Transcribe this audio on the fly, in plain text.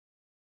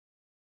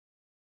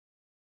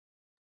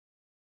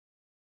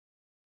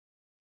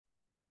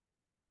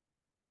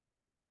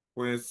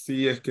Pues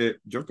sí, es que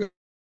yo que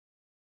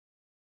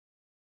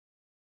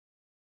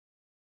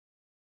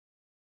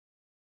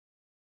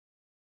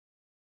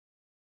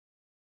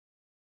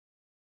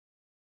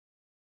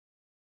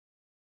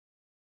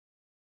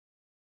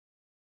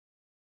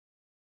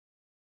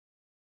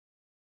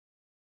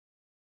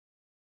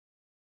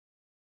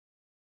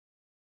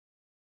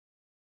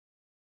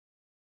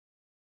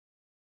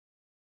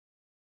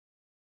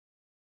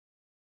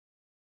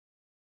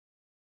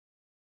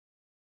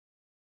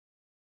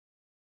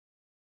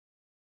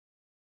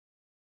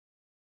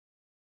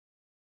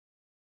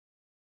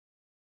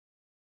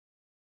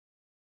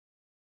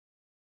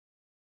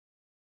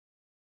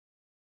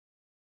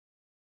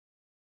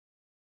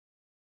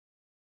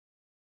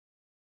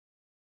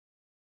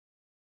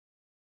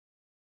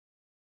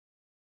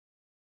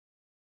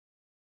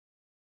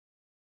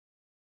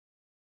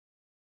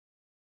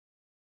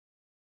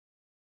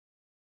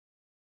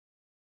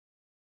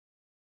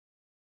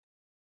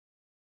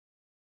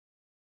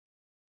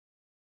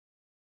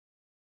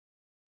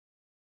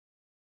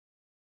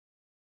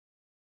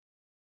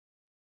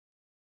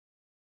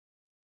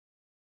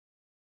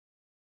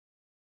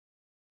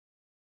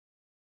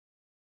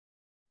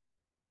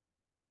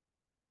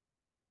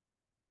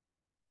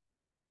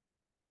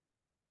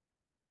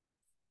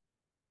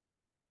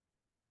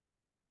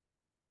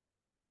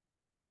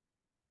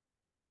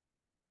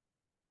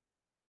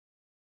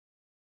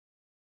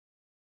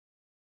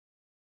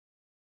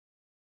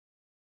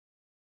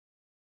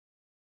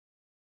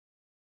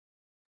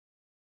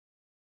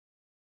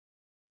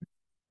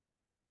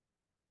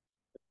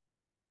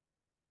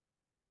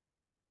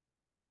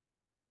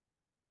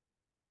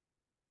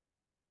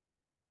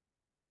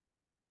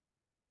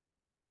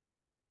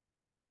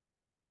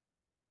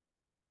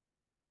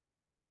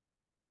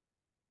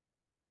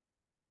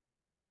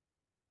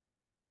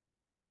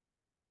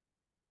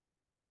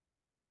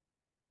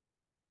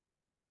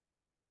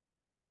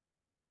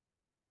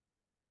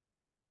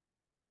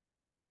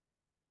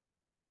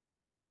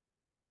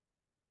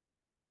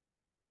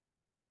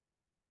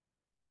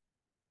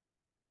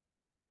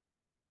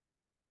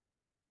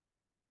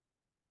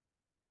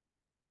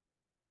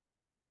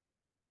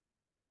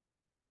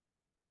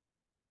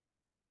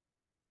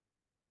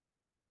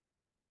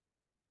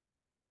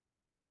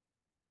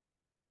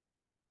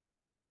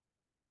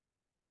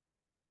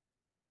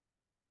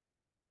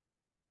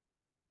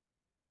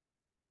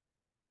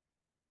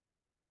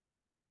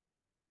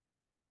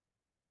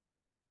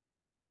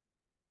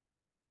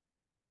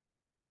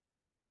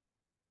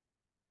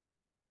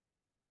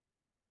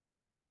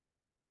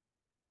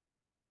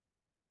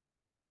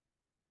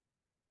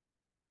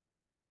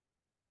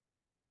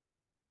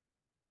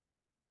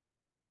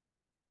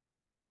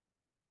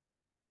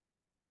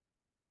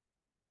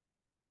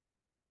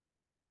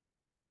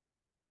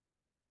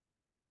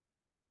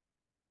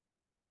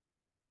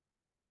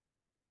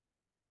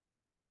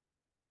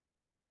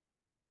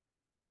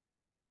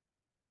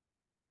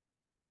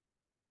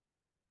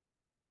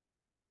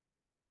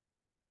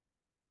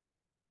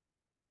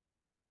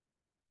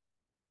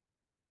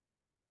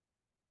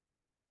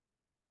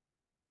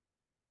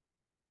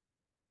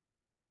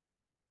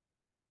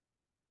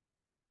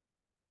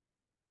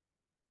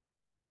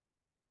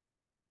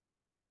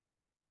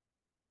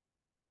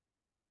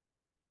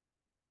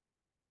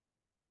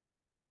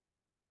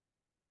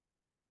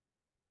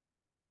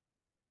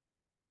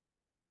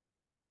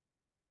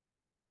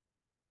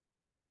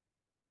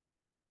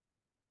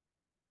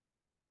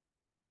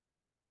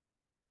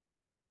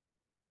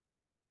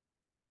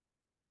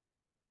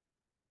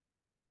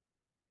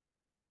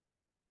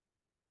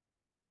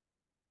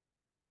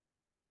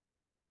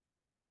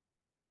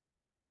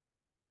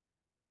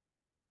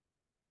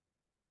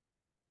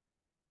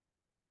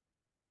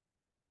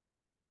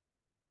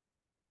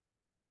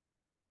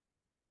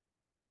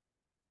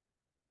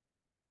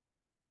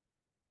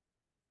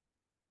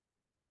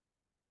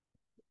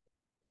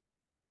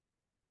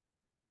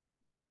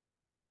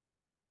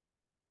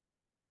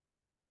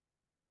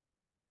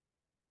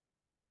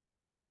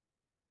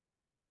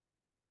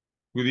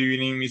good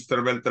evening,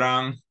 Mr.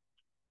 Beltran.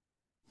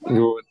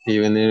 Good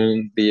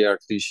evening, dear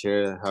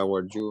teacher. How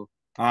are you?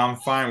 I'm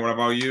fine. What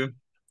about you?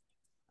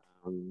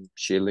 I'm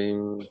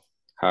chilling.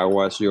 How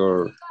was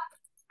your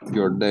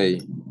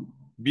day?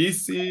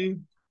 Busy,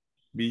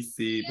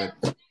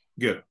 but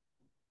good.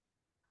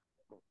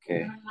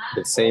 Okay,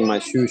 the same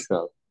as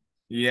usual.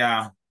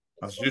 Yeah,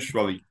 as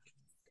usually.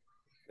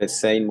 The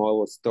same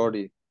old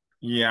story.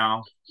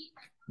 Yeah,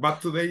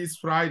 but today is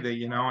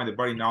Friday, and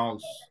everybody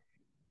knows.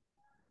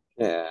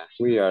 Yeah,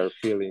 we are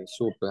feeling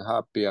super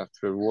happy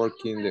after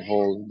working the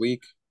whole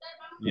week,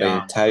 the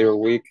Yeah. entire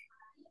week.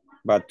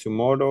 But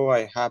tomorrow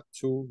I have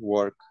to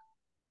work.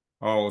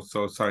 Oh,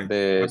 so sorry.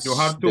 The But you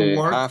have to the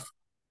work. half.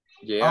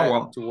 Yeah, Oh, I have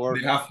well, to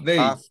work the half day.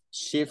 half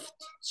shift,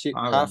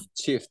 Oh, half well,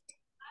 shift,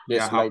 yeah,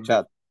 just half like shift.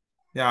 that.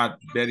 Yeah,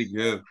 very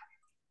good.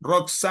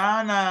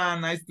 Roxana,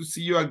 nice to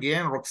see you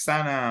again,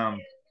 Roxana.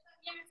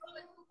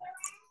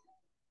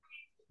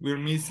 We're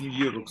missing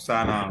you,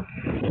 Roxana.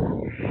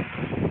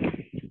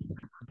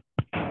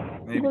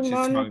 Maybe Good she's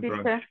morning, smiling, bro.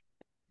 teacher.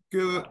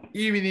 Good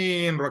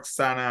evening,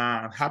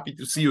 Roxana. Happy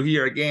to see you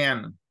here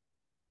again.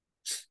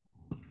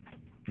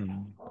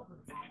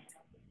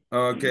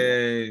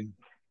 Okay.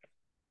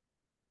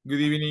 Good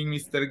evening,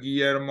 Mr.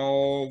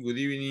 Guillermo. Good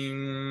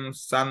evening,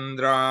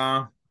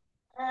 Sandra.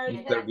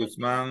 Mr.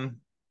 Guzman.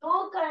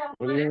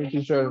 Good evening,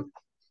 teacher.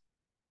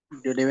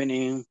 Good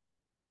evening.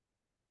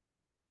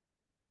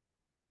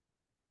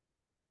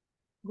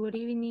 Good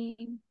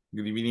evening.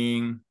 Good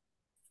evening.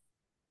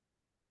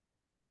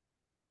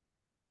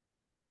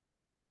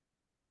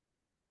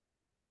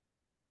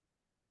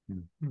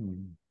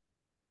 Mhm.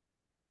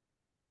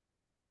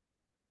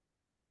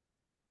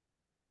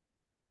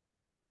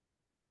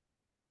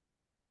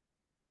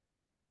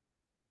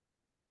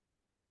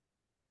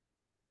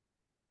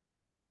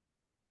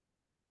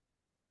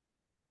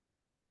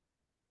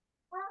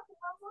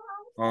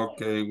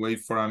 Okay, wait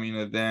for a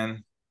minute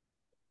then.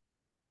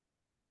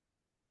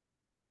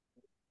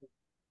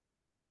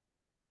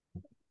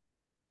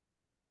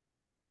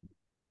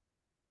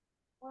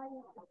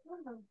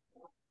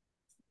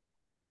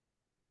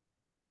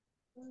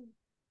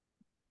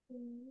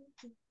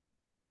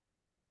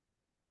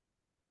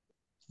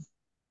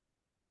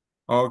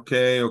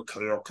 Okay.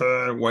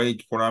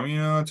 Wait for a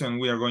minute and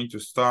we are going to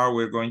start.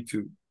 We're going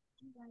to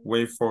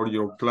wait for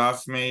your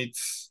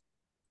classmates.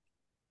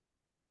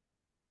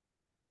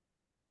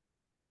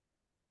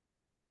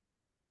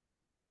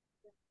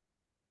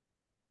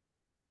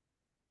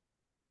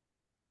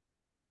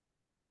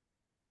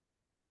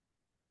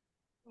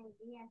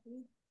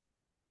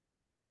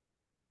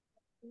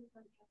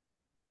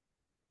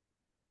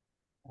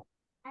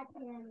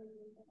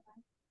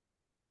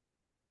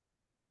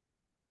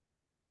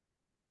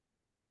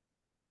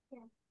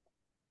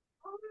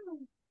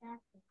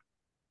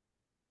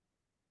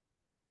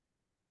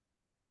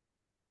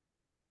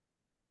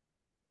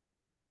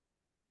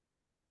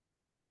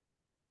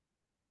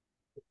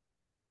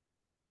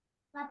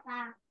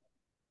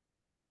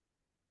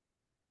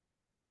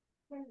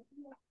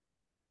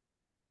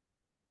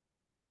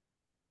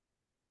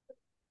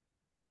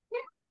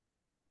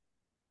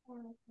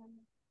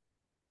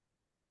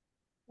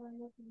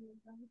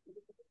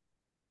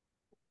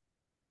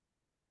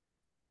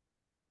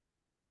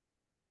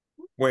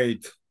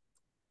 Wait.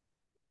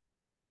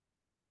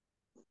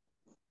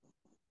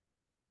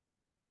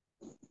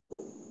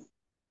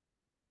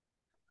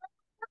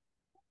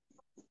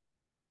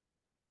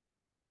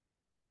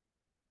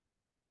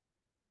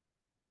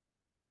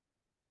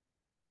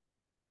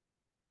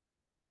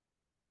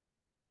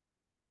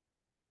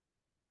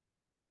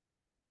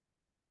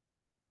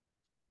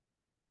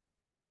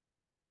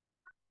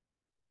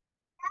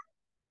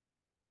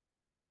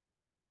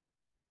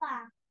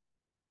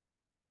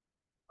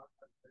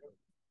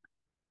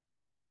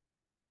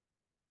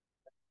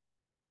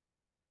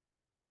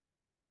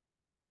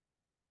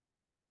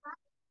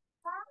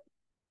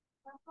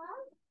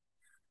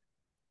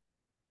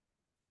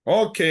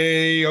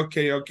 Okay.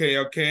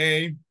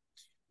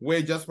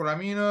 Wait just for a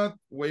minute.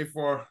 Wait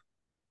for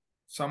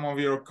some of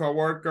your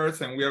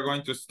coworkers and we are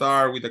going to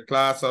start with the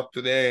class of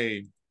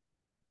today.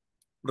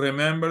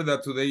 Remember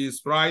that today is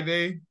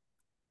Friday.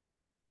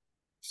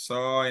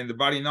 So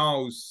everybody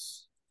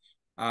knows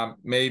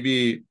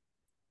maybe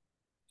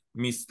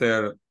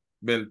Mr.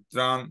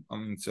 Beltran,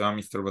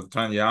 Mr.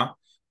 Beltran, yeah.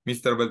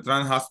 Mr.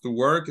 Beltran has to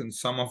work and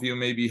some of you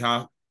maybe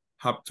have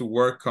to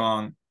work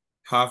on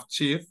half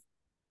shift.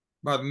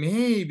 But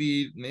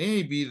maybe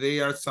they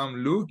are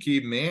some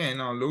lucky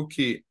man or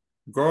lucky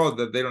girl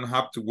that they don't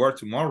have to work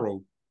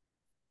tomorrow.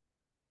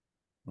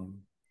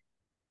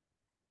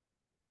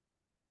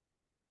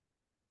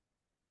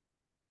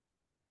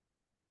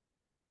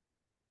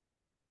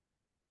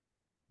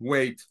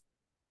 Wait.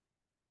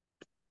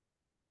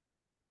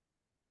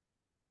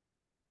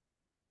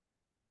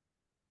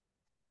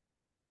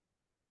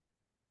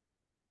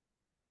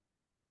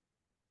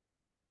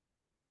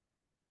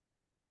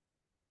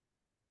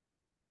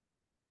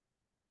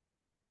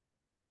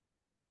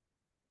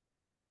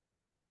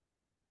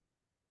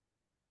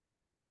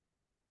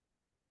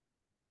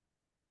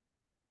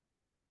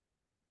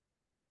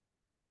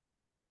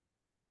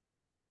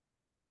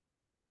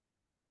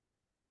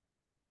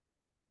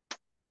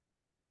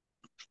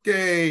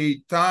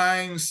 Okay,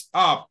 time's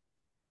up.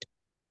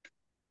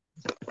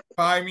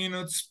 5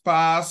 minutes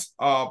past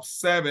of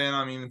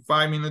 7.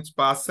 5 minutes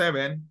past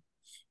 7.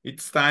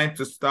 It's time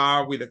to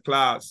start with the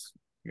class.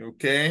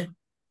 Okay.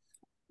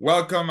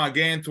 Welcome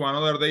again to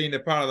another day in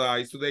the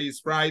paradise. Today is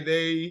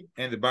Friday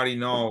and everybody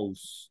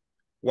knows.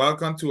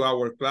 Welcome to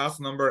our class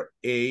number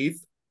 8.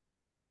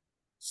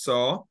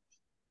 So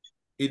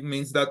it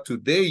means that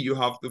today you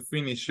have to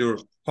finish your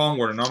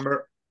homework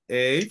number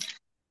 8.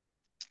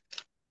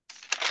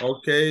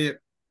 Okay,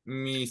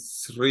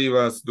 Miss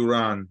Rivas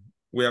Duran,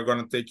 we are going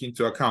to take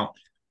into account.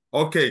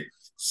 Okay,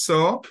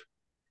 so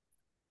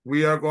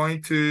we are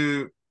going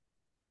to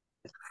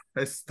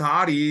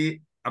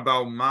study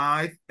about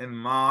might and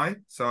might.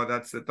 So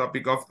that's the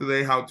topic of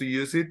today, how to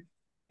use it.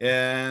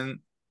 And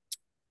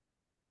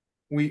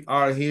we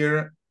are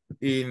here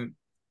in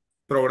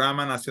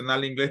Programa Nacional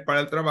de Inglés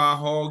para el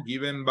Trabajo,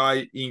 given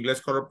by Inglés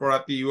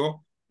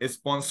Corporativo,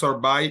 sponsored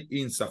by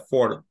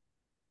INSAFOR.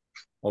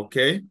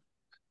 Okay?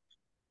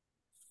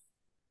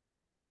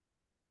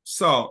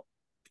 So,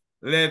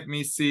 let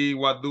me see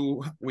what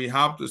do we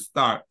have to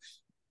start.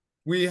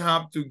 We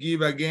have to give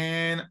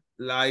again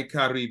like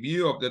a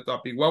review of the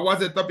topic. What was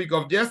the topic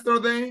of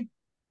yesterday?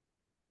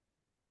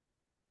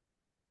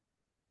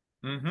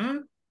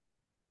 Do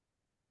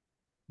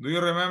you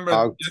remember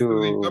How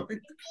yesterday's to topic?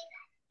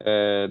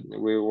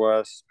 we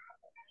was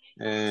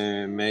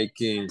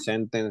making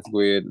sentence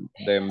with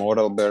the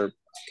modal verb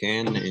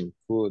can and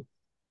could.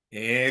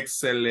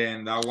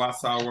 Excellent. That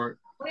was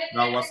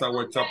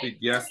our topic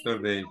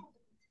yesterday.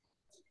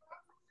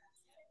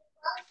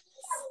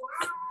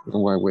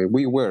 Wait,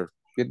 we were.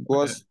 It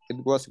was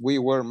we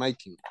were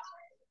making.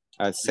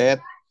 I said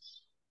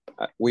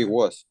we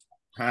was.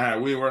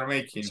 We were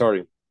making.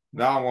 Sorry.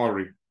 Don't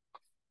worry.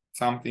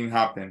 Something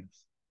happened.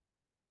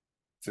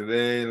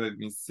 Today, let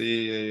me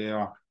see.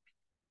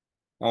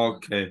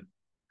 Okay.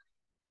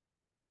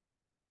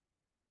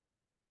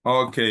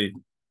 Okay.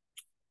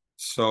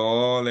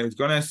 So let's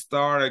gonna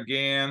start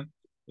again.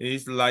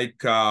 It's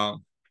like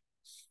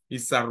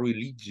it's a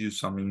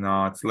religious,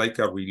 it's like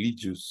a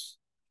religious.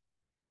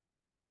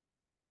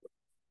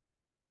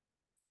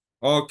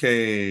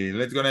 Okay,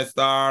 let's gonna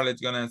start.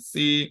 Let's gonna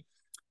see.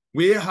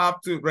 We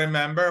have to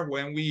remember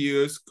when we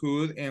use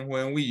could and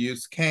when we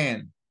use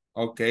can,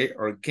 okay,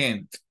 or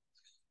can't.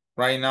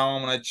 Right now,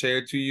 I'm gonna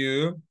share to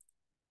you.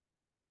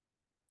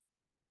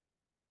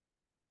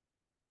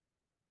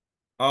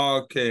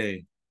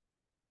 Okay.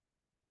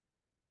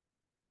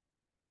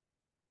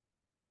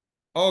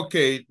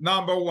 Okay,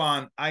 number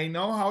one, I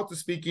know how to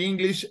speak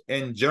English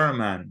and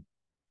German.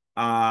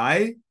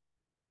 I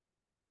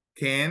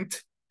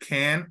can't,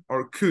 can,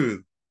 or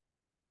could.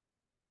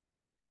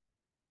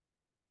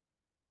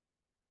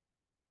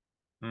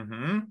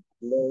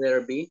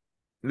 Letter B.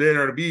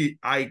 Letter B,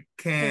 I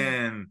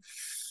can.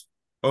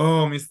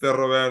 Oh, Mr.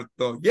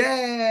 Roberto.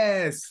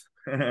 Yes.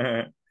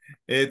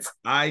 It's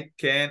I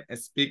can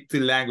speak two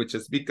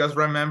languages because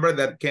remember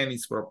that can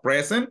is for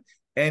present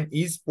and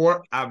is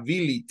for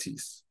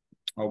abilities.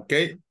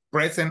 Okay,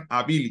 present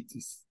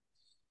abilities.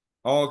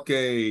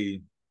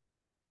 Okay.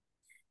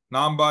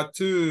 Number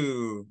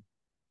two.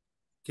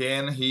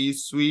 Can he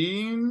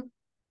swim?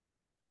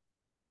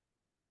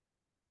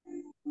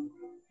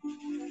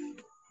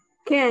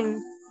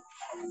 Can.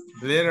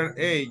 Letter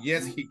A,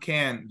 yes, he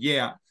can.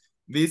 Yeah.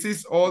 This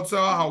is also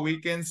how we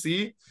can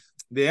see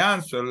the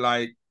answer.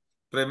 Like,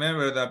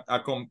 remember that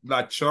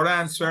that short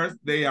answers,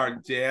 they are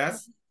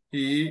yes,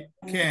 he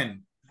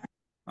can.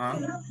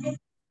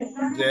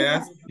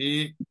 Yes,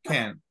 he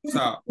can.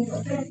 So,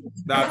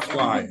 that's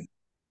why.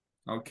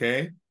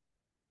 Okay.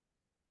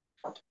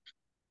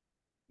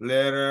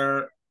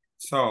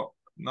 So,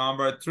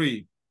 number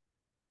three.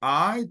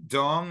 I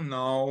don't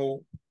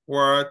know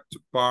where to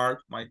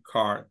park my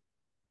car.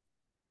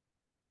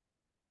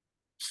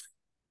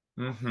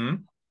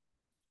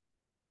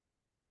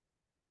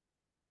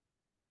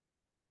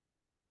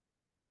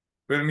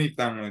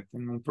 Permítanme,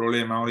 tengo un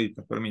problema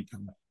ahorita,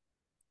 permítanme.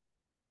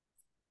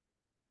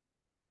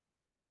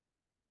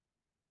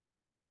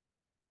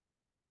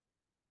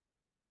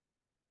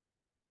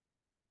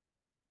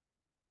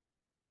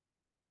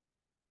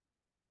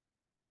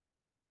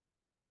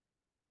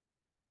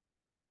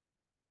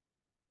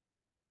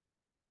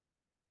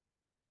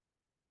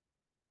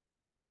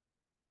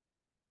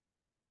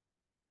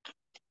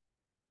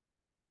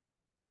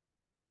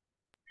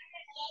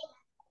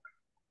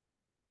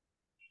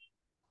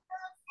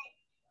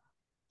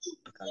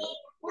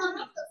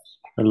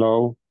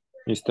 Hello,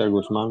 Mr.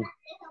 Guzman.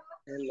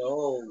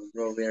 Hello,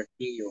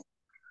 Robertillo.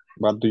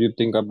 What do you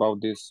think about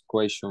this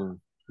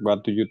question?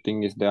 What do you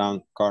think is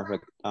the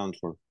correct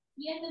answer?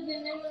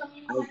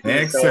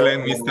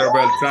 Excellent, Mr.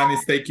 Beltran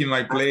is taking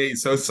my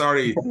place. So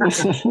sorry.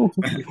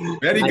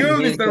 Very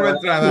good, Mr.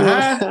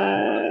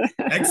 Beltran.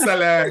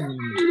 Excellent.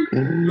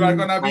 You are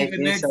gonna be the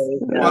next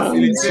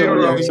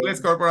facilitator of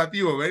Inglés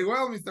Corporativo. Very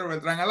well, Mr.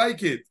 Beltran. I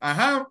like it.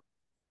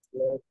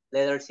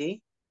 Letter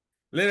C.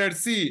 Letter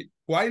C.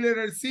 Why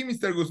letter C,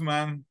 Mr.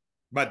 Guzman?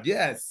 But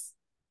yes,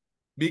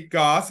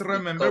 because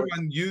remember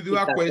when you do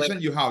a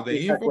question, you have the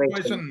info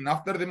question, and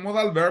after the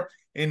modal verb,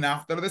 and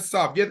after the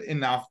subject,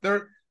 and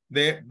after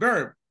the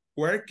verb.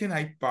 Where can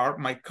I park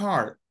my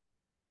car?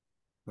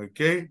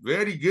 Okay,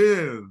 very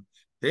good.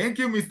 Thank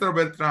you, Mr.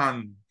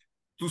 Beltran,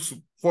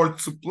 for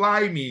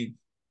supply me.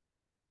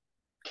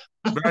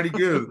 Very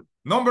good.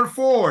 Number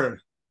four.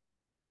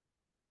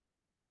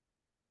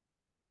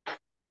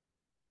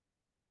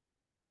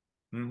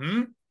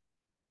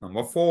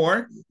 Number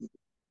four.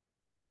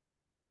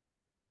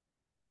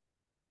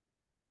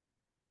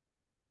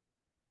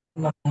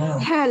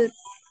 Help.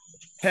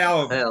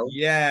 Help.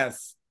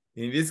 Yes.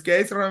 In this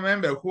case,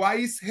 remember, why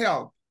is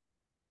help?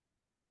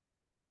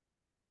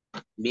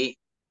 B.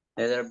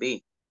 Letter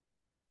B.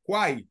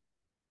 Why?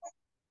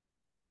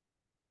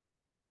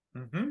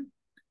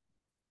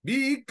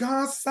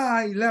 Because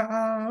I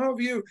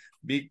love you.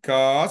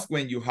 Because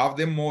when you have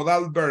the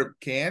modal verb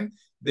can,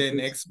 the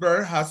next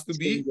verb has to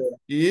be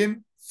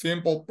in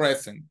simple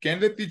present. Can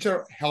the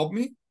teacher help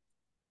me?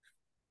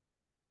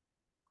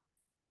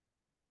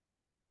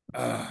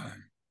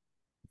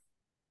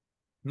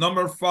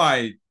 Number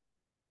 5.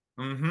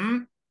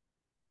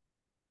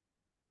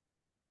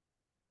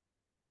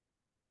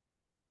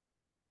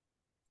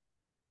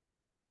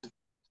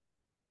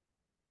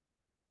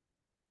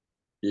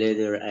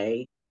 Letter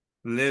A.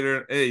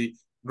 Letter A.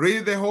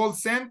 Read the whole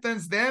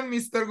sentence then,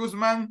 Mr.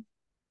 Guzman.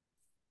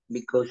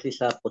 Because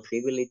it's a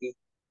possibility.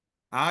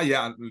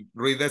 Yeah.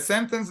 Read the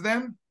sentence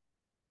then.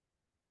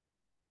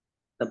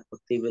 A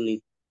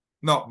possibility.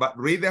 No, but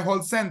read the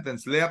whole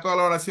sentence. Lea toda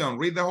la oración.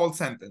 Read the whole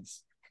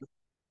sentence.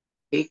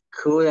 He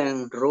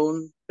couldn't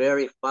run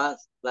very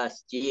fast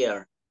last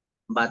year,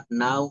 but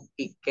now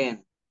he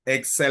can.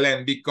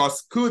 Excellent,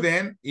 because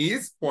couldn't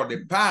is for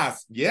the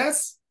past,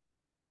 yes?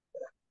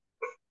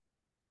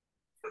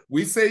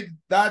 We said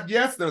that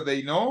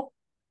yesterday, no?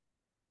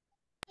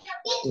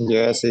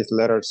 Yes, it's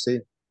letter C.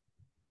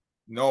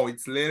 No,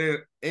 it's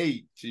letter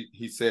A,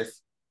 he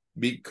says.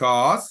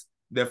 Because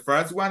the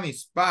first one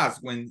is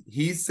past when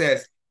he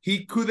says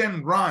he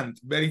couldn't run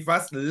very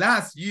fast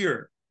last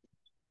year.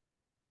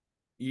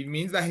 It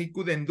means that he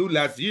couldn't do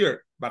last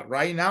year, but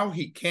right now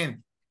he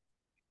can.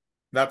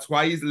 That's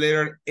why it's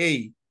letter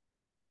A.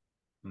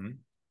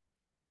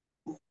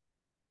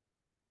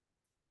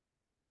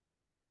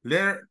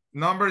 Letter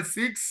number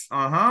 6,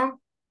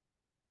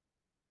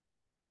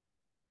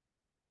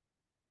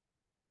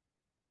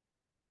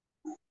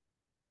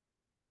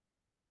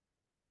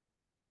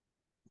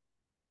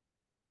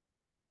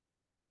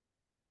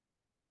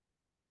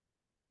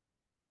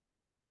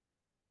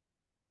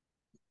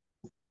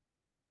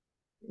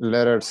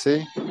 Letter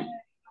C.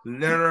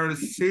 Letter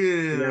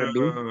C. Letter B.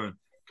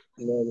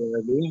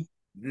 Letter B.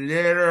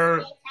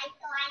 Letter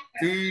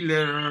C,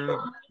 letter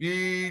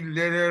B,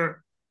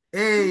 letter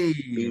A.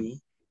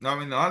 B. No,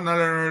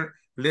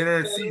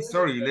 letter C,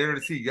 sorry, letter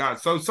C. Yeah,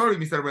 so sorry,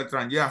 Mr.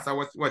 Beltran. Yes, I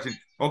was watching.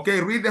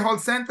 Okay, read the whole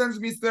sentence,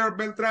 Mr.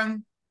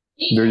 Beltran.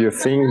 Do you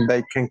think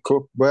they can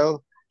cook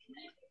well?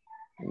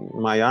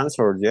 My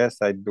answer, yes,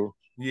 I do.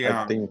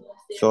 Yeah. I think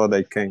so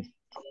they can.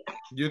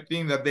 You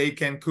think that they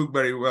can cook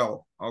very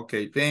well.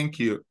 Okay, thank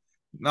you.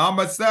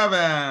 Number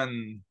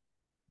 7.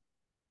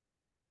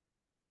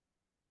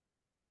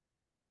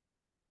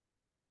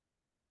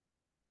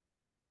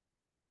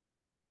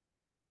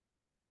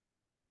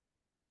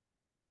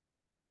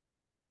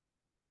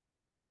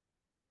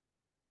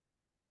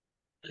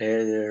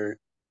 Letter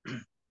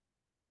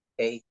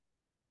A.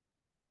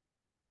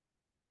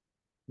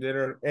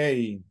 Letter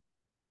A.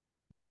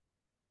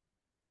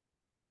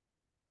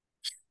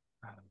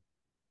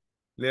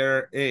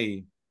 Letter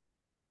A.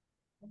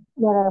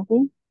 Letter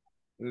B.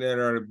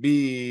 Letter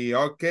B.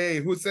 Okay,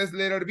 who says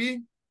letter B?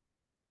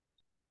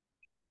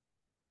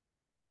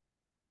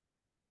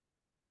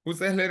 Who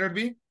says letter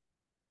B?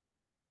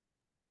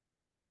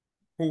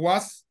 Who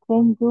was?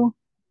 Can you?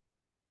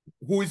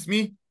 Who is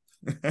me?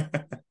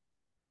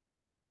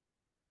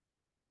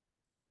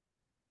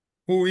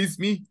 Who is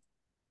me?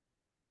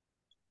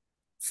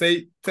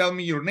 Tell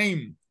me your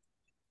name.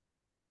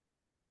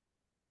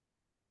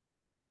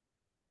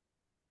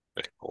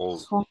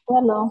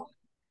 Consuelo.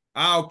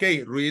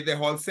 Okay. Read the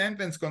whole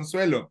sentence,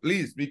 Consuelo,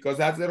 please, because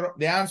that's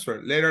the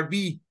answer. Letter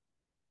B.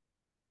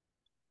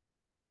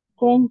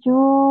 Can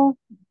you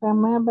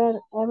remember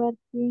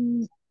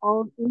everything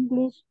our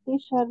English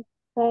teacher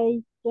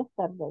said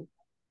yesterday?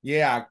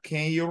 Yeah,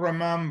 can you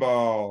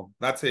remember?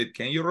 That's it.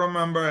 Can you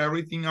remember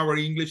everything our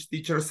English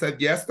teacher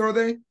said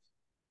yesterday?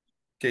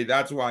 Okay,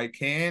 that's why.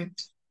 Can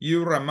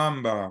you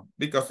remember?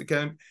 Because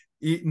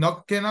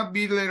cannot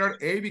be letter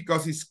A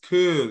because it's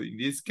could in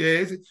this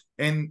case,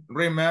 and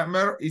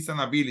remember is an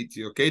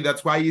ability. Okay,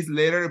 that's why it's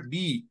letter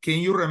B. Can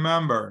you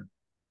remember?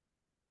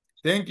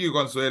 Thank you,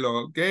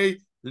 Consuelo. Okay,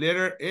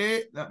 letter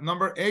A,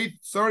 number 8.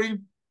 Sorry.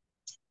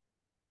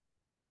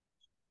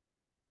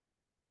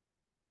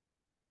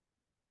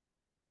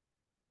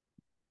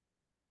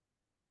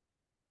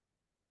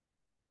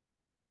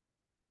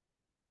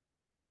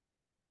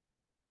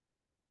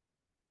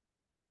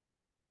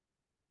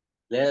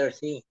 Letter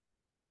C.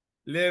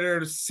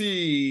 Letter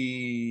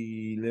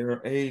C.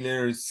 Letter A,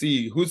 letter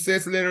C. Who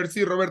says letter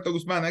C? Roberto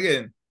Guzman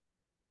again.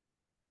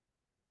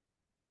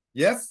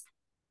 Yes?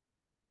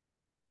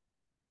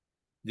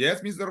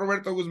 Yes, Mr.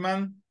 Roberto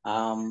Guzman?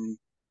 No,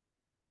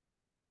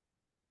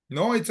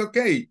 it's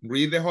okay.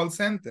 Read the whole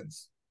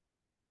sentence.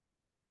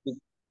 He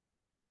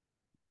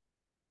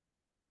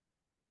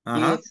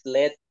is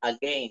late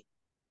again.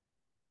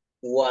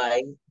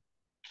 Why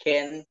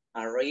can't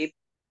arrive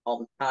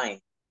on time?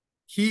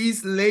 He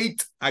is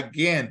late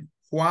again.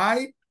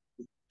 Why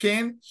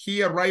can't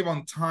he arrive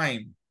on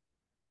time?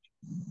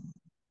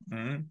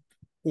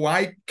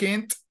 Why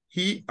can't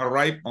he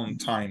arrive on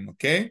time?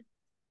 Okay.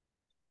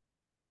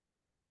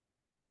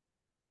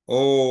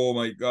 Oh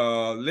my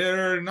God.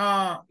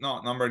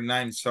 Number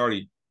 9.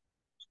 Sorry.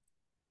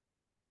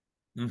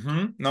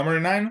 Number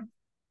 9.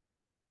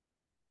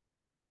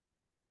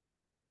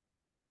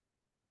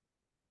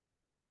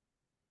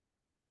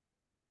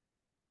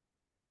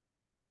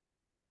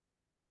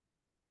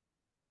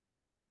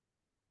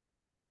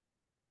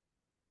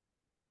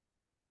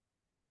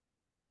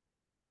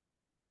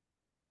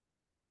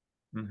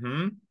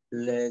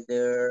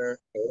 Letter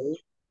A.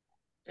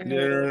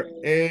 Letter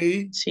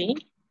A. Sí.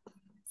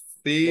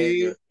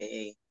 C. Letter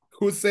A.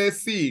 Who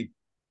says C?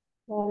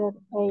 Letter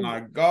A.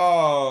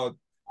 Margot.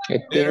 I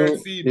Letter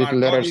think C. it's Margot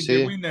letter is the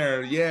C.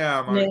 winner.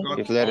 Yeah, Margot.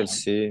 It's letter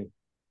C.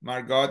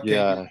 Margot,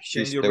 Yeah, can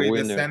she's you the read the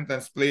winner.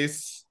 sentence,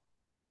 please?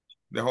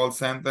 The whole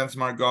sentence,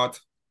 Margot.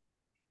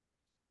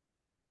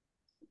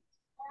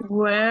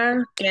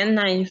 Where can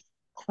I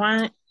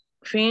find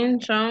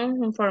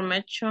some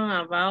information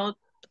about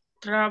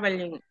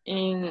traveling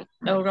in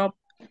Europe?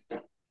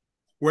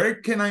 Where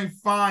can I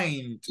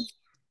find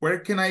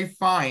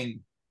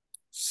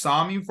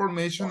some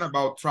information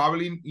about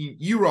traveling in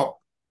Europe?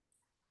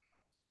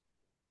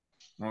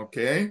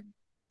 Okay.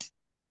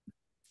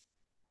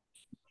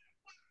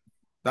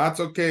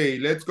 That's okay.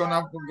 Let's go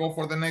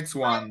for the next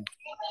one.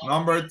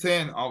 Number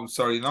 10. Oh,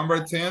 sorry.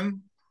 Number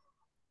 10.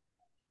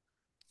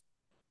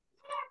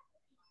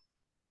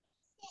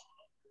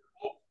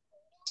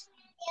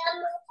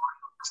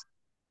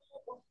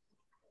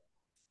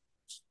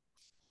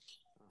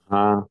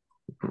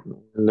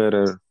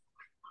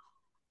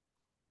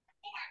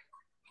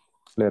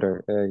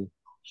 Letter A.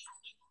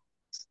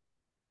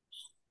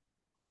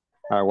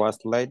 I was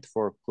late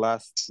for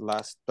class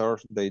last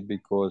Thursday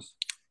because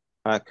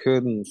I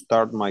couldn't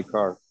start my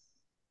car.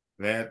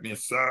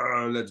 Let's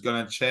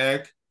gonna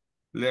check.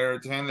 Letter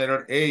 10,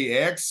 letter A.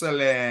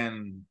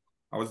 Excellent.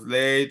 I was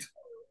late.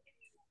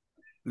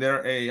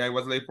 Letter A. I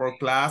was late for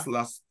class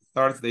last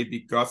Thursday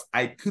because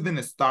I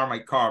couldn't start my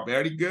car.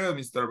 Very good,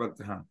 Mr.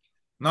 Baltahan.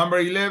 Number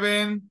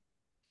 11.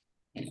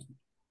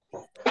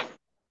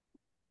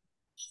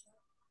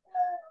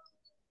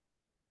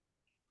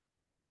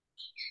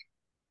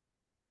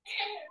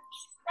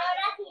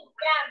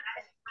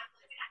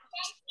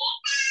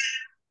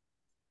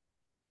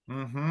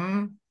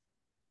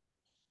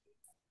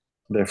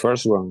 The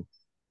first one.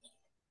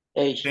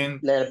 H.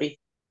 Letter B.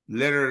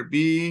 Letter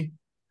B.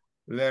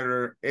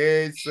 Letter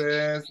A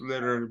says,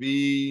 letter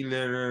B,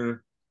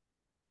 letter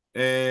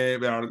A.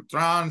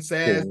 Bertrand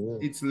says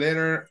it's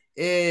letter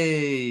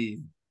A.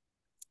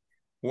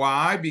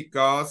 Why?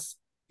 Because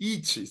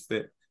each is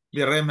the.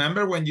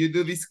 Remember when you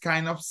do this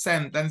kind of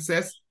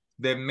sentences,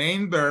 the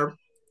main verb,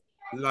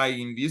 like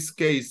in this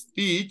case,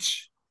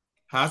 teach,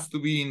 has to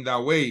be in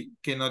that way.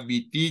 Cannot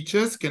be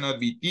teaches, cannot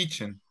be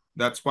teaching.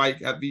 That's why it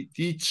can be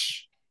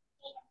teach.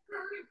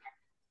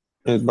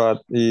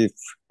 But if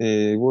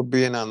it would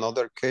be in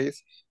another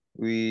case,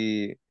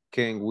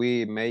 can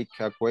we make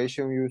a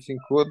question using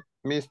could,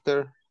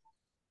 mister?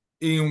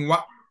 In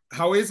what?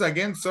 How is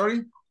again?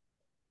 Sorry.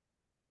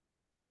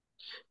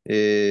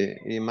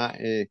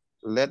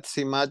 Let's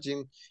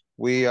imagine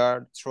we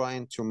are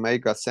trying to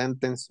make a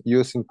sentence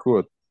using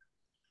could.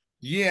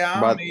 Yeah,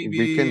 but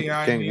maybe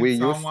I need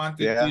someone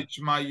to teach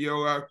my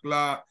yoga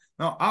class.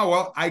 No,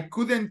 well, I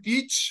couldn't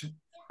teach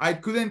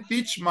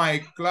my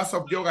class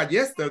of yoga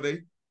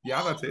yesterday.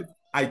 Yeah, that's it.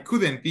 I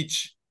couldn't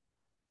teach.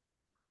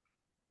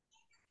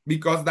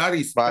 Because that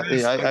is but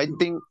I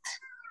think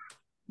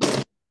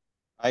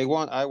I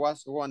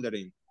was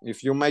wondering,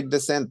 if you make the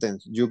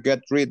sentence, you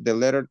get rid the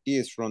letter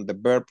is from the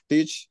verb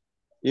teach,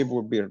 it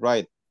would be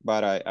right.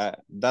 But I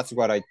that's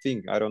what I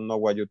think. I don't know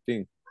what you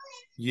think.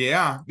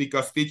 Yeah,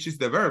 because teach is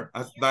the verb.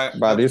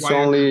 But it's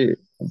only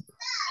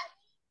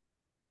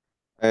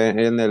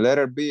in the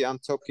letter B. I'm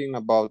talking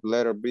about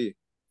letter B.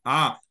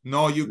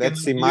 No, you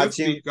Let's cannot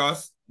imagine, use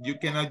because you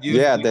cannot use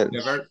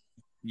the verb.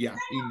 Yeah,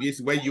 in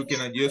this way you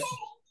cannot use.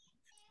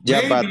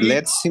 Yeah, maybe. but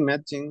let's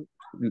imagine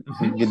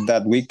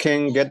that we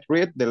can get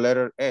rid the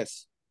letter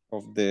S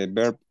of the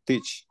verb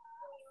teach.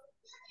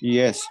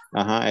 Yes,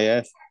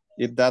 yes.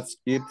 That's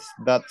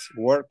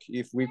work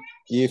if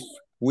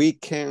we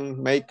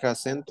can make a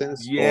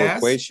sentence or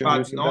question but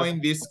using not that. in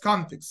this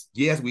context.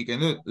 Yes, we can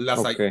do it.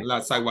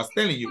 As I was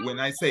telling you, when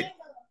I say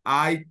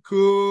I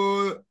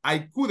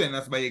couldn't,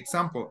 as my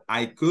example,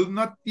 I could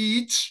not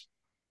teach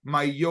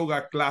my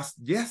yoga class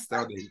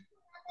yesterday.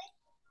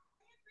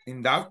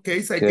 In that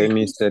case, I can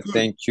mister,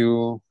 thank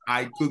you.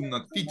 I could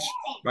not teach,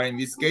 but in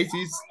this case,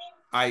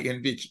 I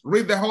can teach.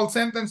 Read the whole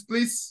sentence,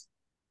 please.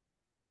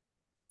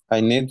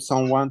 I need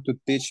someone to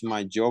teach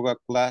my yoga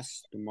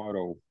class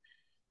tomorrow.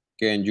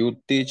 Can you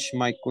teach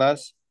my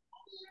class?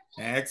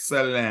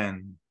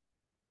 Excellent.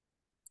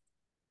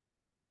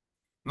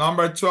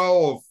 Number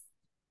 12.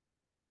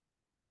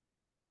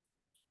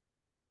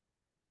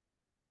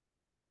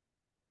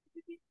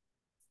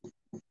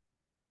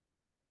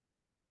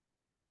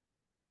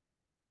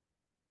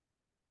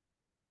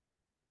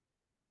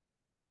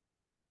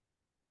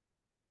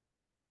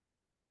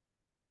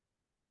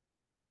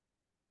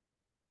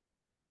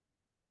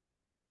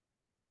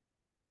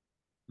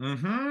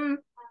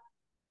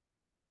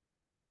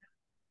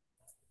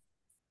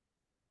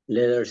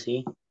 Letter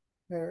C.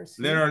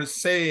 Letter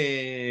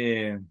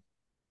C.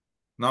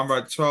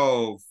 Number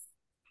 12.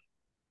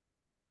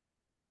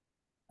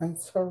 I'm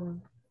sorry.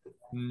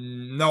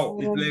 No,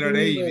 it's letter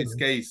A in this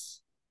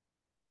case.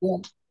 Yeah.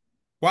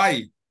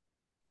 Why?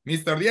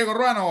 Mr. Diego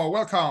Ruano,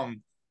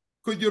 welcome.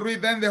 Could you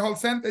read then the whole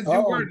sentence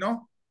you were,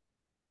 no?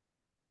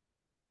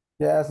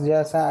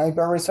 Yes, I'm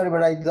very sorry,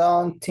 but I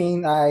don't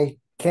think I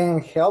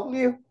can help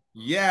you.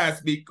 Yes,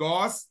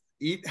 because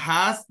it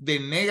has the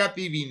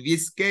negative in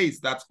this case.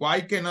 That's why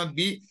it cannot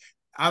be,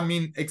 I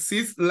mean,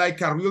 exists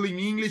like a rule in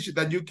English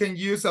that you can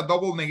use a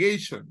double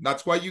negation.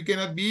 That's why you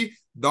cannot be,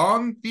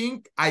 don't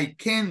think I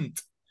can't,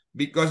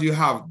 because you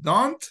have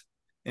don't,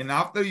 and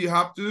after you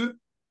have to,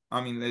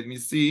 I mean, let me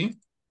see.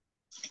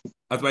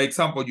 As by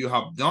example, you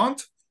have don't,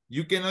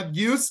 you cannot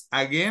use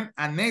again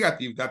a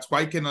negative. That's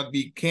why it cannot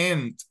be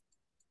can't.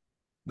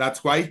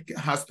 That's why it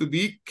has to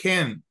be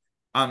can.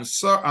 I'm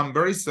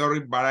very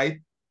sorry, but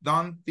I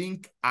don't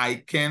think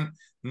I can.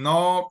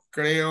 No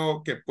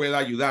creo que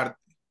pueda ayudarte.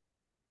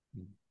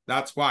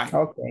 That's why.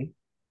 Okay.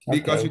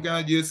 Because you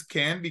cannot use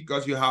can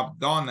because you have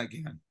done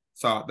again.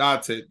 So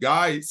that's it,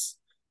 guys.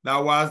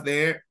 That was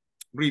the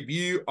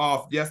review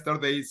of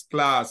yesterday's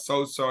class.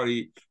 So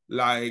sorry,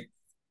 like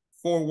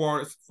 4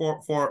 words,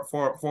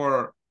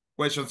 four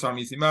questions are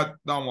missing, but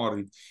don't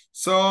worry.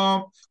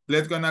 So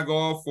let's gonna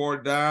go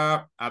for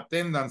the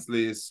attendance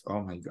list.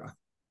 Oh my God.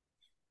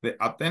 The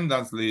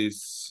attendance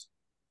list.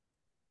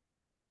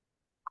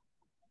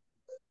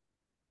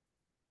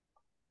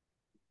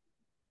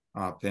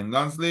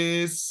 Attendance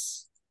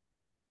list.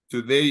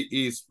 Today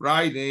is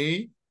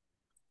Friday.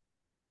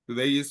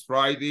 Today is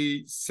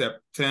Friday,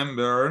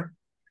 September.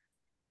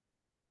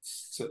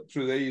 So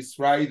today is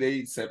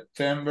Friday,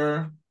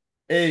 September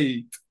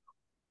 8th.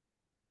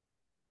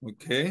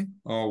 Okay.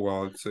 Oh,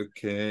 well, it's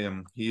okay.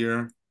 I'm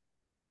here.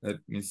 Let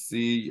me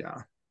see.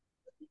 Yeah.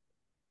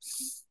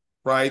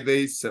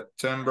 Friday,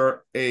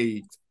 September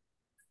 8th.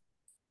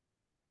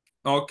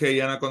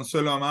 Okay, Ana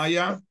Consuelo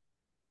Amaya.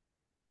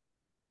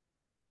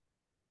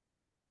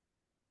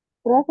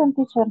 Present,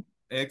 teacher.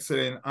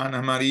 Excellent.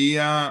 Ana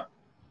María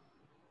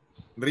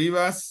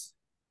Rivas.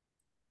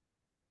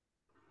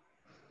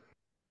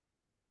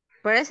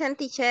 Present,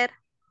 teacher.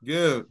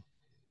 Good.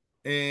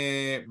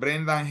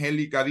 Brenda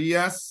Angélica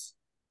Díaz.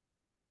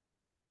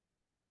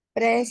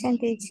 Present,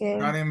 teacher.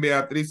 Karen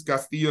Beatriz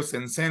Castillo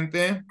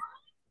Sencente.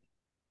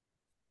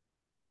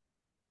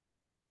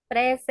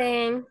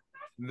 Present.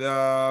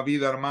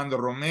 David Armando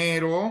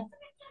Romero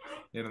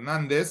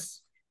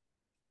Hernández.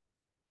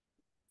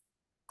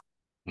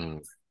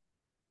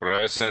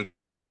 Present,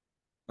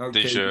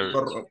 Okay. teacher.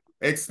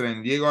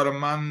 Excellent. Diego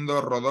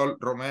Armando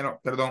Romero,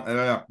 perdón,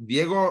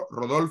 Diego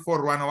Rodolfo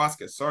Ruano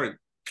Vázquez, sorry.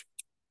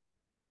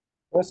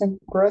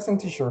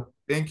 Present, teacher.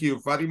 Thank you.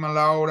 Fátima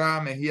Laura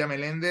Mejía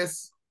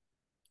Meléndez.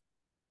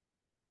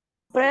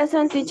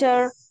 Present,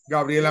 teacher.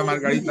 Gabriela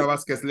Margarita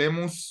Vázquez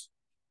Lemus.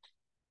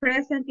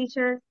 Present,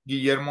 teacher.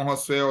 Guillermo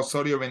José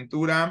Osorio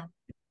Ventura.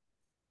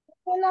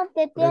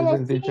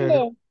 Present,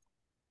 teacher.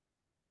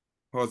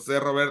 José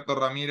Roberto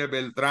Ramírez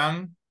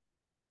Beltrán.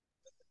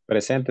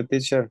 Presente,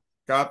 teacher.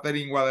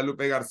 Catherine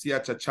Guadalupe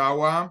García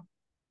Chachagua.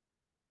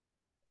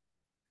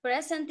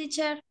 Present,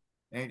 teacher.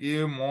 Thank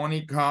you.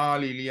 Mónica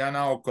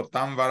Liliana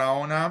Ocotán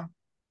Barahona.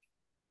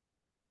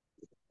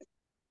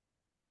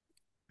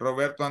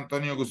 Roberto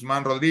Antonio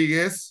Guzmán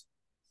Rodríguez.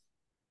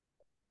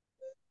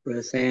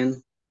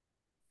 Present.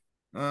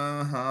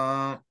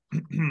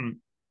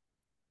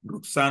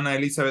 Roxana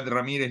Elizabeth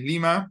Ramírez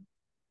Lima.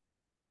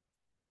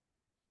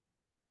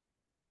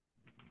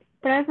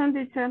 Present,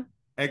 teacher.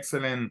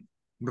 Excellent.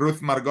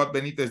 Ruth Margot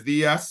Benítez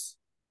Díaz.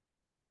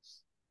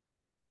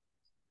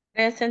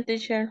 Present,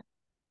 teacher.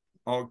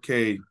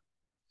 Okay.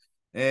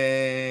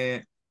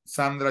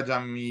 Sandra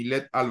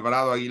Yamilet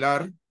Alvarado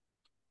Aguilar.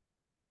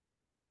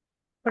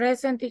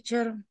 Present,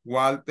 teacher.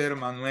 Walter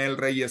Manuel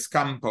Reyes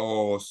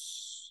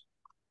Campos.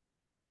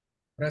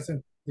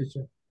 Present,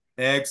 teacher.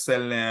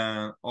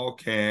 Excellent.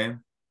 Okay.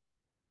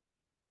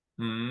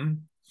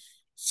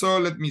 So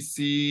let me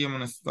see. I'm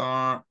going to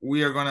start.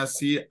 We are going to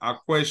see our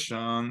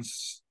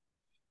questions.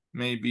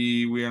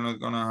 Maybe we are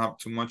not going to have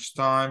too much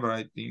time, but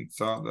I think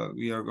so that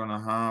we are going to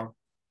have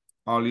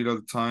a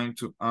little time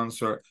to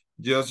answer.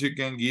 Just you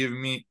can give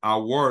me a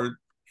word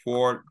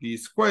for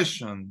these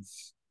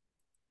questions.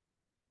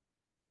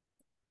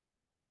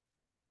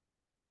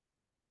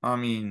 I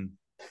mean,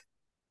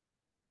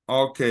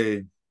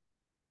 okay.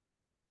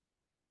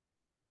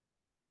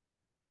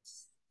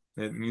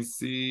 Let me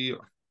see.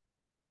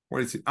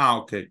 Where is it?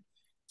 Okay.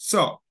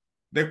 So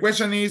the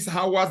question is,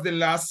 how was the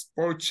last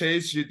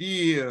purchase you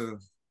did?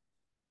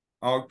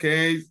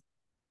 Okay.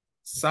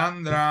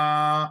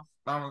 Sandra,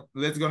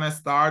 let's gonna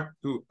start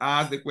to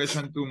ask the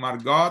question to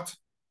Margot,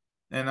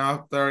 and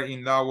after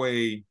in that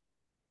way,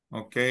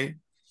 okay?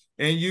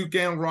 And you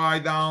can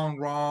write down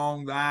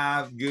wrong,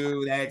 that,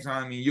 good,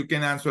 excellent. I mean, you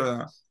can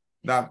answer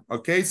that.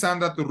 Okay,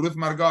 Sandra, to Ruth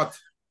Margot,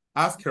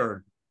 ask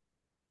her.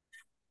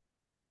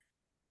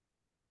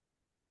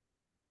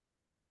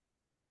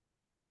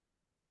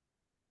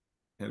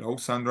 Hello,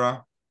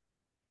 Sandra.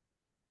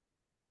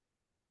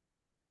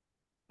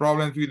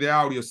 Problems with the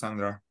audio,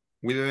 Sandra.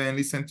 We didn't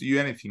listen to you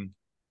anything.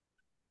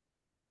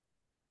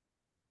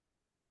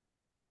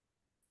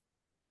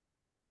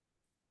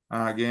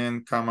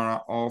 Again,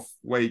 camera off,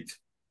 wait.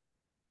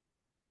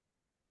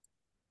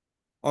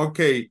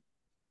 Okay,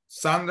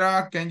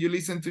 Sandra, can you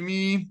listen to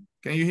me?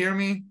 Can you hear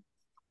me?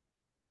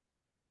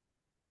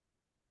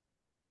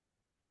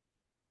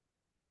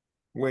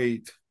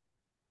 Wait.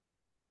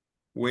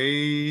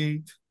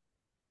 Wait.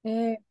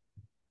 Okay.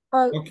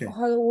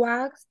 How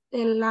was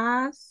the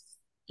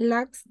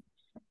last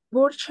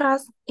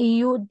purchase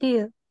you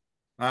did?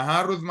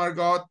 Ruth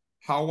Margot,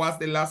 how was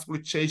the last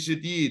purchase you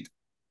did?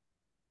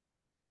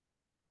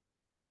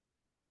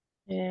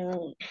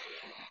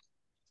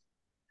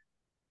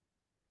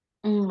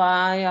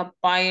 Buy a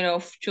pair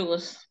of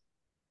shoes.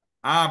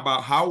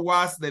 But how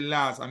was the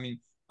last? I mean,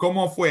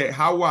 ¿cómo fue?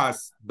 How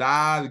was?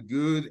 Bad,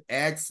 good,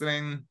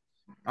 excellent?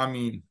 I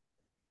mean,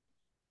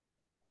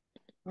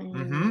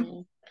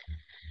 in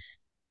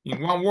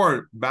one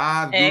word,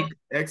 bad, good,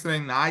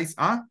 excellent, nice,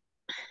 huh?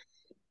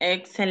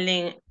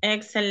 Excellent.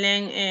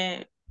 Excellent,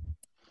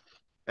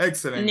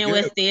 New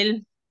good. style.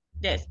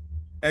 Yes.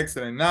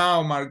 Excellent.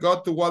 Now,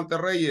 Margot to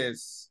Walter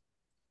Reyes.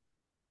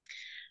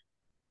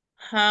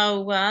 How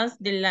was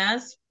the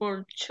last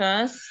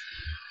purchase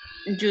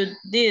you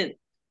did?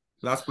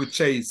 Last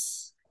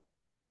purchase.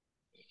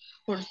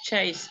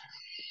 Purchase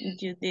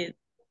you did.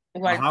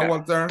 Walter.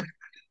 Walter.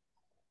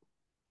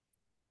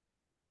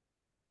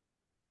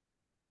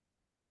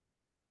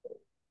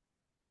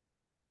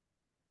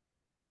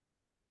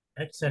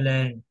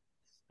 Excellent.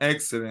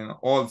 Excellent.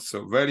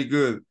 Also, very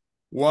good.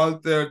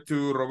 Walter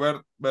to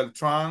Robert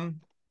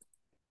Beltran.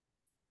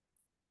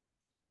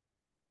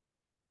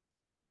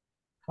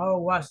 How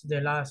was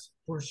the last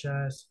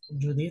purchase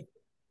you did?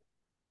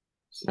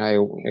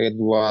 It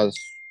was,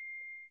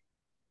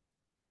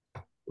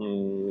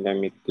 let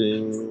me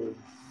think.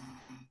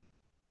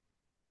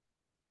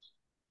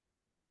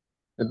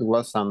 It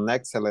was an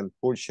excellent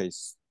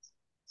purchase.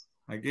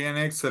 Again,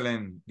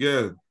 excellent.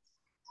 Good.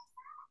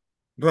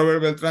 Robert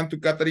Beltran to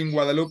Catherine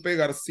Guadalupe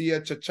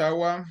Garcia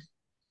Chachagua.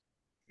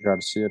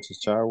 Garcia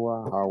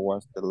Chachagua, how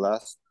was the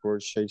last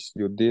purchase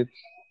you did?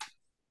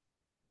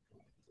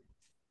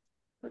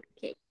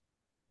 Okay.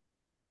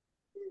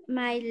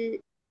 My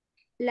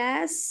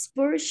last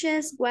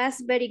purchase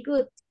was very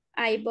good.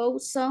 I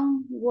bought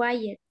some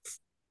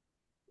wallets.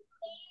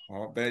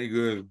 Oh, very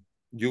good.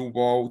 You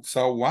bought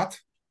so what?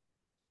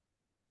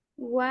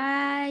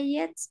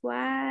 Wallets.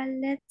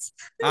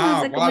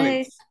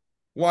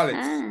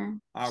 Wallets.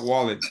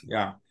 Wallet,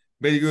 yeah.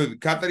 Very good.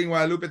 Catherine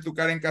Guadalupe to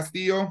Karen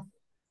Castillo.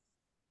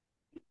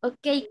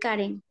 Okay,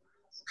 Karen.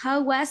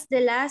 How was the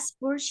last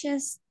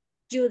purchase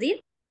you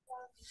did?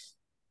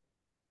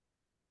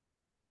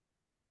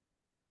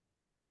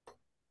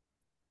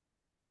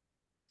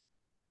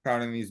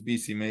 Karen is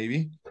busy,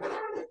 maybe.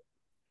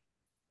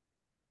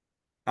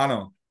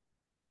 No.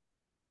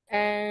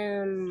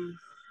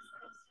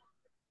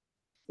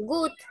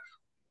 Good.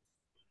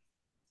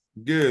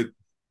 Good.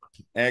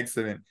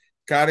 Excellent.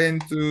 Karen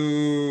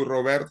to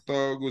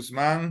Roberto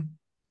Guzman.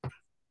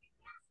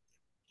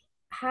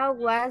 How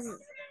was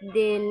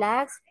the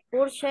last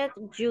purchase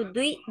you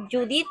did?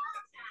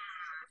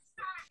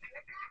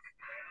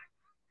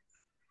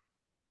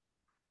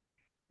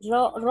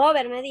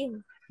 Robert me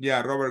dijo.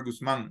 Yeah, Robert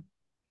Guzman.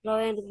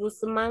 Robert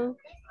Guzmán.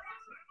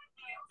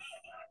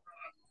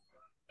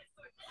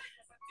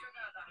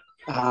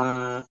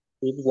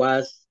 It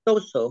was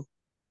so-so.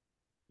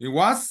 It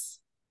was?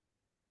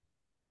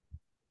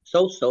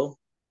 So-so.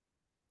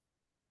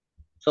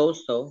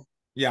 So-so.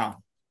 Yeah.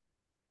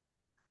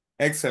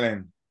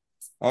 Excellent.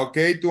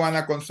 Okay, to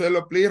Ana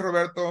Consuelo, please,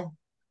 Roberto.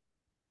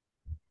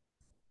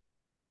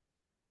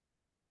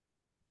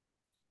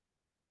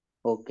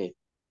 Okay.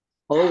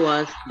 How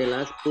was the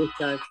last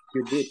purchase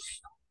you did?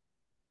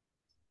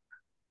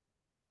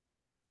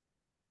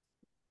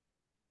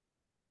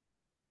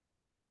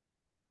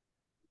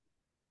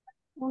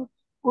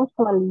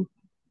 Usually.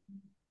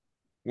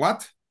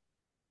 What?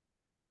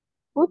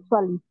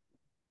 Usually.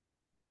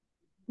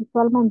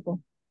 Usualmente.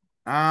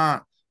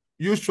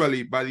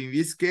 Usually, but in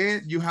this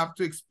case, you have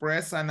to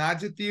express an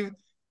adjective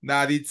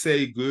that it's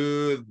a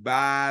good,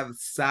 bad,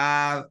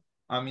 sad.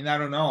 I mean, I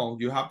don't know.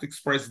 You have to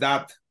express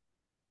that.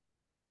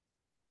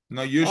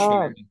 No,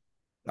 usually.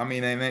 I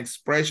mean, an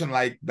expression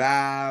like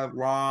bad,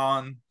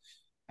 wrong.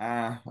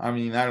 I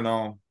mean, I don't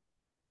know.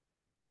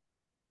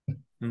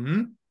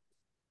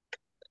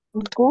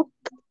 Good.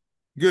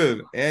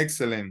 Good,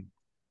 excellent.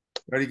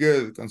 Very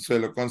good,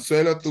 Consuelo.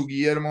 Consuelo to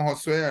Guillermo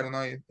Josue. I don't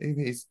know if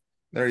he's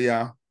there,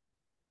 yeah.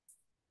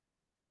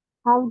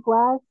 How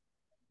was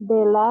the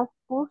last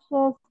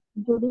purchase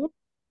you did?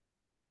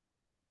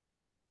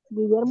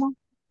 Guillermo?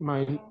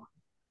 My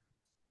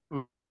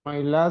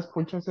last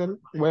purchase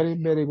very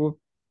good.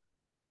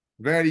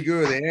 Very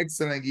good,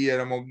 excellent,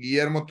 Guillermo.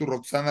 Guillermo to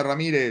Roxana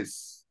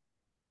Ramirez.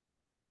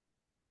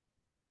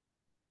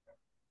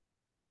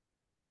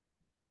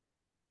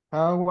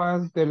 How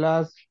was the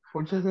last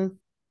purchases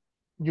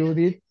you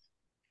did,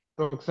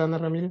 Roxana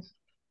Ramirez?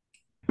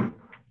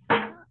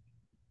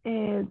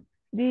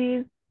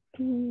 This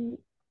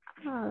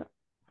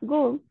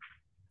good.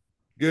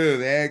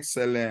 Good,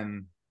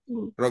 excellent.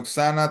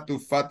 Roxana to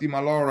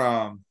Fatima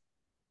Laura.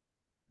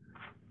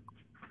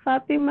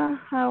 Fatima,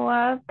 how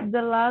was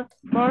the last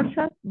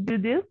purchase you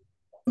did?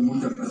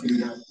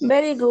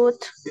 Very good.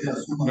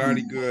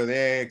 Very good,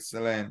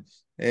 excellent.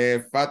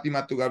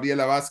 Fatima to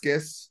Gabriela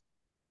Vasquez.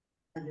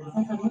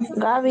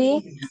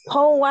 Gabby,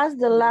 how was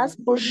the last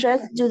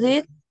purchase you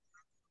did?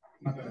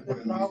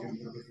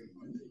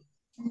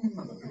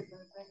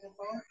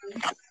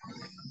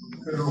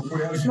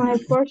 My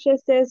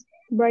purchase is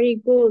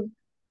very good.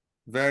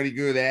 Very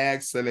good,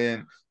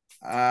 excellent.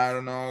 I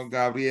don't know,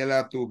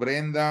 Gabriela to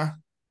Brenda.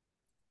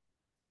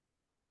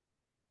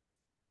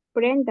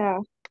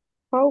 Brenda,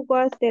 how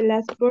was the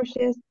last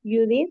purchase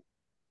you did?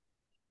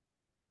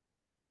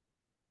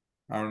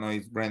 I don't know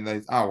if Brenda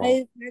is. Oh,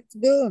 well. That's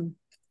good.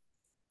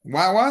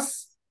 What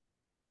was?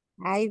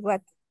 It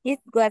was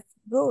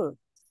good.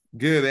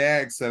 Good,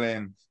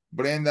 excellent.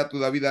 Brenda to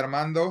David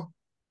Armando.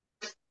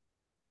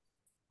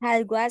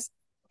 How was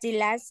the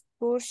last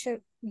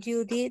purchase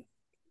you did,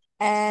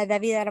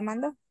 David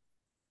Armando?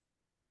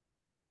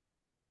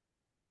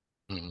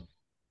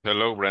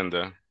 Hello,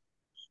 Brenda.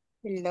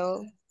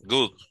 Hello.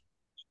 Good.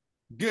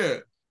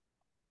 Good.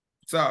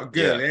 So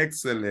good, Yeah.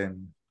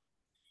 excellent.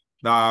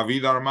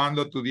 David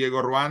Armando to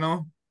Diego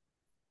Ruano.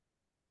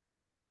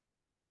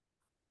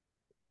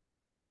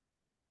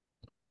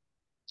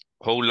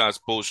 Who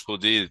last post who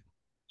did?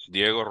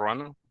 Diego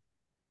Ruano?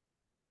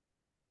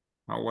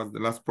 How was the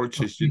last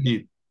purchase you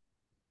did?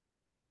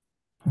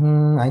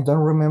 I don't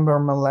remember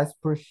my last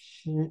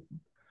purchase.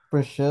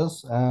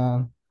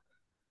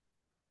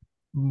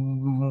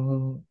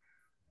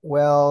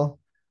 Well,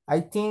 I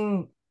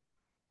think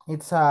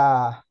it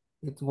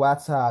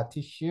was a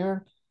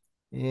t-shirt.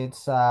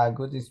 It's a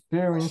good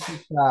experience.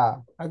 It's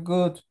a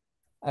good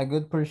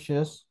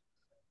purchase.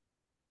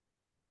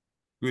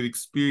 Good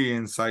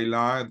experience. I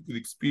like good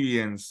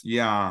experience.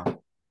 Yeah.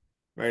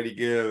 Very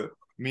good.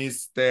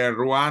 Mr.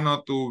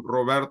 Ruano to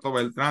Roberto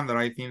Beltran, that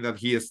I think that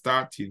he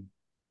started.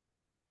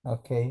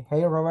 Okay.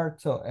 Hey,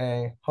 Roberto,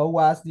 how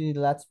was the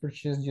last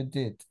purchase you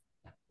did?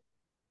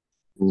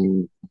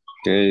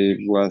 Okay,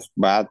 it was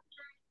bad.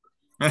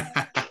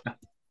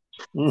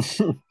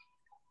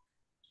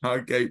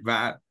 Okay,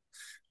 bad.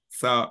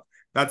 So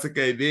that's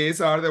okay.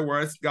 These are the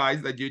words,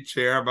 guys, that you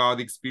share about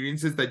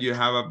experiences that you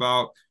have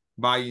about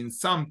buying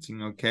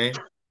something, okay?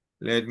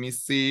 Let me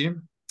see. I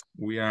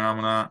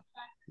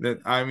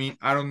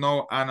don't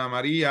know, Ana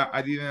Maria,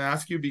 I didn't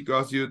ask you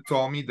because you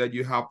told me that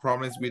you have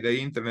problems with the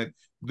internet.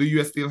 Do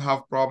you still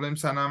have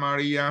problems, Ana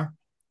Maria?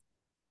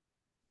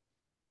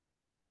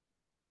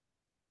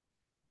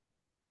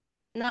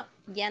 No,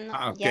 ya no,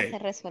 Okay. ya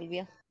se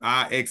resolvió.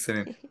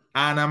 Excellent.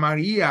 Ana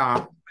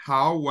Maria,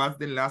 how was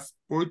the last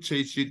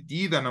purchase you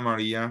did, Ana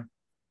Maria?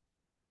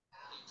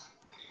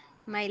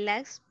 My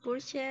last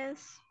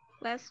purchase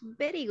was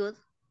very good.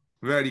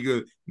 Very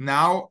good.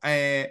 Now,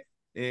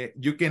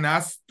 you can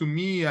ask to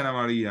me, Ana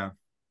Maria.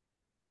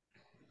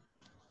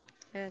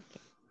 Okay.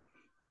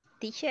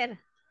 Teacher,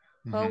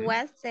 how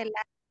was the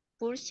last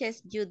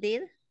purchase you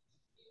did?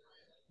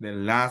 The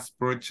last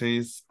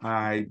purchase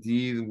I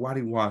did, what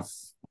it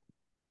was?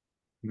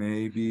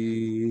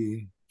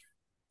 Maybe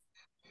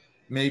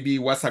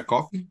it was a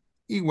coffee.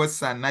 It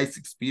was a nice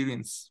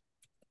experience.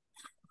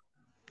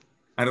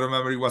 I don't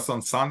remember, it was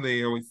on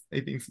Sunday. I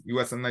think it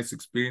was a nice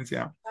experience,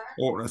 yeah.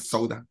 Or a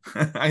soda.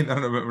 I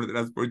don't remember the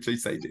last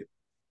purchase I did.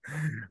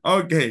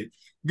 Okay,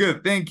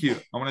 good, thank you.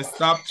 I'm gonna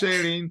stop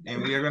sharing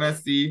and we are gonna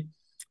see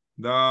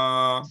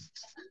the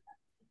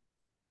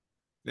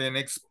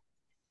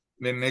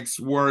next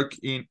work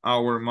in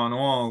our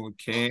manual,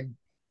 okay?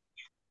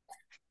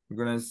 We're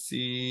gonna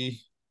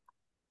see.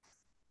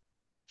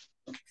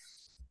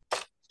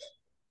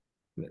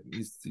 Let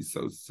me see,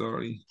 so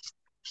sorry.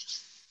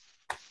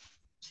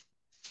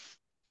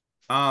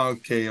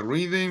 Okay,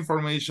 read the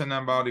information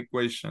about the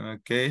question,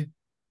 okay?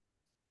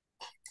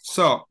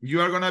 So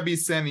you are gonna be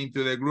sending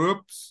to the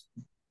groups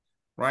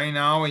right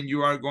now and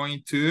you are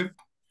going to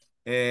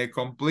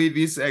complete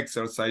this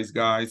exercise,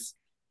 guys.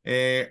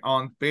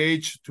 On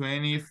page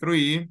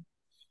 23,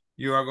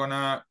 you are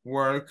gonna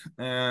work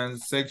in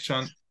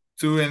section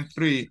 2 and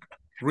 3.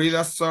 Read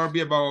a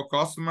survey about a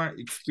customer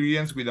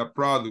experience with a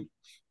product.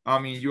 I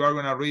mean, you are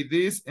gonna read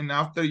this and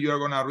after you are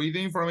gonna read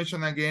the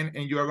information again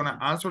and you are gonna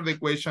answer the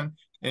question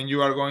and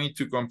you are going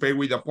to compare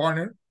with a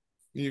partner.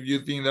 If you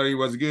think that it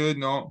was good,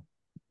 no.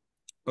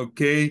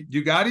 Okay,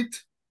 you got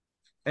it?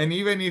 And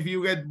even if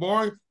you get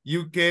bored,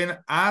 you can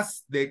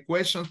ask the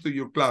questions to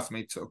your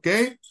classmates,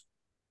 okay?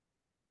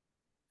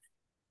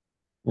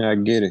 Yeah, I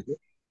get it.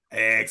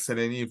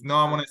 Excellent. If no,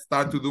 I'm gonna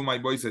start to do my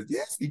voices.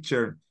 Yes,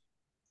 teacher.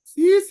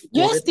 Yes,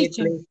 Yes,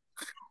 teacher.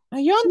 I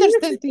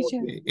understand,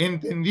 teacher.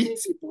 Entendí,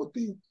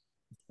 cipote.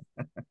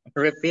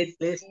 Repeat,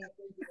 please.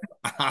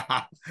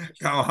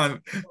 Come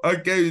on.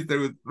 Okay, Mr.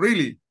 Guzman.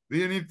 Really? Do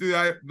you need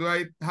to, do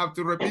I have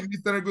to repeat,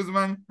 Mr.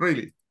 Guzman?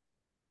 Really?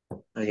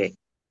 Okay.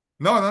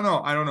 No,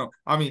 I don't know.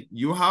 I mean,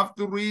 you have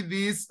to read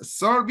this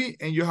survey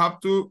and you have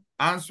to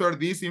answer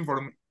these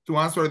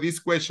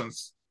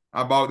questions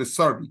about the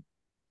survey.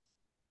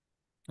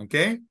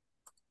 Okay?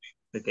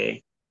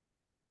 Okay.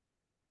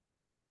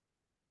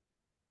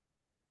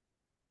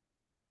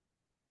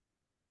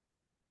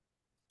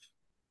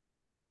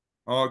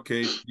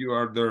 Okay, you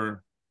are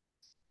there.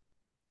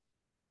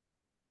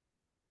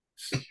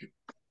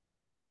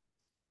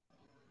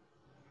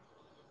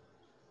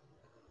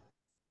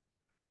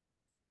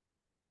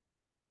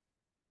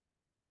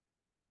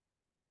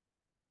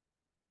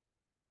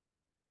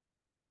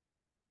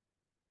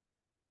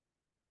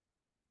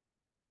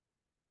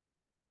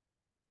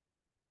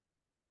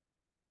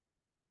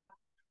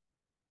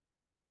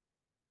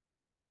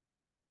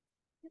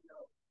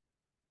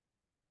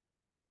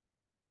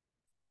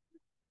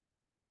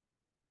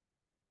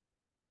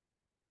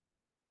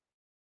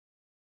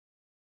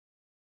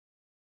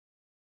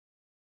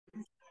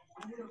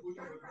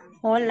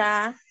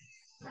 Hola.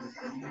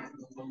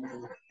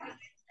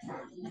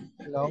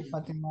 Hello,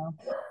 Fatima.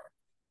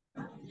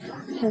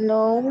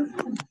 Hello.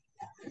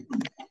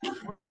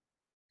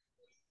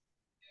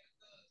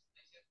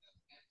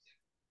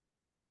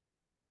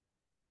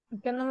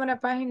 ¿Qué número de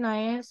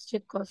página es,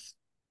 chicos?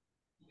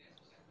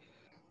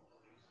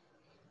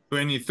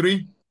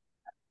 23.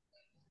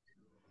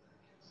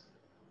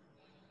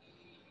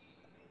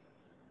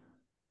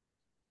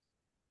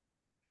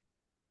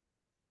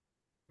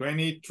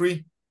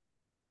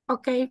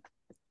 Okay,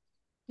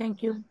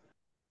 thank you.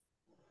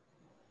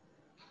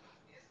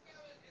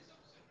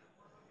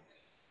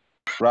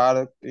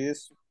 Product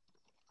is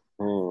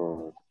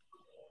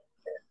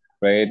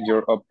rate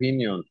your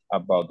opinion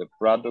about the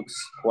product's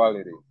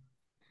quality.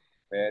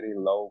 Very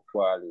low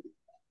quality.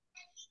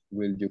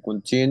 Will you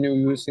continue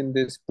using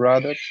this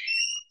product?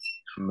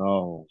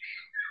 No.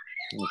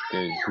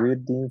 Okay,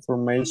 read the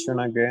information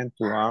again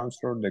to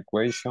answer the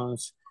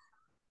questions.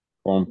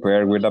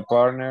 Compare with a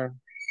partner.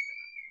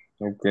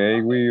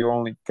 Okay, we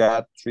only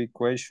got 3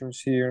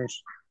 questions here.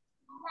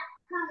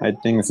 I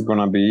think it's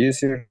gonna be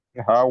easier.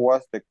 How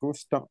was the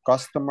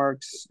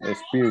customer's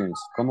experience?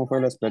 ¿Cómo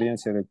fue la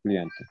experiencia del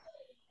cliente?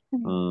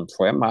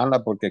 Fue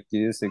mala porque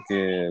aquí dice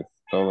que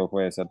todo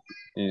fue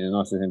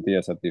no se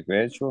sentía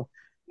satisfecho,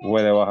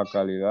 fue de baja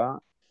calidad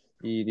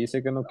y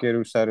dice que no quiere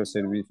usar el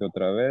servicio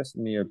otra vez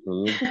ni el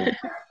producto.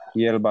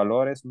 Y el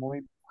valor es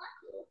muy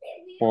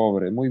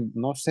pobre,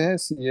 no sé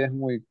si es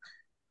muy,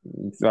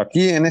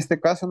 aquí en este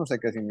caso no sé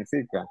qué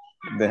significa,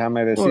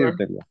 déjame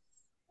decírtelo.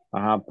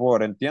 Ajá,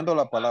 entiendo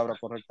la palabra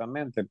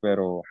correctamente,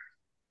 pero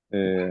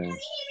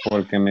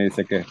porque me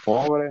dice que es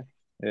pobre,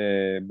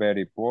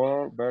 very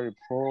poor,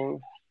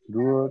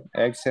 good,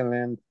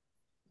 excellent.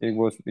 It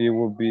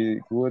would be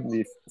good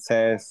if it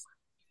says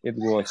it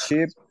was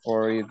cheap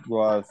or it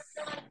was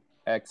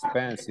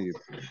expensive.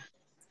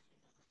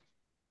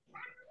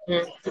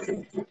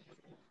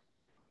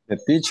 The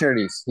teacher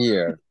is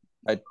here.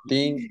 I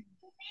think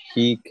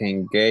he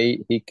can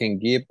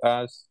give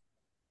us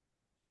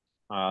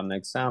an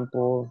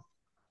example.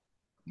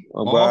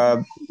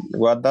 What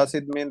does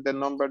it mean, the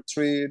number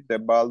 3, the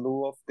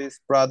value of this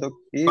product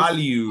is?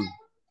 Value.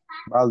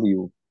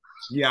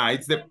 Yeah,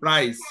 it's the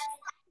price.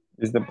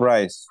 It's the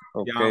price.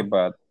 Okay, yeah.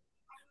 But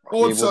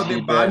also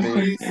the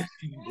value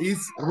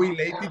is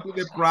related to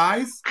the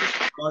price,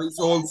 but it's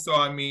also,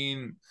 I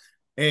mean,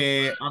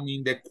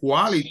 the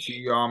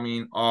quality,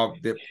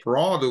 of the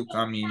product.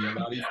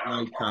 That is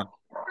like,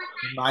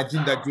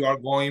 imagine that you are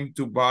going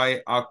to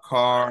buy a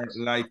car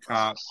like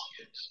a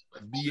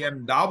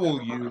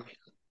BMW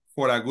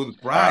for a good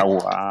price.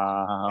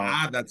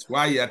 Wow. That's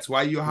why you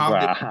have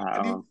the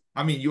value.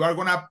 You are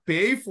gonna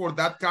pay for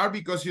that car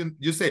because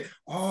you say,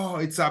 oh,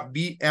 it's a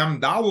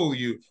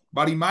BMW.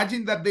 But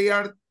imagine that they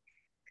are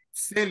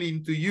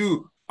selling to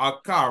you a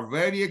car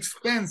very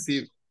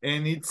expensive,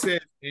 and it's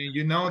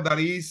that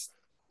is,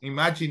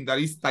 imagine that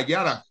is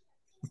Tayara.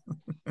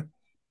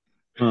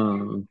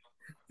 You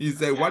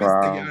say, what is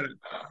Tayara?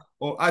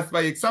 Or as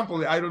by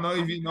example, I don't know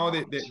if you know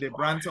the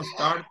brands of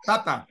car,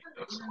 Tata.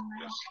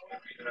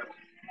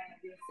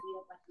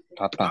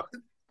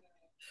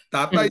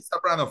 Tata is a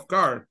brand of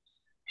car.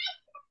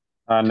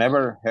 I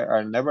never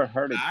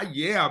heard it.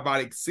 Yeah, but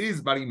it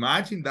exists. But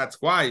imagine,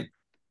 that's why.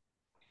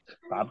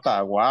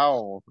 Tata,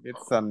 wow,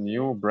 it's a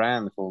new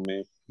brand for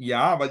me.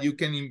 Yeah, but you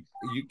can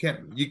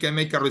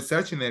make a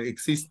research and it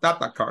exists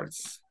Tata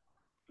cars.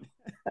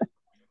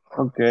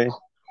 Okay.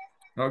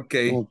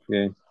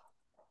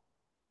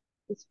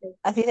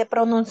 Así se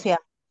pronuncia.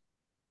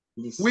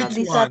 Which one?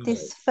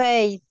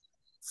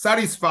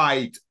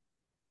 Satisfied.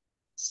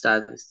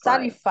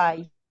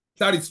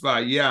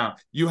 Satisfied, yeah.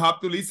 You have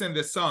to listen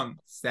the song.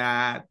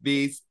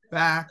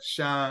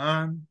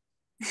 Satisfaction.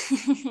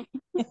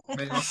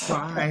 Made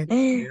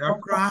a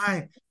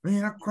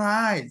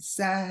cry.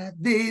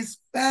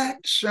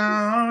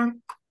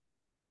 Satisfaction.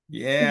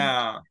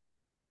 Yeah.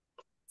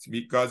 It's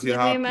because you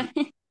have to.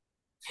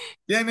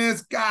 ¿Quién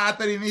es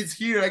Catherine? It's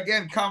here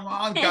again. Come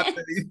on,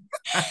 Catherine.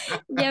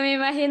 Ya me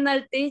imagino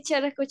al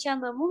teacher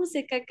escuchando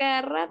música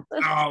cada rato.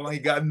 Oh my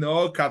God,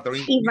 no,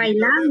 Catherine. Y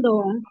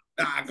bailando.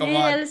 Come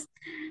on.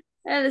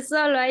 Él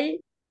solo ahí.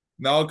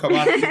 No, come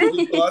on.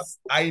 Because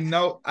I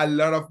know a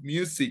lot of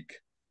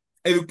music.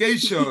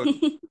 Education.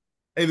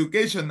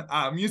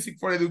 Music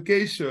for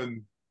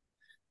education.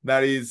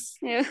 That is.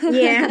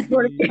 Yeah,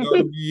 porque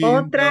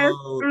otras.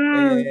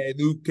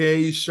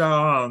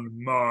 Education,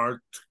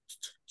 Mark.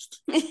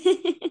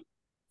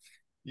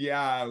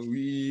 Yeah,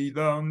 we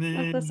don't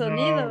need no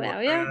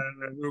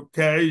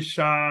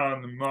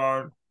education,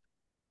 Mark.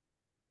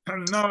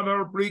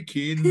 Another brick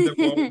in the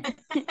wall.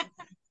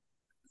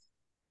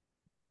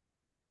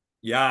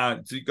 Yeah,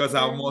 because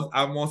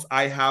almost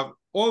I have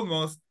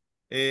almost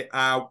a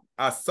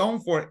song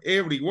for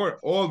every word,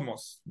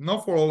 almost.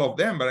 Not for all of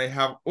them, but I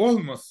have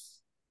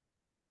almost.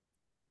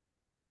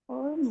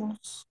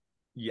 Almost.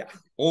 Yeah,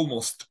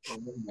 almost.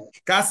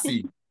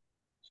 Casi.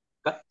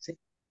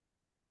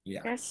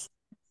 Yeah.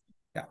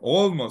 Yeah,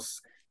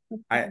 almost.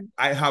 I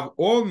have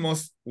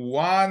almost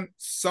one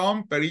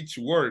song per each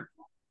word.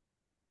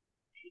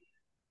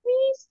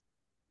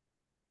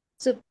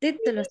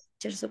 Subtítulos,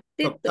 teacher,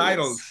 subtítulos.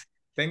 Subtitles.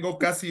 Tengo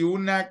casi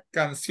una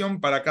canción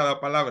para cada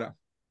palabra.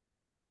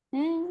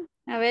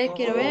 A ver,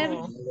 quiero ver.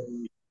 Oh.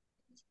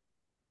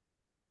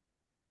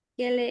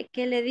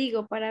 ¿Qué le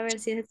digo para ver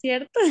si es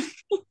cierto?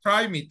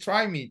 Try me,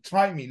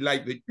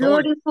 like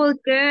Victoria. Beautiful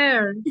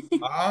girl.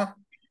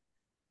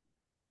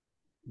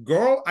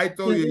 Girl, I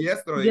told you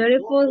yesterday.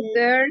 Beautiful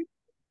girl.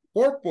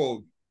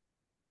 Purple.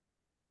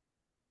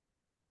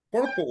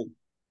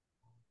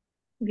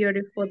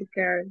 Beautiful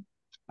girl.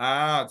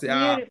 Yeah.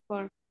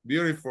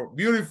 Beautiful.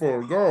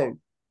 Beautiful girl.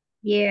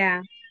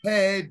 Yeah.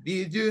 Hey,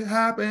 did you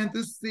happen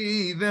to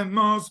see the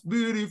most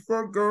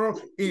beautiful girl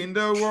in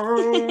the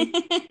world?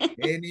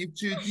 And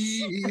if you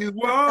did,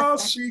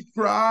 was she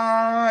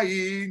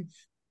crying?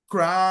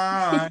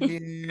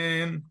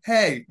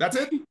 Hey, that's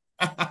it.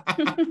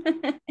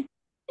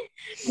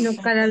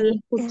 Nunca la había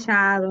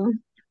escuchado.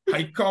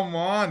 Hey, come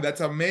on, that's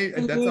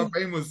amazing. That's a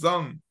famous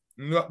song.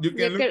 No, you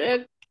can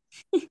look.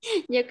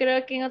 Yo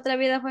creo que en otra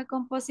vida fue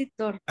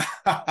compositor.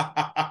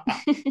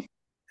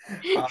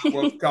 I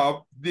woke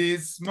up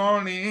this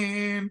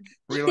morning,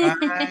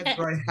 realized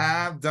what I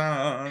have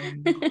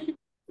done.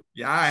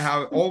 Yeah, I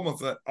have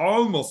almost, not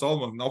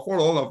for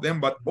all of them,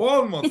 but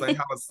almost. I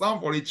have a song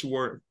for each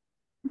word.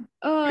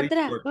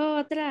 Otra.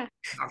 Oh,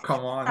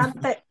 come on.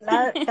 Cante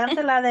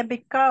la de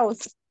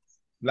because.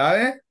 ¿La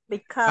de?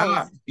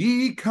 Because.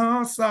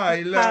 Because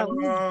I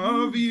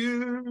love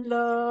you.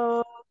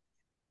 Love.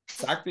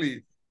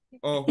 Exactly.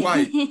 Oh,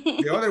 why?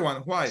 The other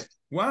one, why?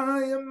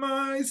 Why am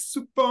I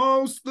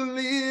supposed to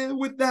live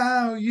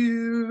without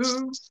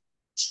you?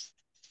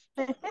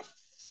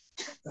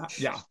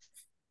 Yeah.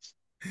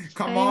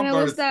 Come on, me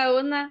gusta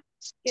una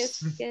que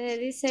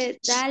dice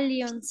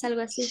Dallions,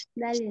 algo así.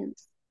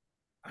 Dallions.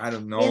 I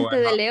don't know.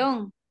 Diente de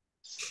león.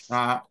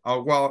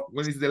 Well,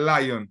 what is the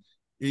lion?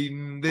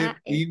 In the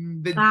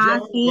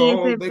jungle,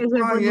 sí, the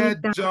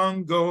quiet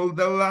jungle,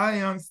 the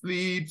lion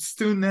sleeps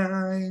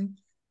tonight.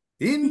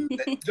 In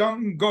the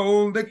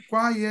jungle, the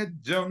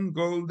quiet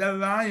jungle, the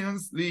lion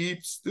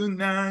sleeps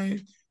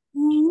tonight.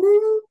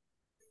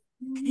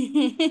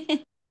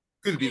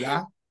 Could be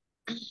that.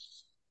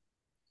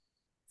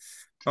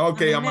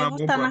 Okay, a mí me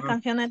gustan las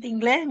canciones de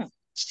inglés.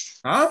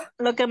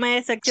 Lo que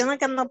me decepciona es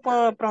que no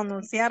puedo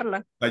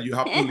pronunciarla. But you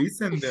have to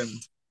listen them.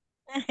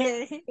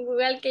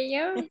 Igual que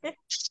yo.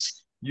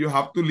 You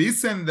have to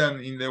listen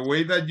them. In the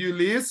way that you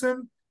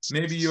listen,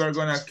 maybe you are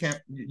gonna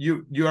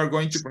you are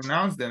going to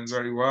pronounce them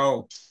very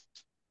well.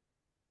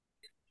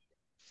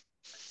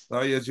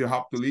 So yes, you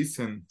have to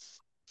listen.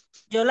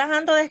 Yo las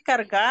ando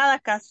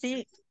descargadas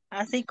casi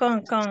así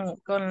con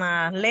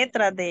las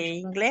letras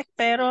de inglés,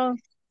 pero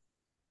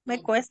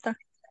me cuesta.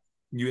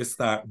 You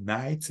start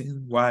nights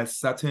in white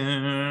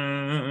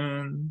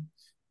satin.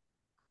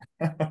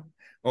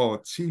 Oh,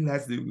 she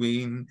lies the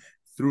wind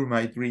through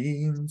my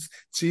dreams.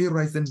 She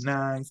rides the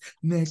nights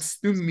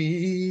next to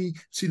me.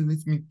 She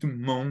leads me to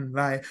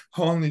moonlight.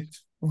 Only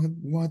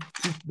what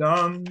she's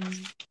done.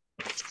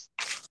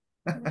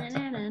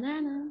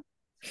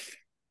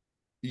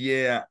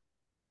 Yeah.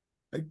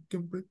 I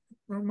can break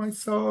for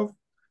myself.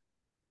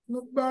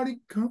 Nobody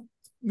comes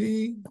to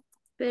me.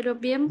 Pero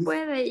bien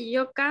puede.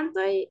 Yo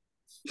canto y...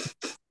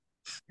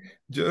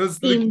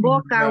 Just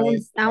invoca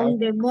a un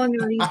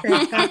demonio, dice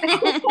acá.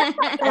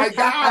 Oh my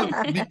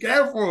God, be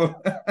careful.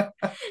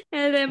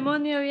 El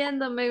demonio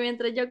viéndome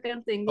mientras yo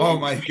canto inglés. Oh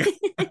my God.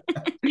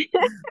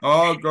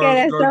 Oh, girls, que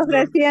le está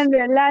ofreciendo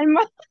el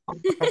alma.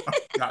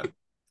 God.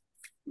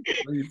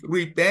 Please,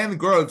 repent,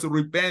 girls,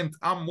 repent.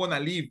 I'm gonna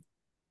leave.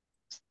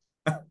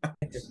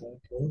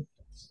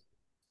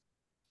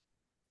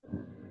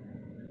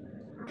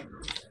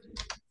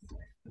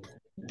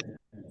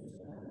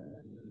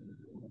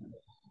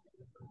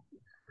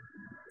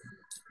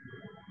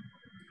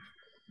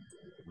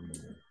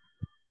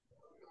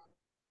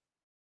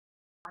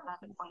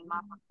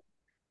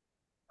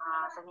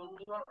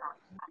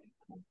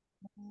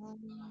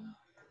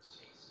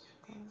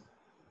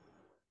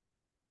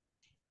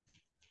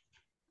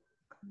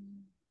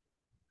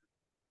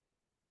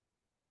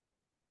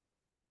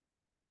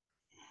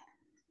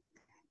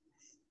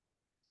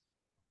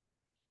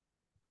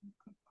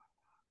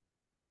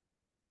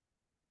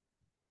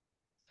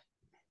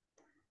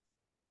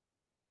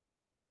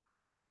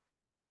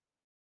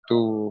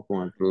 Tú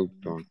con el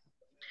producto.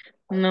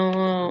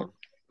 No.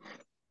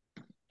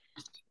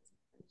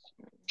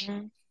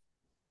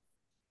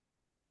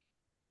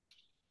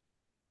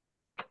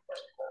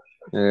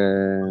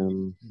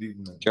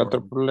 ¿Qué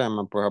otro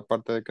problema? Pues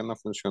aparte de que no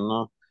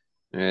funcionó,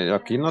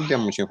 aquí no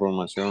tiene mucha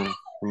información,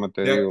 como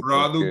te The digo.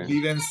 product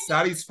didn't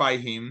satisfy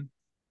him.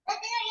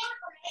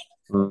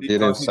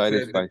 Didn't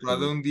satisfy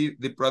him.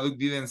 The product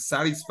didn't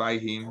satisfy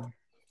him.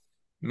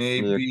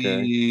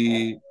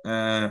 Maybe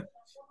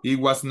it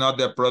was not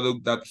the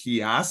product that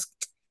he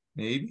asked.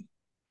 Maybe.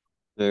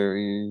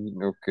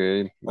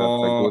 Okay, that's a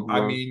Or good one.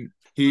 I mean,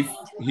 he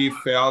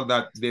felt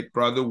that the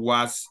product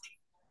was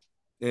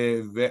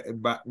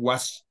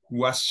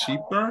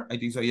cheaper. I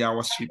think so. Yeah,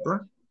 was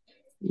cheaper.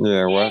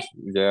 Yeah,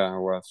 it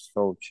was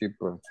so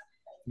cheaper.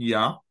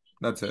 Yeah,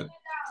 that's it.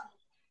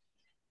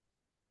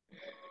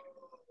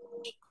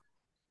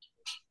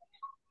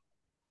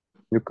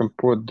 You can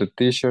put the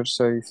teacher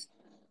says.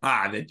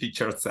 Ah, the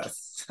teacher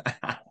says.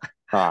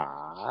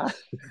 Ah.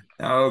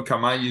 Oh,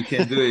 come on, you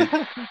can do it.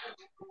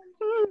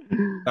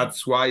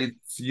 That's why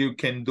you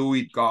can do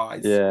it,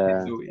 guys. Yeah, you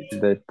can do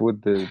it. they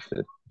put the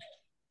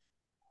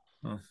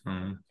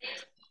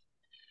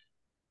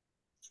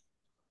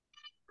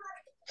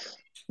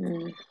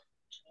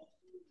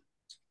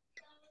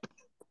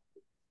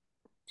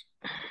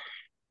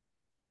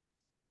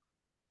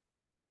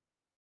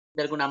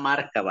De alguna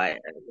marca, vaya,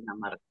 de alguna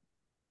marca.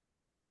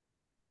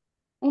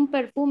 Un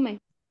perfume.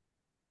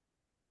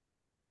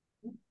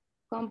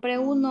 Compré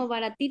uno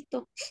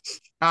baratito.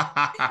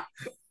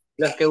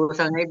 Los que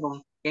usan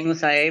Avon. ¿Quién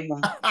usa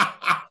Avon?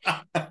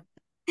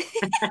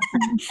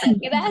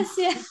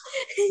 Gracias.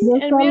 Yo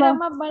El mío era solo,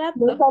 más barato.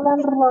 yo solo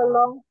en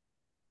Rolón.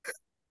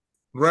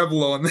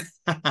 Revlon.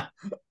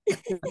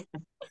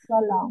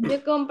 Rolón.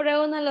 Yo compré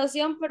una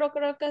loción, pero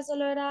creo que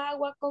solo era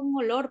agua con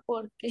olor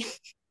porque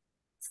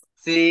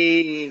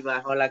Sí,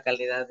 bajó la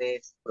calidad de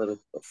ese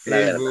producto, la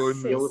verdad.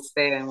 Avon. Yo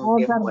usé en un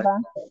Es tiempo verdad.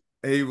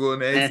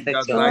 Avon en es got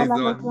sección. Todas las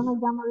Lysol.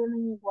 lociones ya no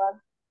vienen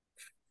igual.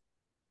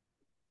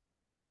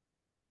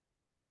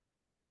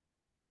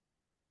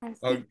 así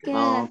Okay. que Ah,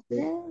 las ok.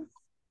 tres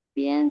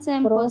piensa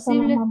en Pero esa no es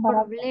posibles más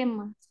barata.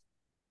 problemas.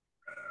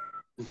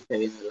 Se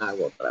viene el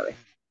agua otra vez.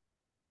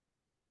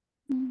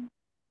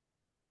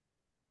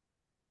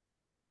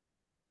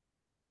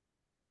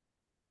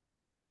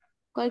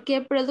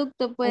 Cualquier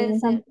producto puede Ahí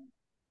ser.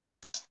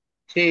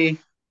 Sí.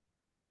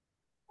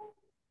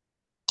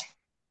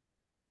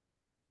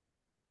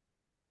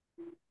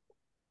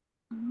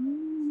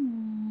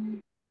 Mm.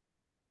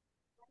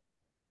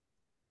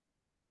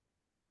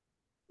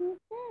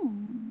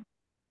 Ujú.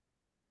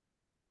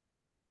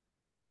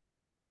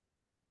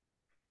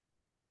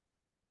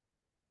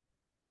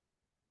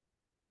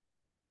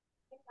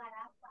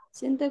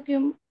 Siento que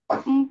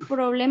un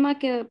problema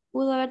que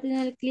pudo haber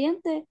tenido el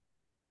cliente,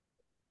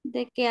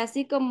 de que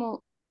así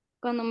como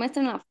cuando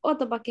muestran la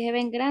foto para que se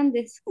ven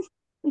grandes,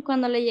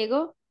 cuando le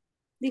llegó,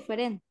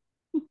 diferente.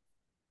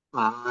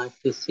 Ah,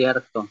 sí es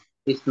cierto.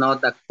 It's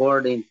not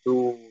according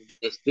to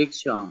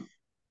description.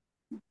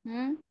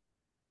 Ujú.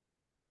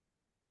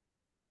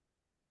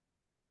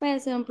 Puede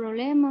ser un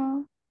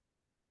problema.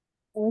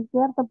 Es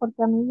cierto,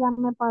 porque a mí ya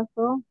me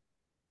pasó.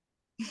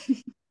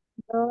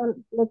 Yo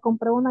le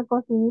compré una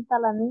cocinita a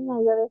la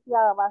niña y yo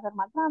decía, va a ser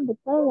más grande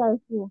que ella,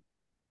 decía.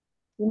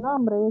 Y no,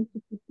 hombre, es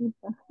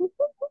chiquitita.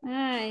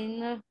 Ay,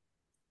 no,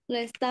 lo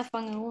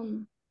estafan a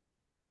uno.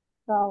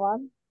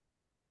 Cabal.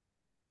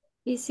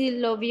 Y si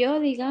lo vio,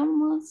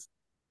 digamos,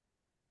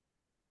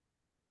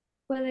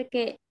 puede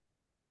que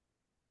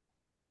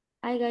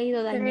haya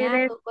ido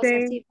dañado, cosas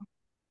así.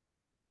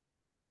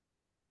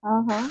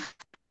 Ajá.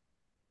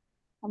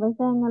 A veces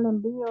en el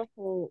envío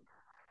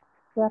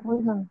se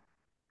arruinan.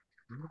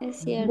 Es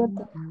Yo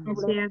cierto. tengo Es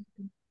problemas.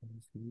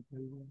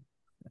 cierto.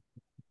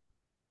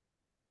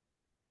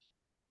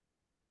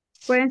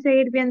 Pueden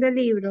seguir viendo el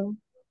libro.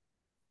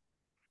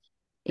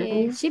 Sí,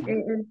 Ahí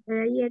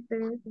está.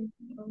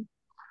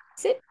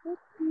 sí.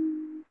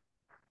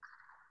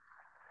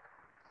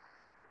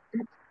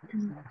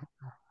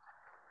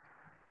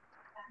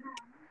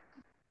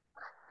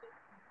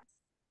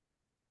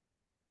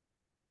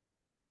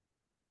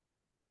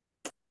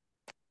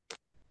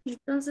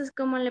 Entonces,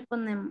 ¿cómo le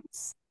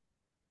ponemos?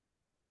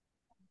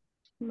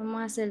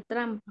 Vamos a hacer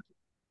trampa.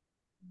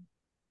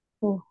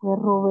 Se fue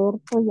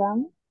Roberto ya.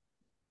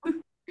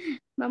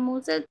 Vamos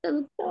a usar el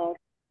traductor.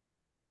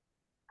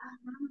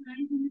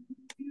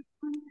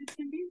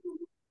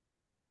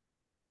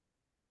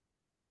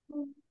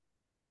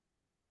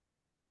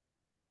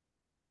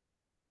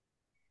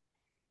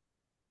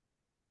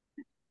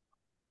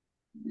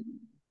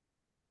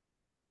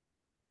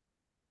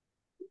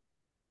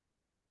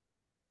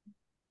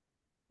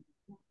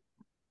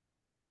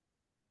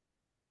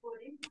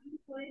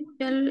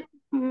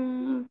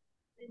 Yo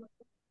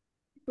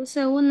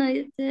puse una,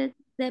 dice,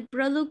 the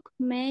product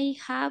may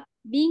have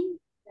been,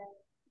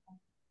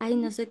 ay,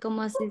 no sé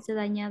cómo así dice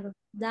dañado.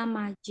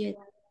 Damaged.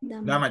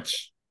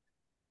 Damage.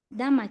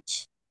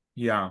 Damage.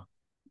 Yeah.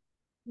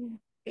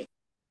 Okay.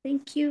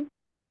 Thank you.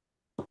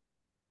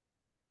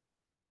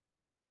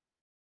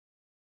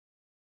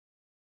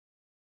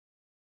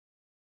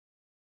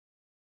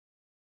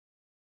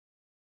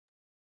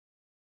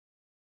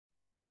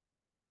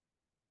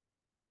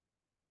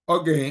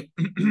 Okay.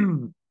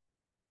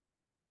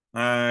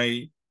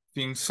 I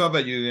think so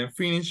that you didn't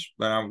finish,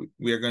 but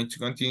we are going to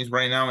continue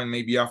right now, and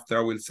maybe after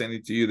I will send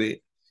it to you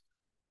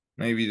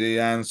maybe the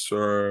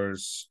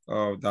answers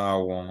of that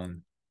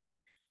one.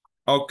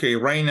 Okay,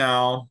 right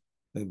now,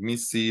 let me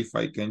see if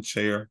I can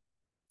share.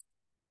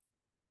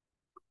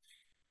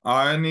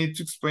 I need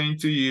to explain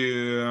to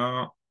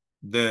you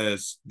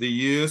this, the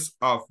use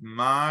of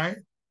my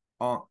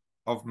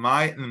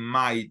and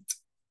might.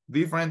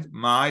 Different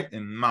might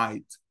and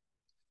might.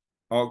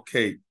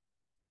 Okay.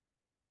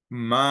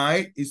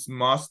 Might is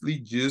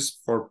mostly used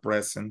for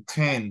present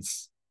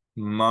tense.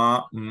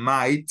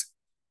 Might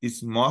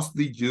is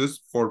mostly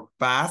used for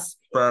past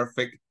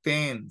perfect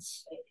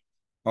tense.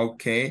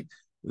 Okay,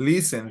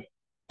 listen,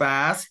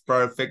 past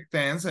perfect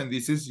tense, and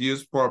this is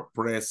used for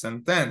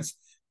present tense.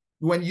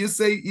 When you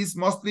say it's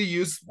mostly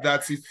used,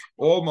 that's it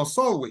almost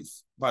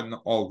always, but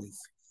not always.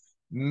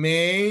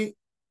 May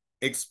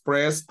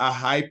express a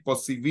high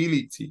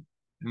possibility,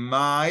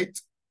 might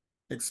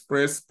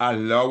express a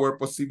lower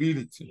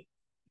possibility.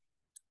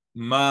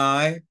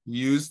 Might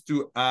used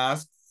to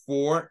ask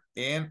for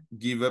and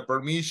give a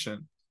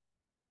permission.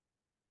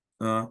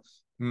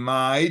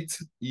 Might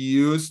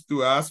used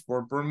to ask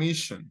for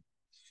permission.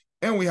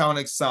 And we have an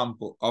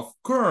example. Of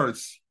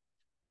course,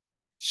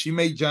 she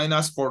may join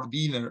us for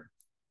dinner.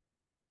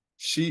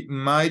 She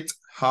might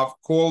have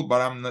called,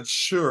 but I'm not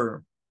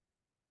sure.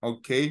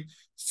 Okay,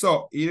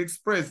 so it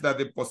expresses that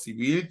the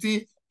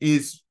possibility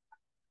is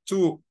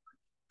too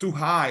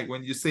high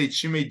when you say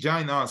she may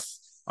join us.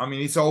 I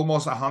mean, it's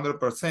almost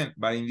 100%,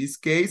 but in this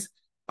case,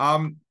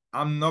 I'm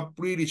not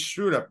pretty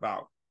sure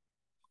about.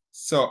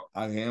 So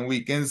again,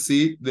 we can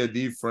see the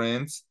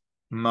difference,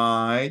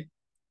 might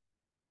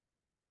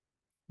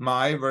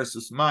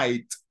versus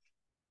might.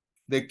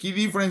 The key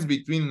difference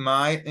between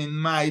might and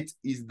might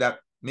is that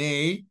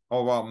may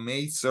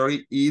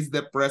is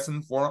the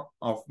present form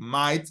of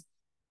might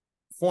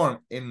form,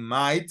 and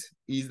might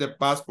is the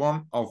past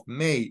form of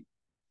may.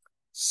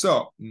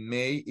 So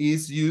may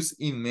is used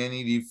in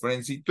many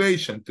different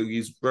situations: to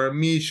give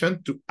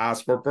permission, to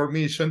ask for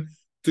permission,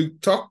 to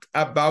talk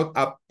about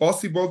a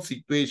possible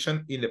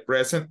situation in the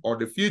present or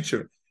the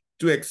future,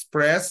 to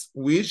express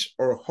wish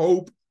or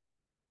hope,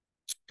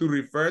 to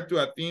refer to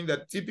a thing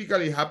that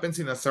typically happens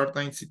in a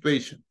certain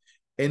situation.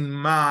 And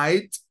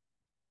might,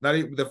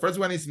 the first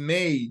one is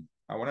may.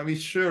 I want to be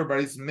sure, but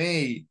it's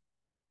may.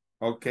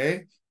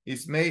 Okay,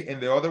 it's may,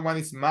 and the other one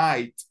is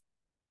might.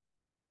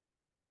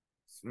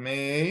 It's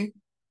may.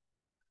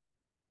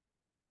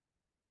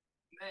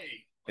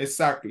 May.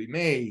 Exactly,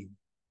 may.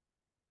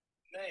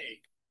 May.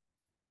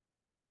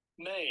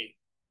 May.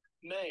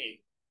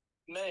 May.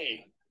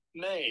 May.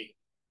 May.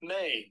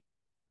 May.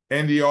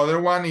 And the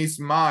other one is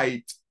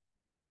might.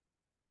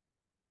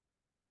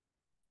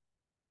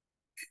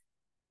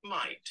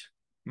 Might.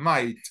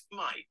 Might.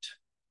 Might.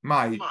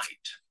 Might.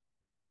 Might.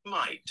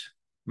 Might.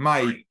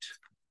 Might.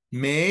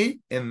 May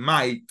and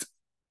might.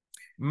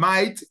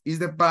 Might is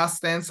the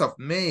past tense of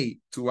may,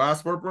 to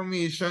ask for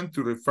permission,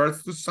 to refer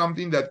to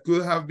something that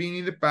could have been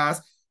in the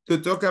past, to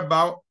talk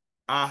about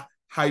a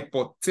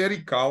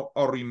hypothetical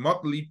or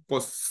remotely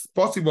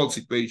possible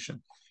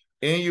situation.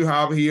 And you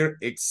have here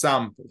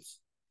examples.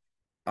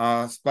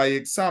 By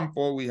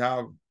example, we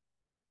have,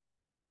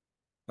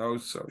 oh,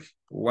 sorry,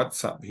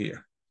 what's up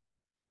here?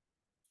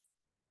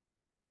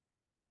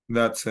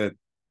 That's it.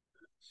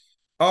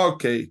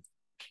 Okay.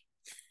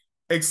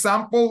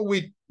 Example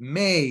with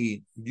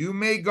may. You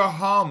may go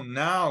home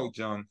now,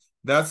 John.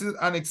 That's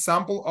an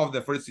example of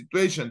the first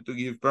situation, to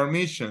give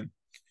permission.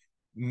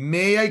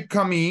 May I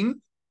come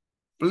in?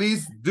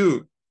 Please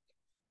do.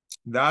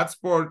 That's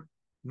for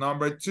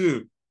number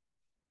 2.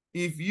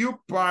 If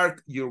you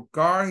park your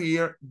car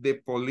here, the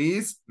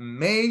police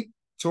may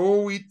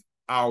tow it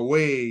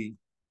away.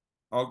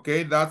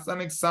 Okay, that's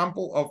an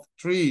example of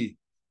 3.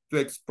 To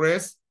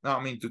express,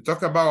 to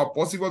talk about a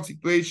possible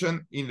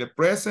situation in the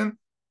present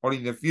or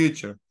in the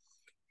future.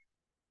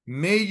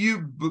 May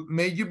you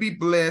be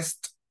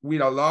blessed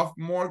with a lot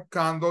more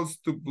candles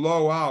to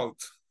blow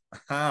out.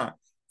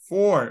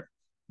 4,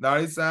 that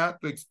is to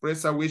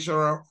express a wish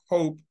or a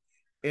hope,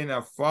 and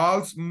a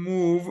false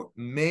move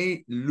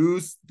may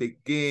lose the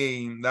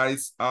game. That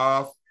is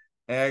of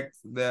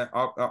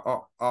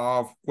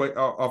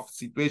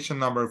situation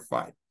number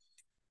 5.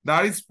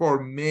 That is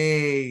for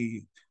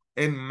may.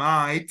 And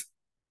might,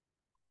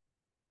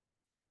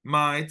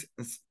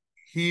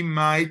 he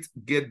might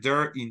get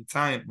there in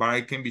time, but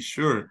I can be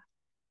sure.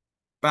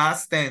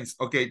 Past tense.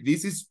 Okay,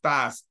 this is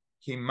past.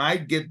 He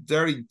might get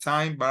there in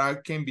time, but I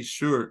can be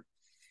sure.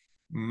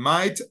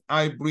 Might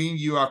I bring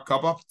you a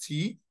cup of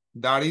tea?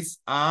 That is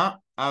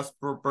ask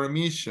for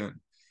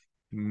permission.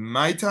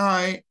 Might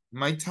I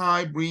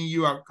bring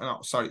you a,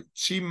 no, sorry.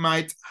 She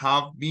might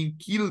have been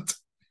killed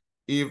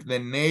if the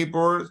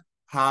neighbor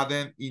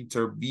hadn't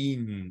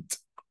intervened.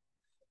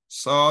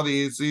 So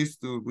this is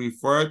to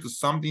refer to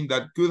something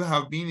that could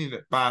have been in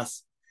the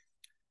past.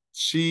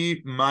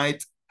 She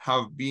might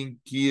have been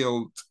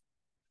killed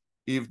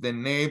if the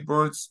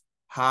neighbors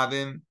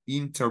hadn't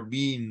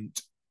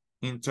intervened.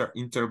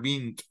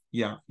 Intervened.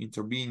 Yeah.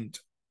 Intervened.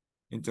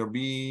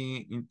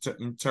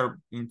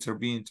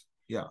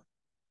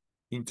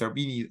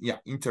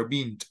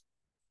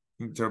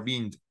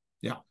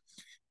 Yeah.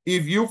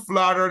 If you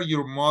flatter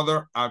your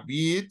mother a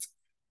bit,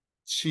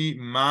 she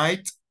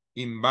might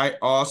invite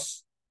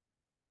us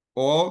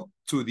all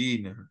to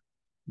dinner.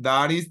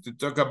 That is to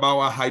talk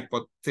about a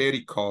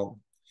hypothetical.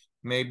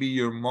 Maybe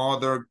your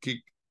mother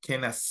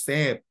can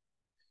accept.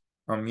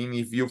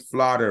 If you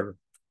flatter.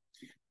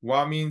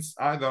 What means?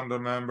 I don't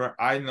remember.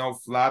 I know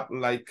flat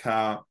like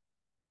an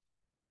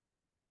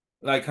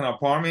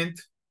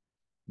apartment,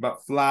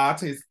 but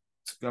flat is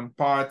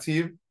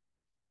comparative.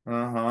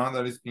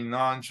 That is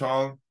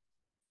financial.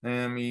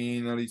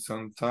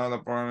 Horizontal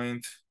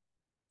apartment.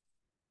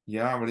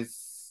 Yeah, but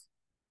it's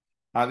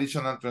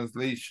Additional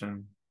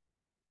translation.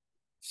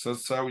 So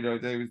sorry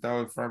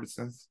without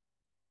purposes.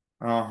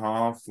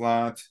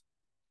 Flat.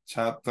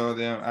 Chato,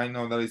 I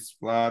know that it's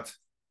flat.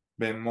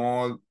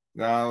 Bemol,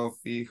 grado,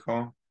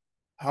 fijo.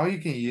 How you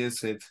can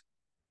use it?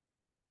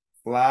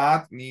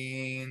 Flat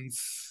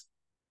means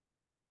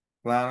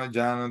plano,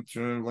 llano,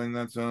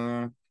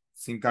 true,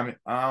 sin cambio.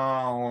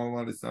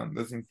 What is that?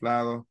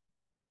 Desinflado,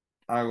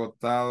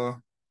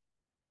 agotado,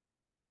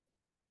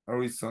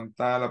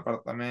 horizontal,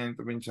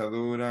 apartamento,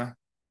 pinchadura.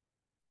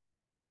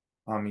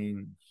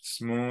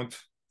 Smooth,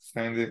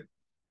 extended,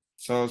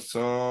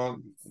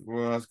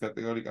 was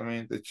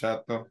categóricamente,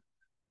 chato,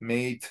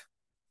 mate,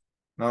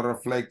 not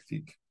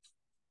reflective.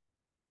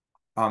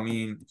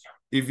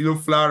 If you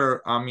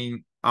flatter,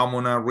 I'm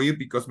gonna read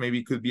because maybe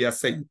it could be a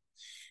say.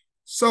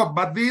 So,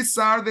 but these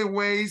are the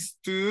ways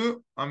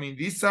to,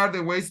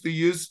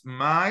 use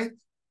might,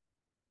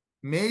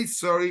 may,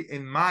 sorry,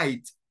 and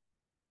might.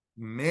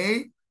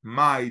 May,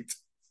 might,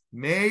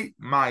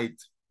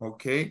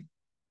 okay?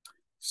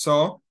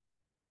 So,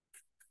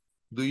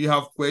 do you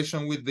have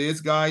question with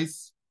this,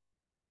 guys?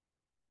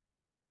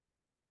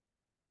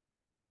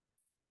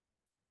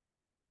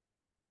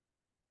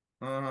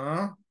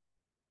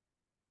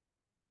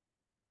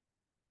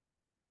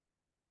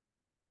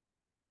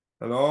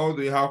 Hello,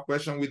 do you have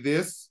question with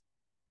this?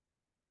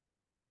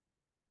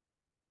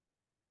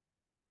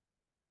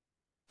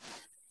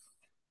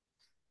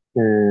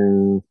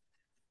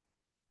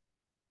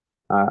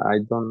 I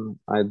don't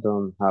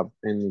have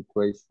any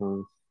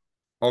questions.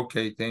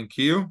 Okay, thank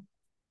you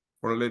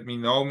for letting me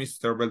know,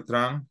 Mr.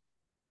 Beltran.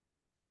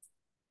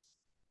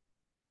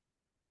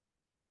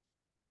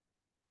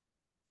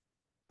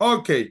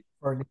 Okay.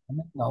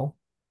 No.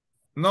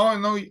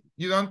 No,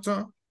 you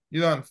don't.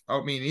 You don't.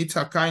 It's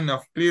a kind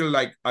of clear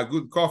like a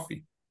good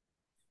coffee.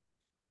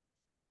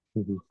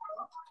 It's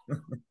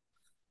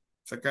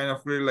a kind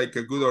of clear like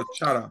a good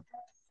horchata.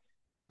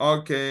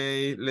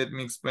 Okay, let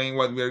me explain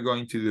what we are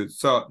going to do.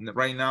 So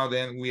right now,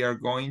 then we are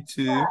going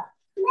to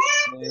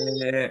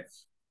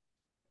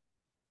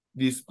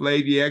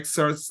display the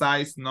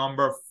exercise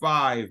number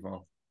 5.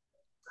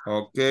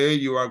 Okay,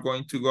 you are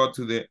going to go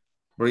to the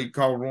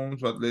breakout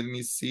rooms, but let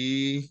me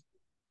see.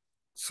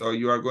 So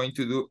you are going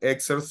to do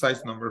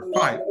exercise number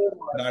 5.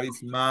 That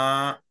is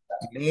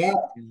may,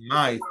 and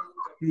might.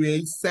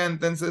 Create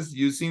sentences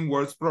using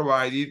words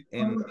provided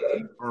in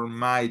may or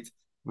might.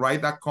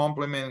 Write a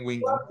complement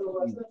with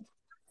may.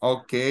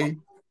 Okay.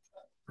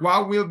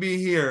 What will be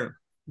here?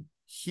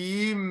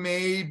 He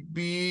may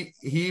be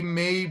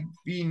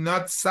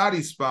not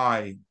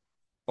satisfied,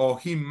 or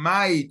he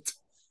might.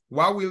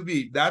 What will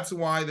be? That's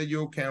why that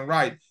you can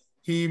write.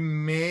 He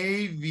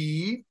may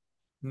be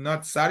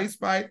not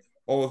satisfied,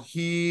 or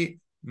he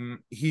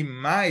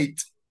might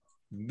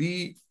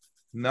be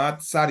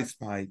not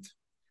satisfied.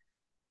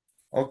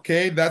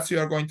 Okay, that's you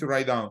are going to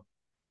write down.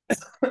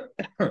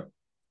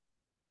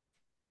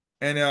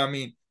 And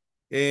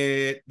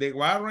the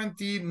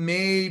warranty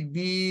may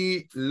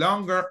be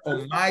longer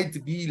or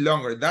might be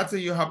longer. That's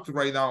what you have to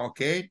write down,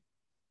 okay?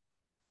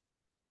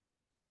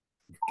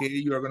 Okay,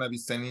 you are going to be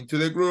sending to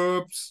the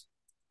groups.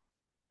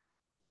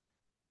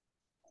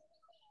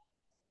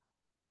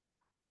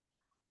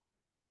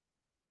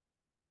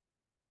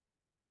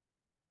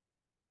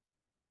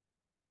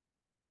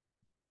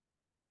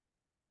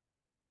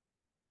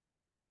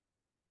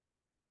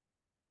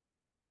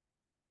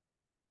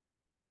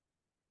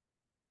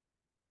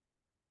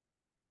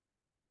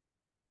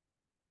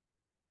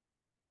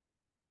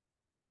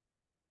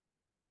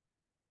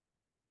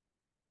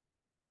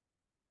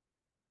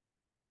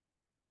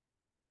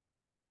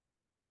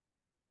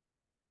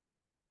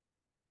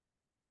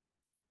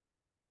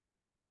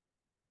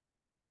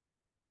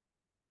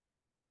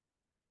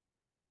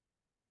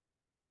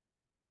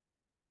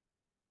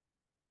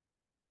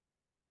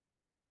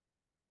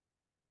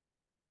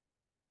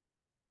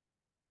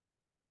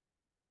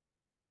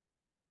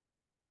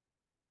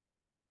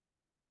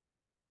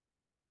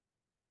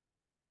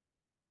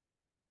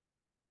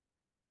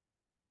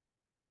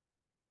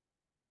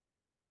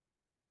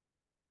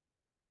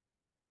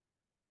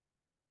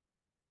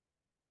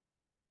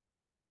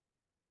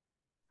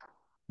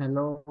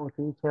 Hello,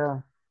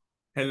 teacher.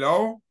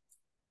 Hello?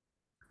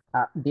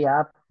 The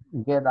app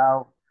get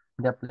out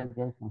the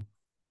application.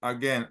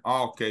 Again,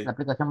 okay. La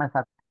aplicación me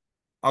saca.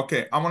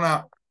 Okay, I'm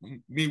gonna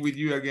be with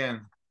you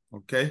again,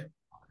 okay?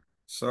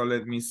 So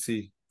let me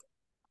see.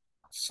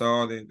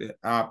 So the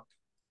app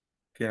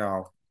get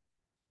out.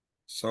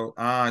 So,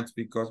 it's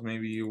because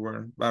maybe you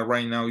were, but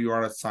right now you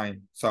are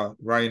assigned. So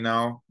right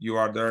now you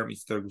are there,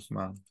 Mr.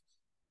 Guzman.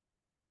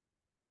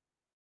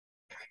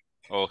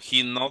 Or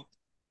he not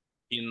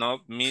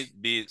may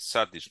be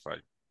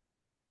satisfied.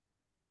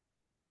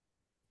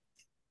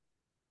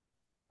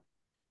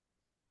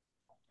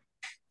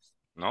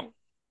 No?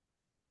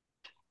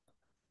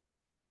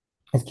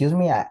 Excuse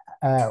me,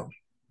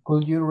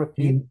 could you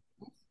repeat?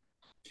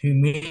 He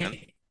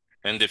may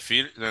And the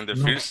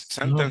first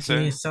not sentence,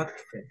 be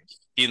satisfied.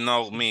 he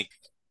not may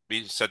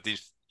be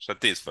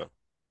satisfied.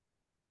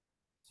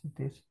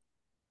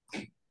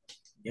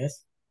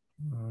 Yes.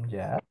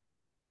 Yeah.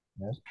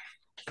 Yes.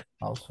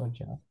 Also,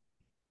 yeah.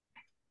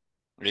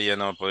 Ella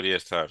no podría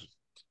estar.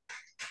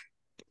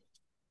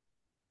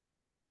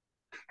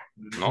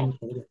 No. No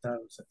podría estar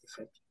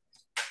satisfecho.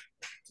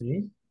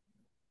 ¿Sí?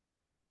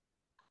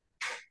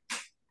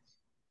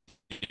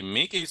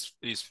 Mickey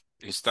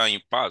está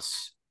en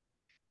paz.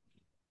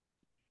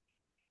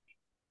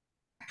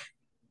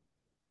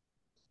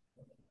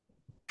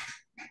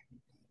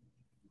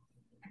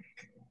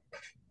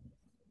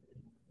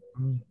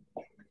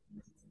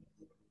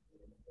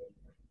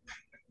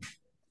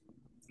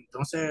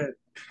 Entonces,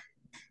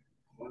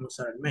 vamos a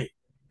usar el may.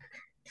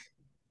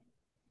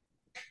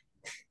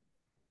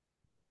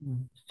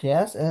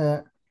 Yes.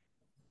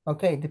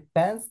 Okay.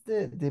 Depends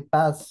the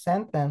past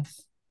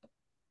sentence.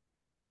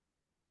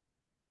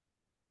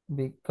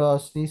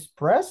 Because this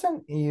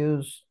present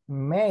use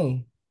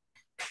may.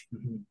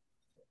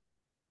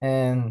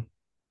 And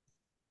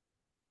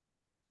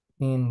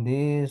in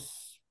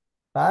this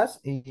past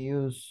it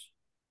use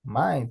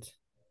might.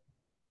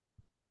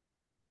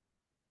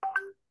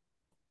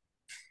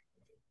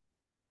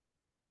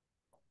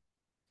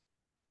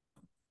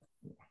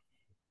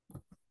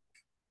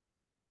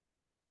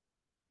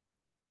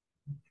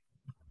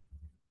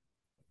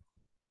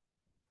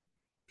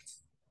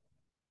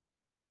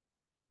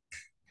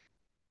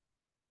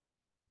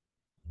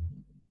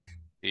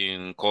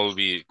 En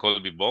Colby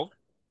Bowl.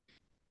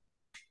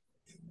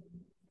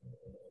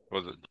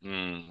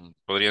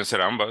 Podrían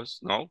ser ambas,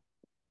 ¿no?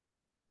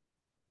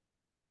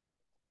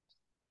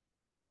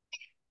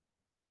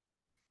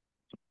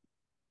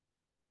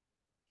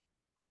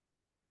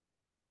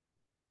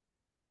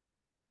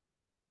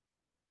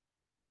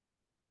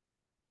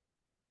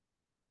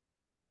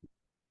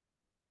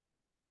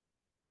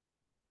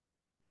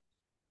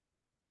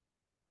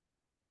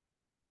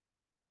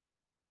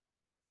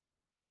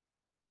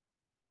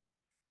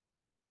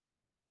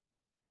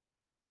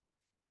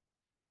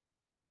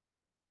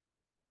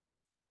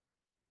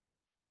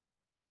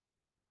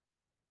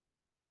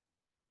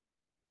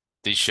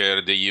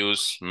 Teacher, the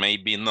use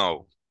maybe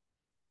no.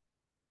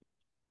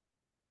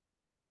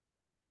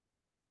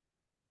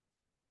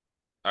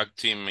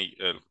 Acting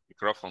el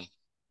micrófono.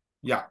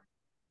 Yeah.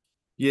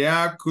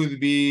 Yeah,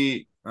 could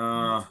be,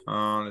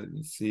 let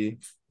me see.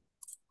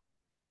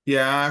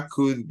 Yeah,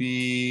 could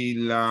be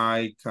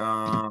like,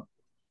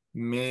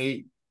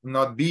 may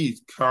not be,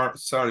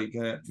 sorry,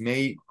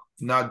 may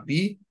not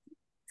be,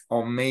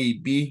 or may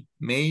be,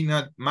 may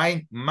not,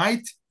 might,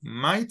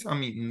 I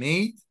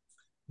mean,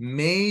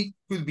 may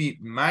could be,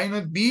 might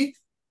not be,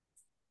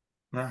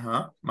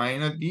 might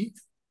not be,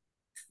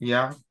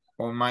 yeah,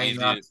 or might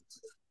not.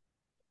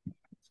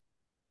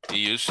 The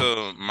use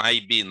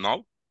might be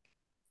no.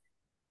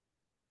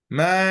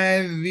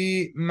 Might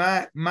be,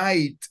 might.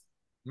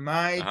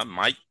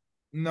 Might.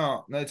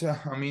 No, that's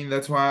I mean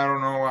that's why I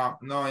don't know.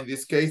 No, in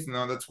this case,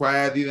 no, that's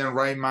why I didn't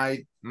write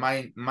might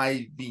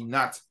be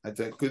not. I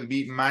said could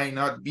be, might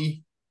not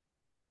be.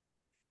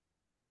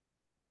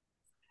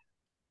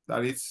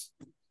 That is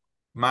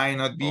might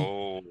not be.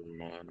 Oh,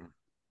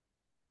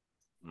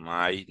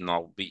 might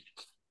not be.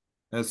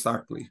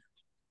 Exactly.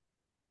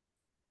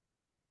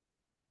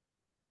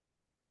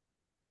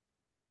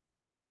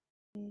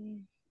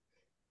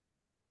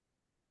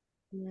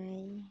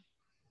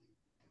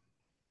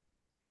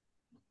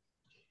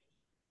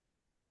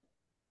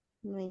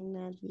 No hay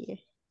nadie.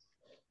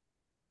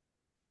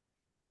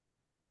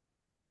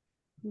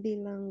 Be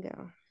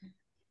longer.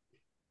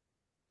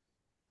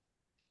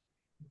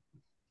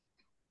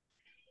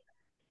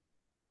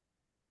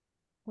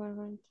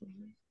 Warranty.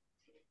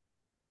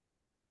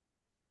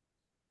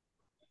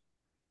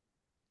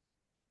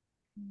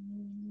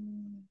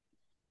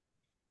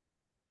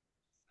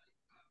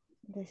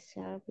 The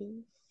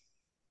service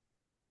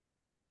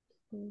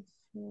is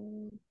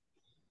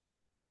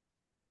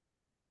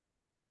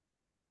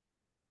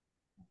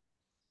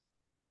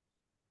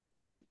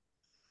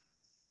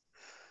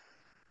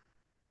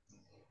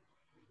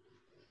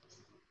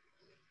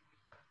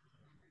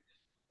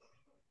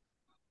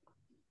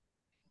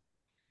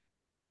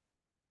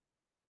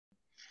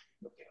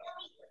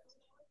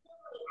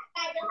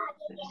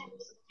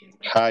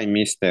Hi,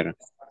 mister.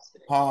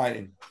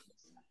 Hi.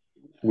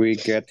 We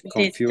get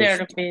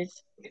confused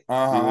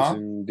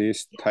using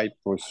these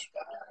typos,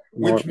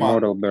 Which one?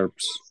 modal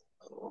verbs.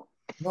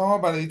 No,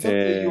 but it's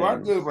okay. You are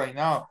good right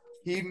now.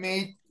 He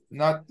may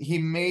not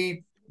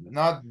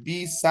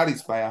be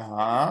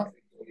satisfied.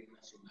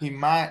 He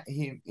might,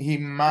 no,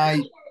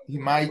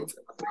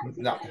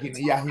 he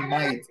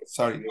might,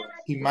 sorry.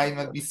 He might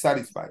not be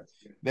satisfied.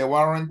 The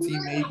warranty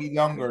may be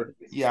longer.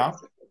 Yeah.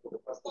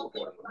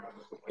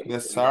 The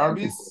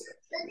service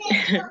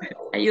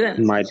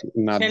might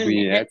not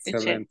be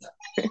excellent.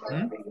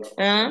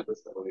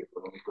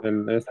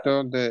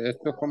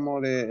 Esto como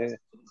de,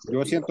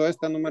 yo siento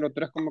esta número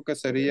 3 como que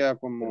sería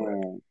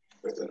como,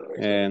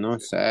 no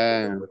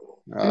sé,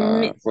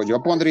 pues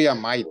yo pondría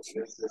might.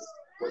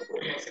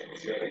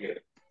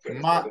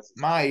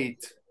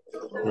 Might.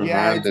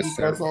 Yeah, it's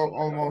because of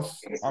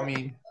almost, I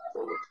mean,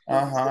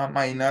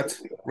 might not,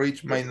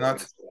 reach might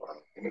not.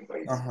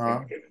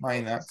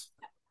 Might not.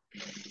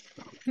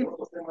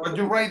 But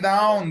you write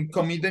down,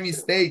 commit the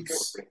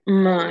mistakes.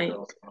 Might.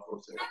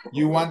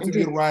 You want to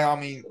be right. I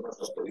mean,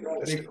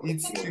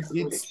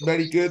 it's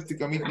very good to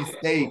commit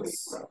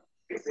mistakes.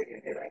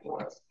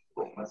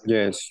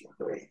 Yes.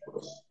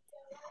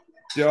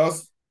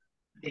 Just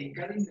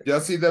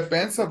it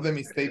depends of the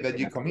mistake that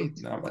you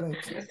commit. No, but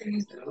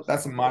it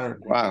doesn't matter.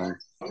 Wow.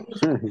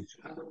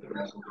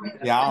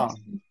 Yeah,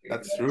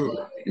 that's true.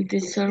 The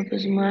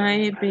service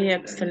might be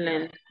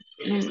excellent.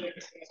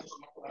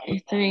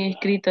 Está bien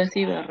escrito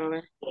así, va,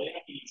 Robert.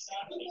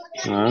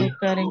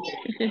 Karen.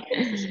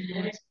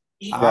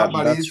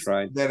 But that's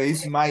right. There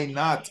is might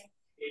not.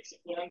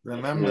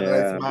 Remember,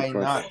 that is might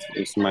not.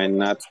 It might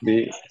not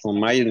be or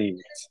might not.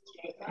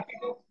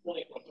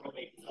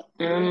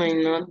 Might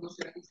not.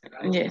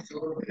 Yes.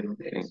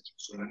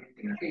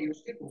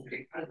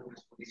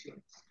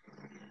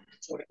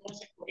 Sobre todo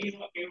se ha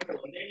escogido aquellos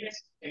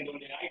redondeles en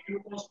donde hay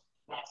grupos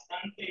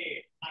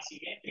bastante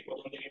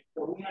asimétricos, donde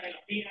por una de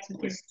las vías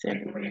pues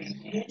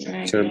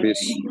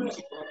Service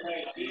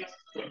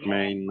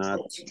may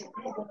not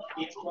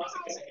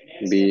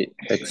be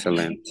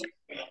excellent.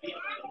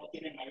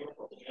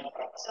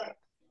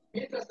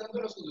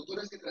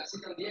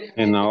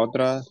 En la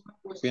otra,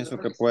 pienso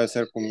que puede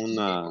ser como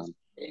una...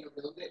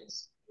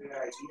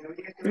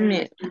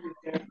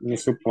 Ni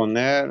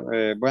suponer,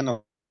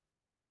 bueno.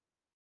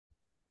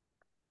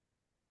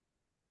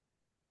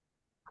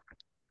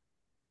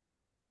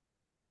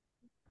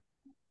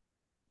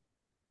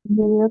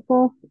 Diría que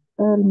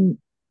el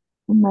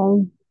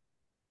mail.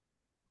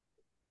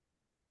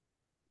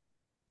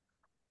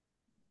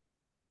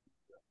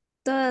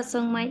 Todas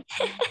son my.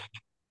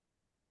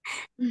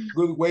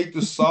 Good way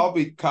to solve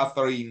it,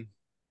 Catherine.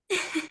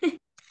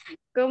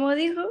 ¿Cómo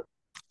dijo?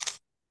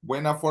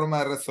 Buena forma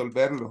de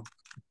resolverlo.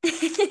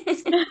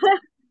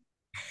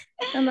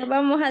 Cuando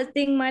vamos al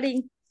Team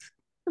Marín.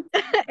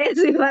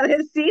 Eso iba a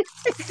decir.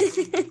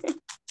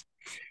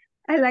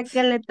 A la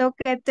que le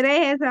toque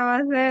 3, esa va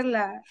a ser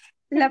la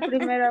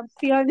primera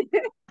opción.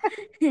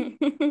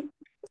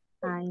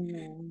 Ay,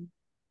 no.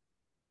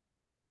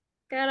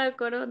 Cara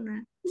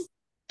corona.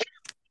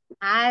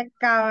 Ah,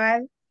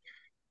 cabal.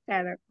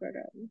 Cara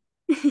corona.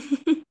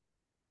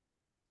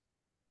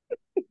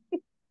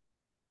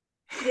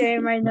 Yo me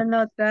imagino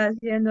no está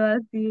haciendo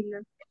así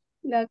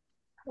la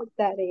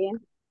tarea.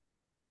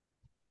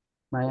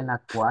 Vaya en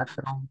la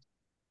 4.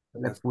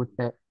 Le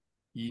puse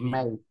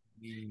mail.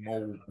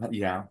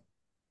 Yeah.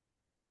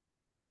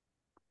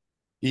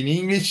 In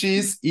English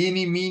is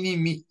ini, mini,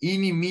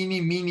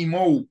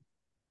 mo.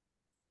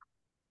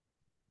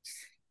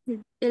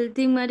 El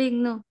Team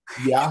Marín no.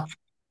 Yeah.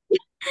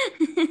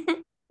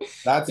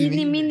 That's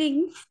Ini,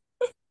 mini.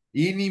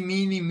 Ini,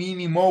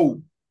 mini,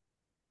 mo.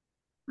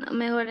 No,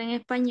 mejor en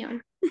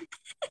español.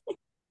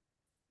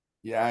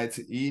 Yeah, it's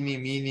ini,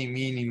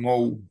 mini,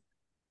 mo.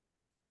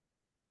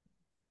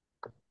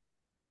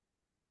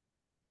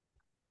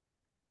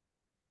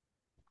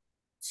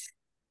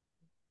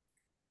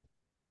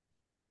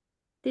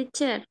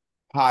 Teacher.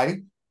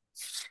 Hi.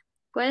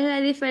 ¿Cuál es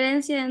la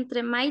diferencia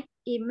entre might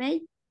y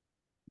may?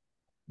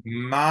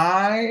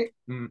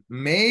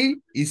 May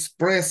is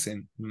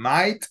present.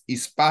 Might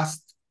is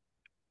past.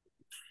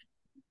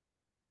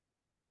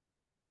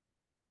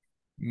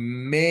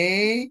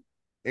 May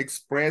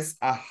express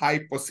a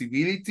high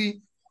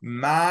possibility.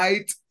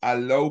 Might a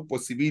low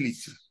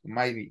possibility.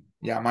 Might.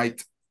 Yeah,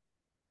 might.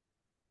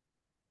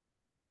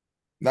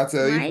 That's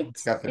a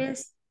difference, Catherine.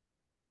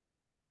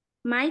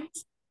 Might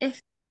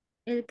es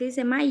el que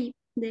dice may,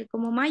 de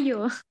como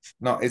mayo.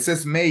 No, it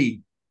says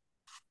may.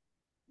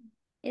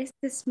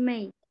 Este es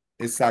may.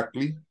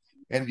 Exactly.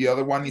 And the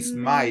other one is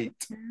might.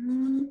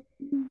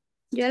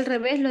 Yo al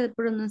revés lo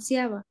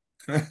pronunciaba.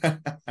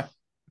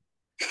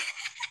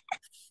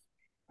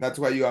 That's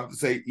why you have to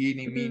say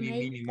ini,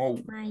 mini, mo.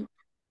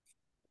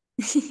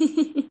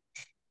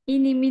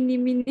 Ini, mini,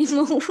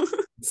 mo.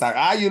 It's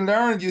like, you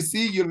learn, you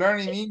see, you learn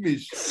in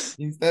English.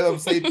 Instead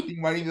of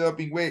saying marido up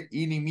in way,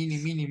 ini,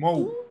 mini,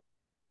 mo.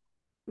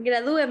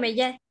 Gradúeme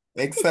ya.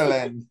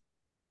 Excellent.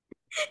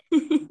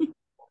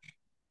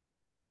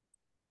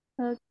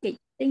 Okay,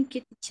 thank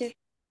you, teacher.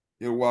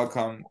 You're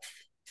welcome,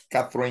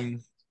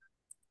 Catherine.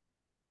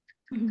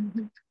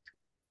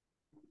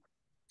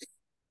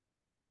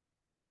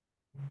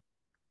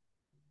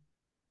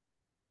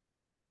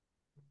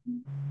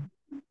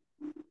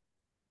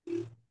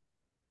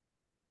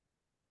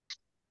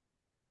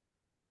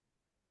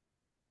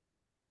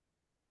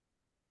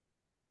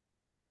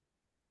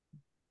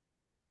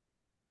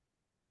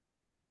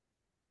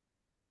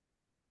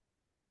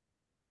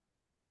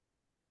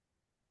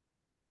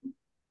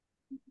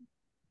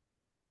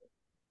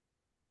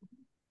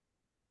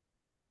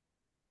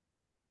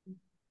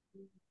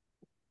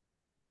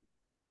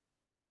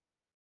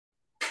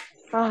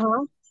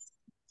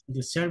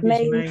 The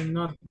service may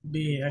not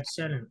be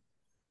excellent.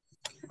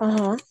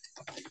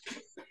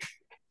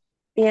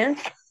 Bien.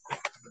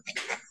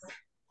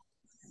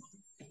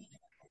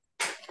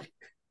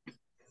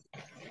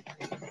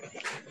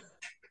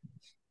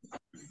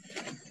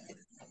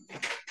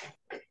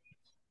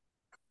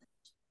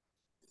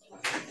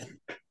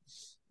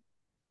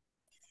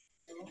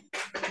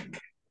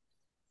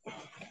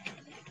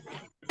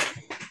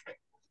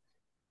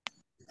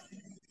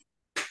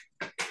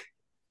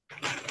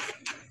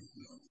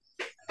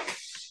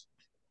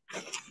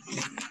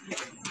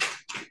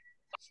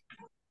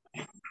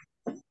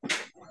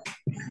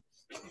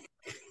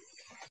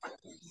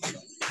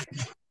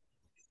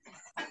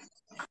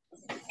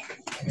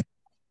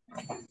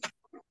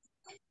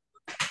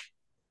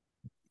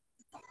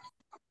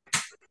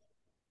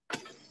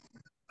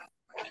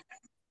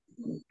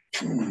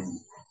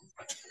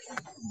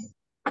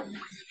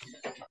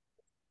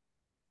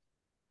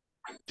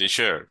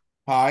 Teacher.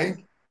 Hi.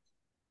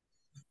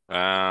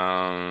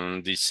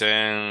 They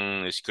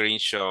send a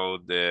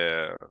screenshot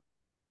the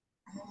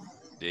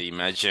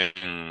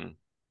imagine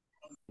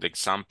the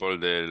example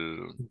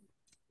del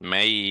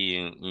May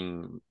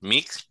in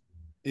mix.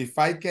 If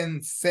I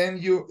can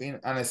send you in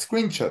a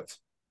screenshot.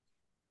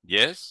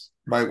 Yes.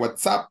 By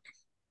WhatsApp.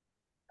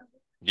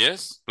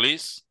 Yes,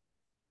 please.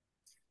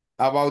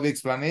 About the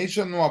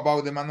explanation or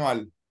about the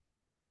manual?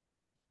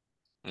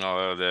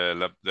 No, de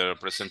la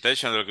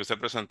presentación de lo que usted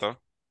presentó.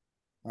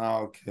 Ah,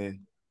 okay.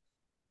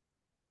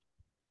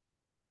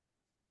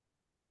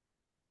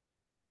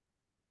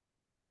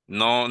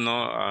 No,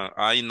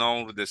 I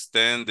know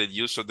understand the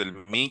use of the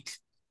mic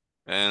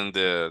and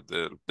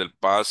the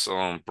pass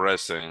on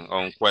present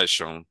on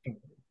question.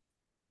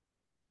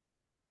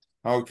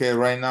 Okay,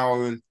 right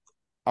now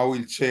I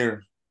will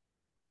share.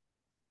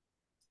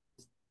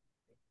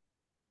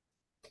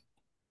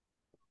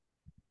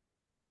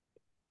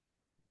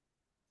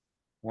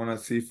 Wanna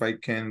see if I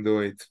can do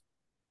it.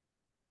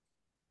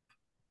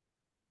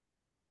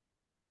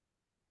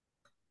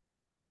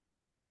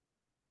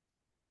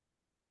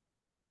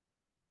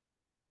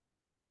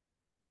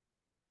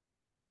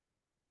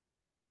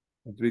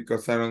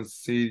 Because I don't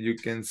see it, you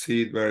can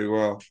see it very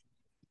well.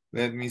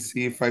 Let me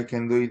see if I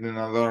can do it in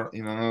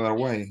another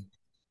way.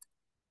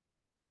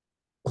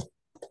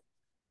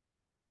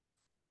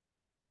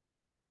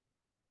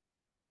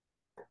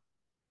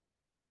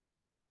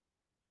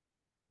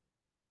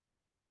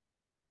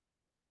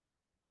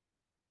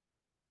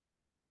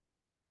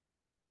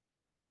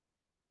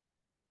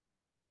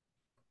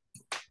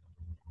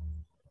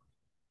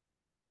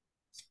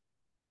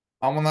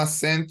 I'm gonna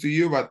send to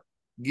you, but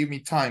give me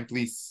time,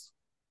 please.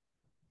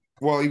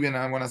 Well, even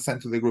I'm gonna send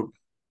to the group.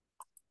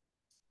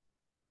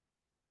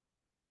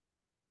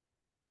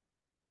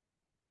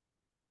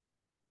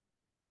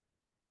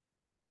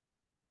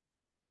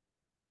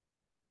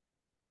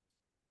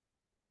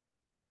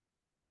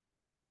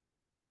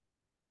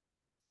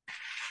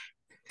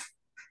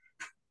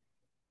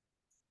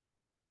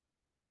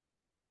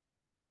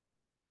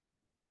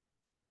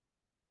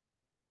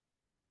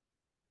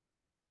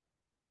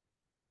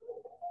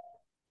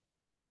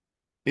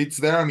 It's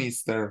there,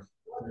 mister.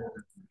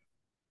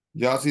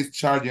 Just it's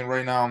charging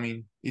right now. I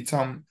mean, it's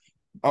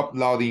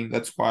uploading,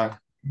 that's why.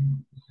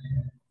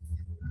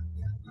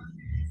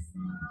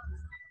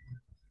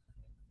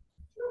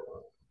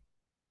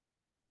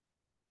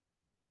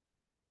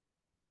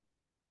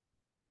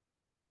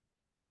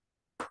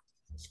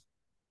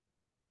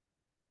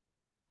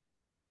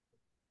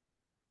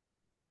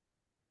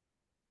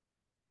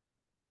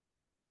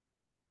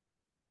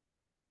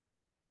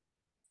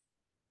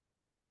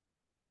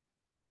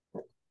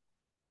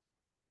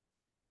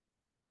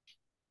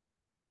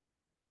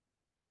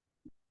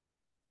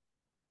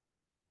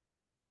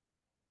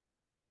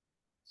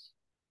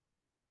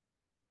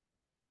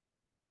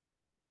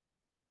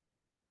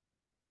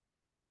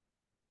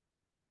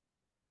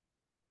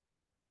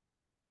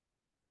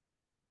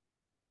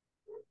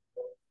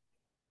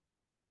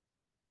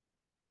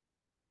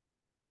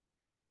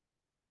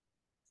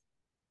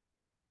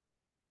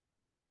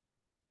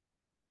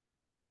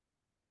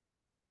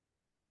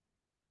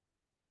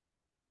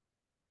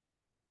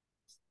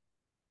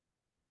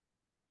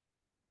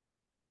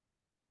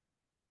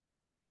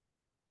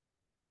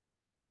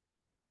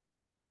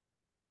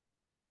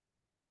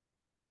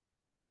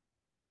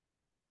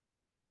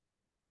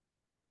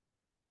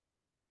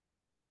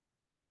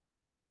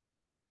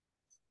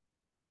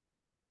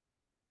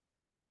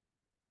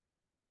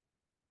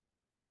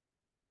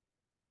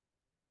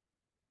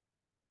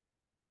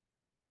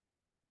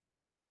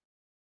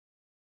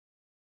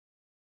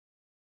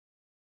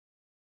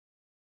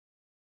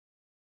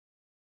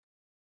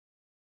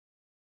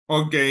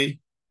 Okay.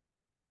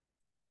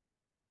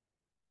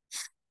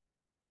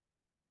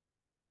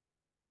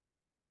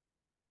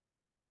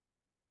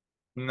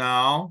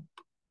 Now.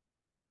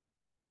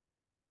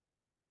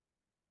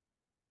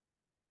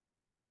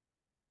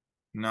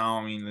 Now,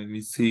 I mean, let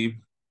me see.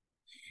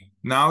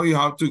 Now you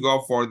have to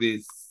go for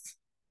this.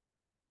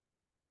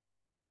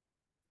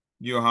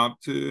 You have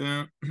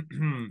to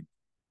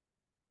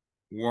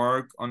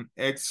work on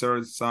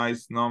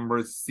exercise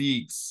number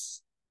 6.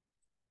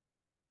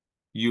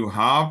 You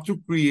have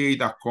to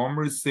create a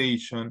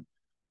conversation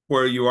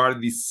where you are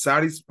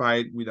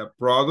dissatisfied with a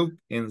product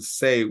and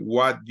say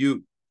what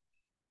you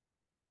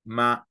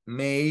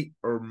may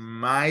or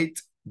might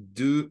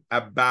do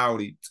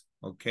about it,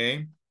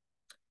 okay?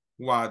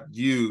 What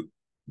you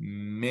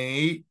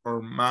may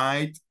or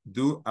might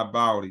do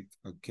about it,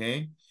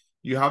 okay?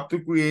 You have to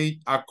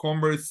create a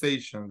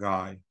conversation,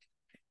 guy.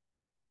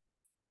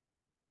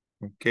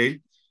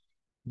 Okay?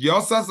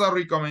 Just as a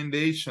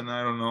recommendation,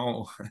 I don't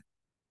know.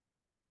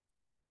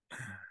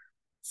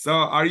 So,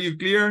 are you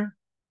clear?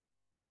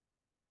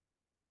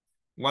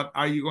 What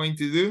are you going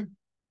to do?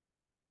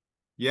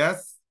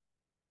 Yes?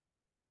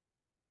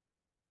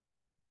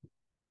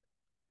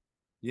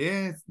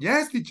 Yes,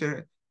 yes,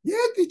 teacher. Yeah,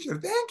 teacher.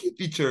 Thank you,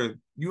 teacher.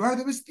 You are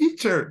the best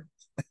teacher.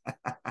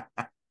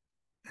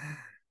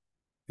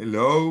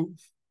 Hello?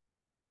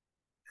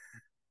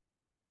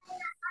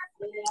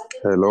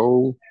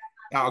 Hello.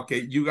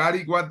 Okay, you got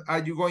it. What are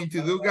you going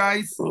to do,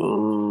 guys?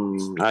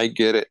 I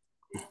get it.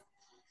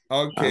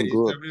 Okay, I'm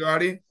good.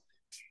 everybody.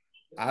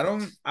 I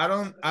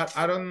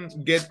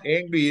don't get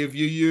angry if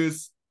you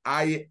use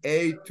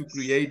IA to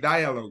create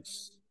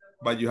dialogues,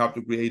 but you have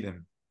to create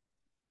them.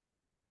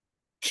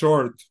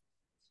 Short.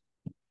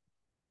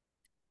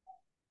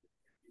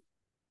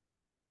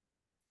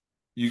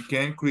 You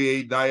can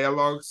create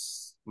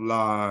dialogues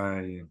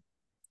like,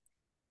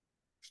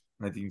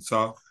 I think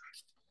so,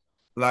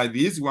 like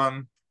this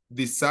one,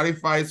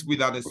 dissatisfied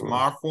without a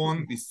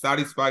smartphone,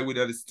 dissatisfied with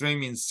a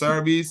streaming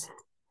service,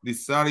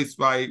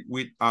 dissatisfied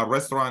with a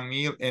restaurant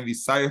meal, and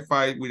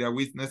dissatisfied with a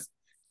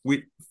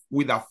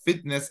with a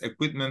fitness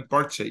equipment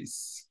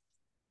purchase.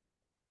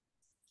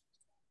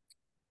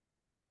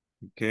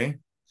 Okay,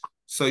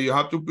 so you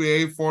have to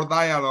create 4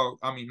 dialogue.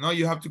 I mean, no,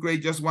 you have to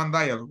create just 1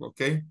 dialogue,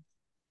 okay?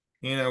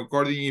 You know,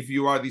 according if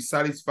you are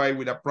dissatisfied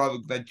with a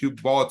product that you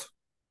bought.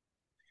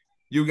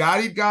 You got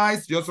it,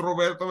 guys. Just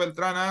Roberto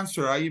Beltran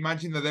answer. I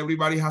imagine that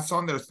everybody has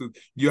understood.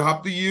 You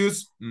have to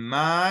use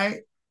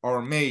my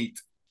or mate,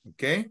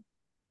 okay?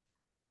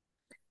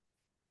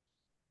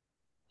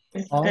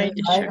 My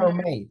or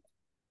mate.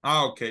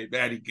 Okay,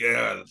 very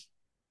good.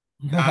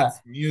 That's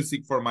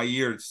music for my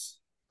ears.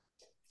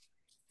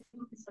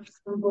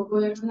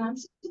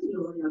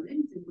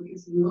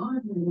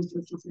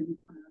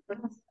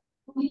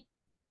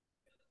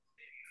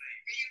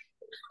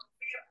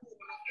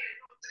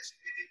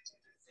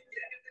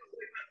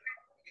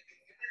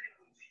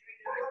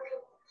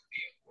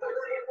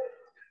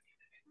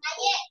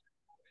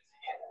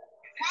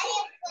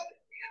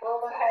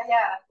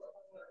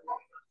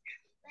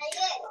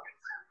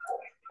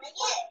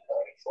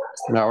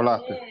 Me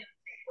hablaste.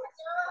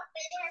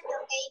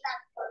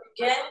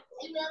 ¿Qué?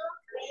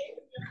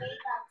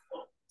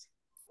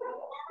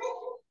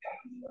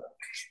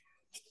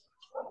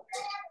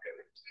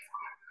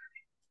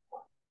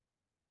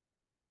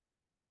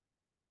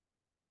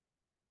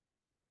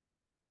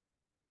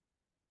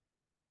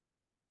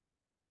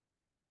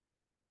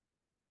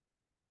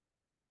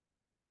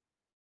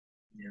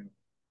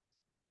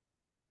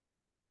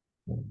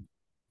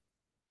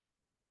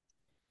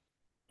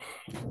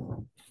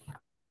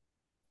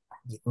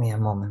 Give me a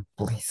moment,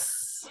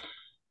 please.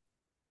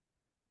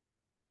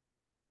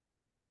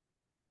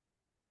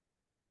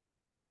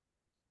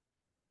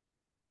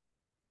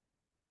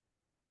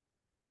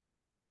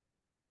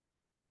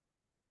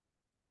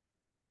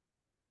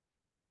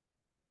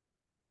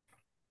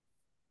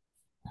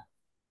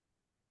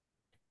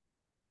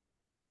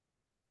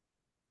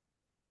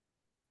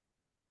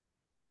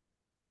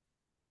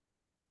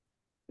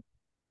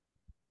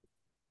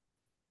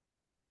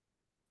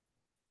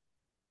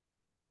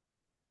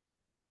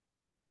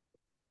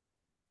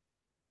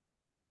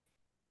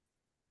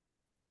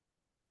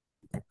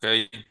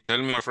 Okay, tell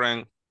me, my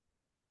friend.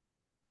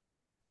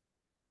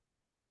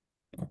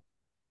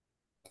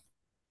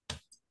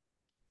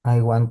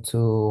 I want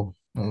to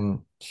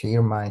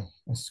share my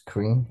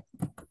screen.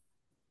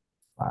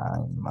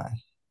 Find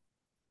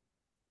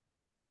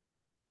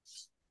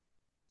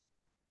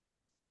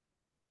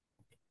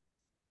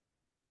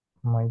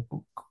my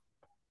book.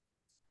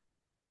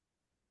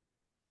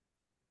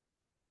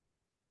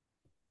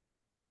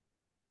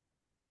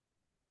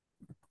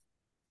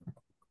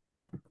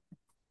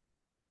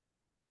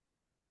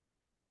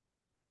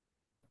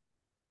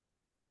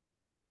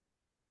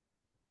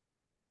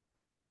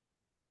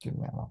 Give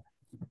me a moment.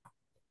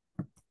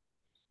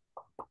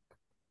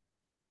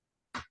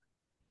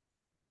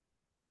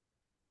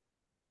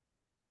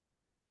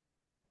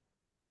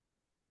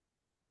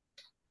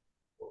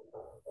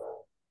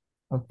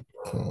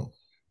 Okay.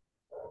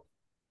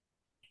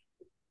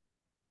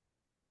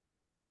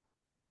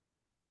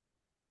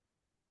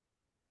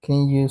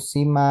 Can you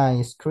see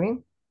my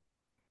screen?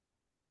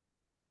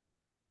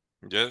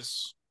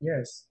 Yes.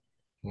 Yes.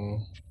 Okay.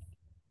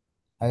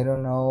 I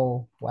don't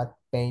know what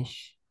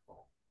page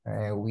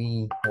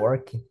we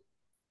working.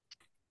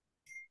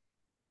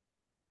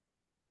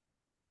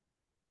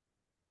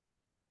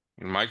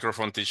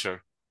 Microphone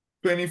teacher.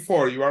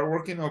 24, you are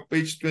working on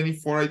page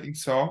 24, I think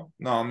so.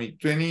 No, I mean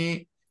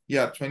 20,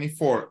 yeah,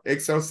 24,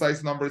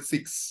 exercise number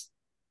 6.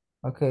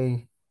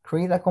 Okay,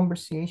 create a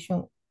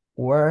conversation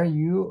where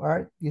you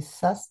are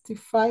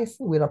dissatisfied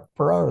with a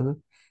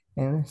product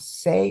and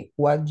say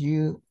what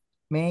you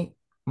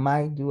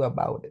might do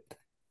about it.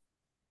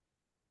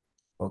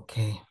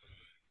 Okay.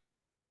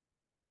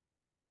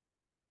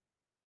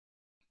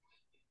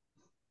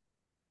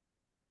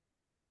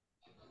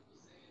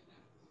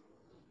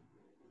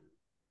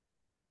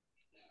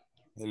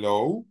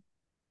 Hello?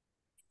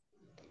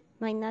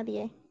 No hay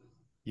nadie.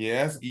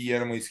 Yes,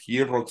 Guillermo is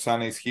here,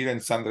 Roxana is here,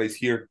 and Sandra is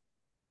here.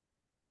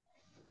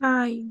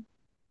 Hi.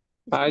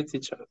 Hi,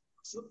 teacher.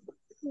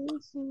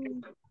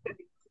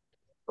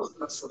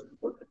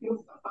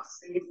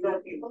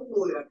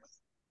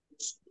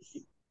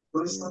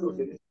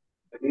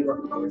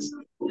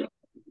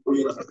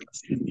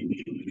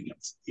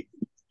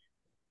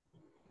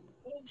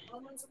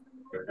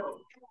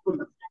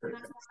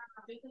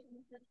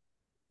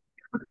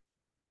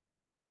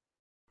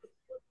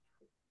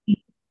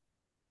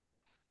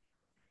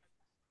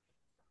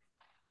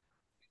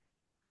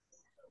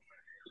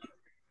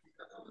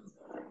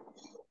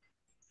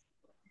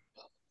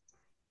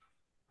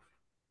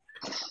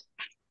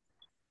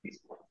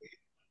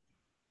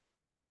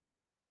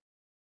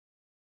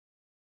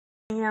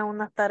 tenía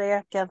unas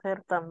tareas que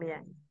hacer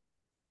también.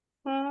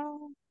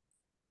 Mm,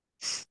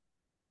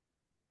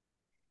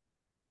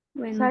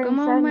 Bueno, Sorry,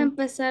 ¿cómo vamos a sorry.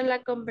 empezar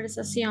la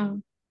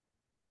conversación?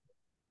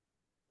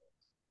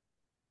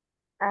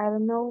 I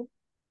don't know.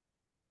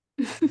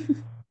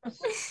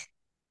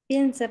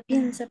 Piensa,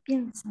 piensa,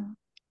 piensa.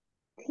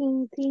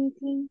 Ting, ting,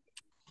 ting,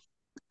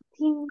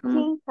 ting, ¿Cómo?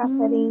 ting,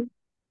 Catherine.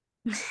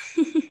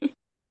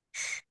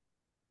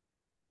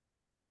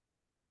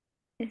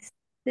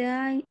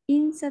 Está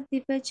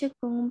insatisfecho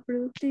con un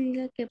producto y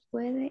diga que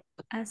puede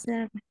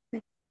hacer al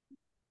respecto.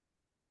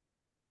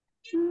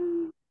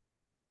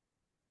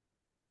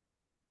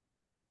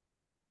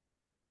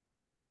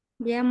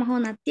 Llegamos a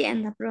una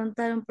tienda a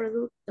preguntar un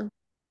producto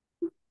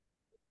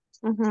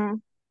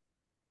Ujú.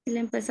 y le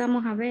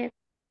empezamos a ver.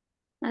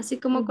 Así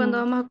como cuando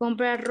Ujú. vamos a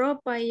comprar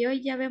ropa y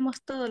hoy ya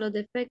vemos todos los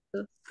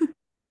defectos.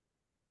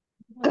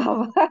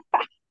 Cabal,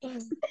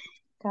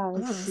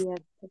 cabal,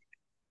 cierto.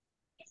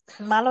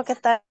 Malo que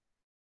está.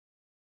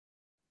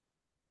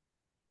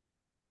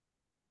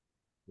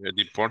 The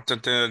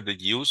important the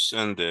use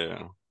and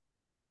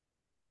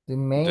The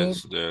main,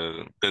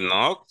 the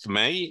not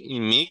may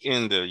make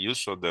in the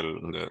use of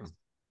the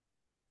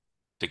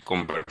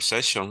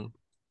conversation.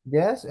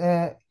 yes,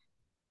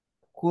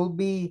 could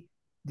be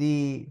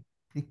the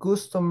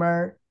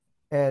customer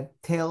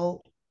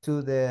tell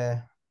to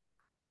the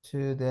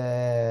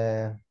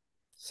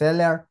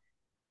seller.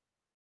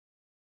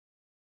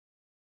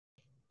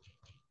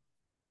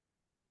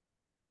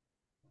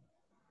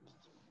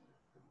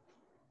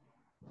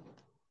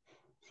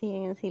 Sí,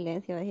 en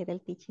silencio va a decir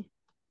el teacher.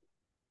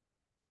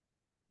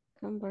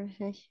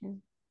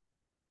 Conversation.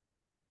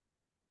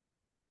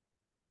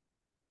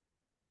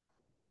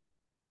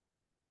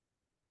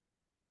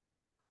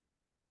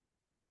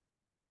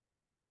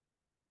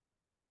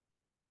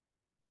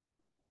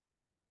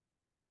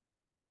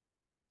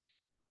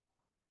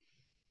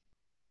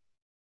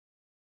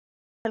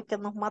 El que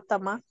nos mata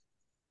más.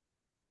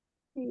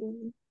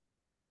 Sí.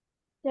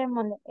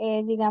 Démosle,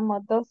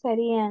 digamos, dos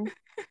serían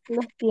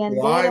los Why?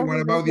 tienderos What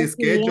y about the los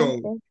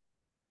schedule? clientes.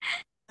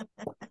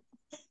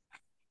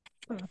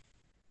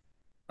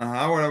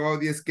 What about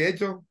the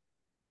schedule?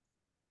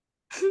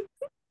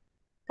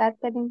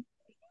 Catherine.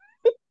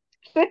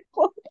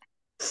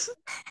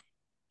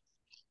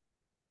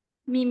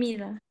 Mi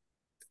vida.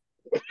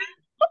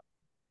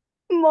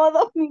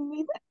 Modo mi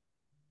vida.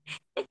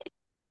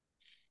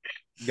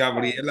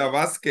 Gabriela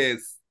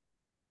Vázquez.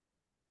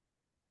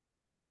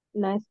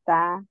 No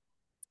está.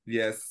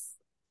 Yes.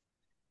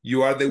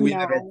 You are the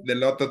winner of No, the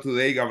lotto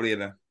today,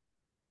 Gabriela.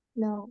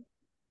 no.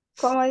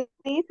 ¿Cómo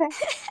dice?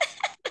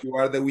 You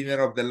are the winner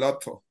of the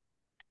lotto.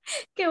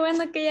 Qué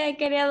bueno que ya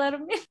quería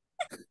dormir.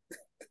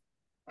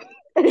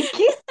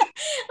 ¿Qué?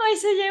 Hoy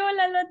se llevó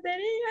la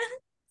lotería.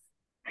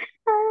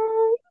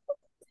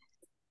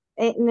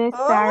 No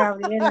está Oh.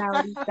 Gabriela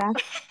ahorita.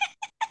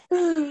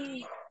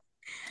 Me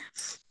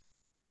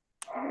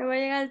va a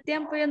llegar el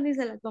tiempo y ya no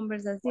hice la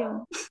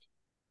conversación.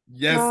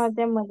 Yes. No,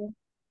 démosle.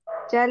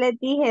 Ya les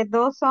dije,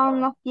 dos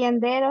son los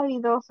tienderos y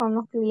dos son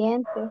los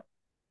clientes.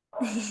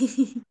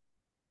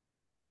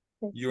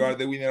 You are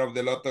the winner of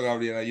the lotto,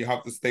 Gabriela. You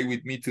have to stay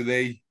with me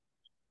today.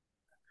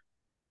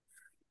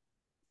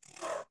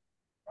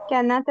 Que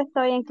anoche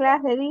estoy en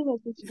clase, dije,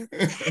 teacher.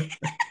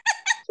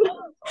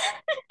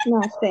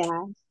 No sé,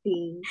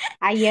 sí.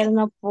 Ayer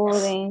no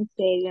pude, en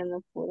serio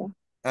no pude.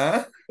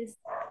 ¿Ah?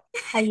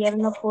 Ayer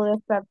no pude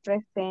estar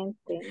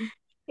presente.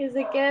 Que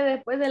se quede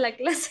después de la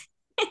clase.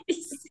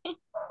 Dice.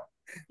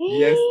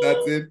 Yes,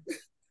 that's it.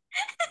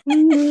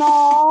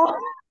 No.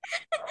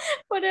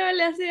 Por eso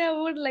le hacía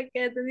burla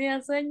que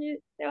tenía sueño y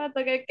te va a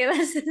tocar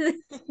quedarse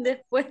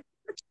después.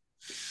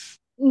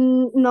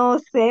 No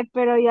sé,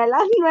 pero ya a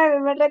las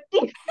 9 me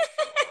retiro.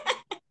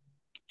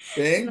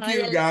 Thank No,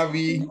 you,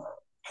 Gaby.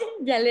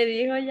 ya le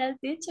dijo ya el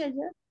teacher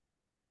ya.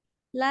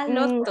 La Mm,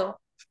 loto.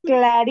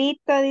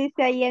 Clarito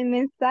dice ahí el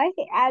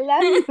mensaje a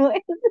las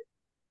 9.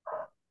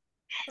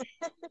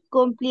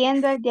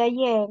 Cumpliendo el de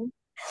ayer.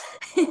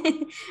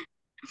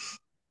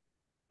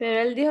 Pero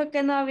él dijo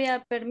que no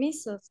había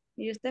permisos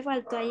y usted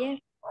faltó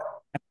ayer.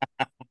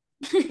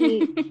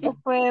 Sí,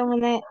 fue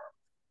una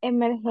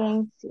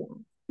emergencia.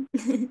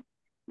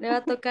 Le va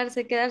a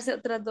tocarse quedarse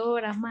otras 2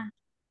 horas más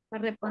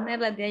para reponer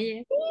las de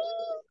ayer.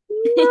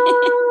 No.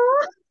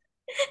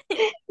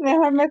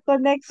 Mejor me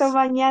conecto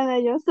mañana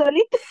yo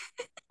solita.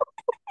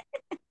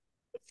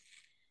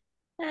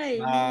 Ay,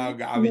 No, no.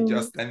 Gaby, No.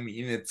 just 10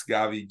 minutes,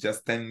 Gaby,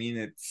 just 10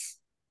 minutes.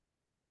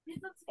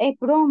 Es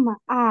broma.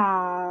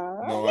 Ah.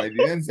 No, I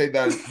didn't say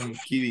that. I'm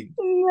kidding.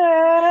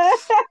 No.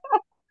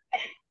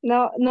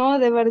 No, no,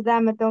 de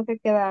verdad me tengo que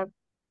quedar.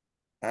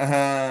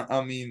 Ajá,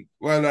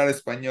 voy a hablar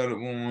español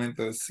un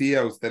momento. Sí,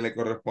 a usted le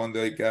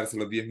corresponde hoy quedarse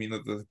los 10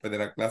 minutos después de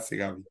la clase,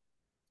 Gaby.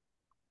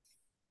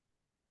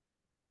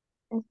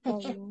 Está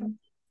bien.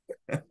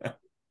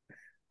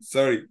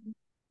 Sorry.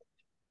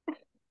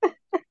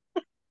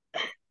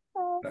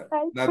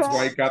 I That's cry.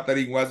 why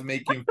Catherine was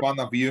making fun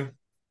of you.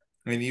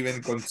 And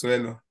even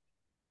Consuelo.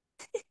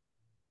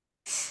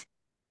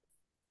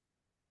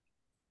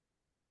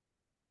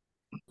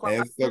 Cuando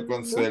Esto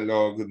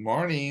Consuelo, good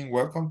morning.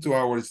 Welcome to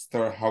our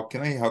store. How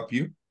can I help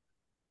you?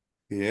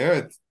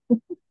 Good.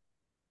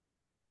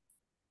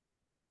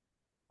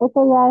 Es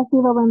que ya he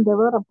sido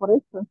vendedora por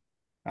eso.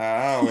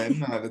 Ah,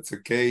 bueno, that's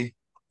okay.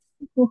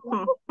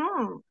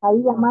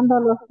 Ahí llamando a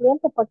los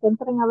clientes para que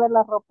entren a ver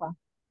la ropa.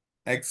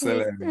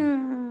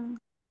 Excellent.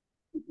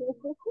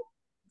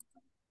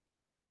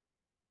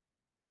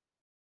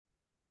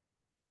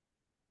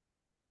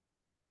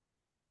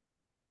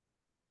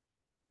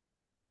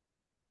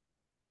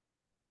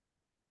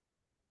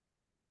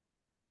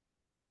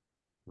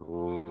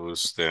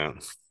 Usted.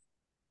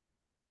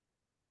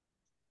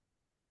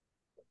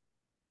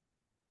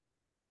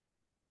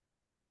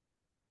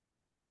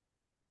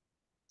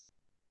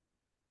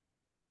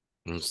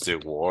 It's the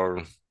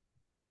word.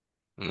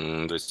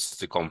 It's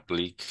the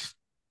complete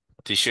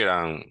teacher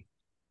and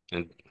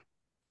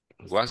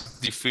what's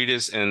the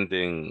difference and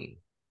then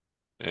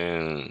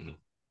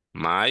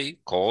my,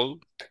 call,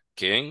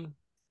 can,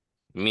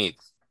 meet.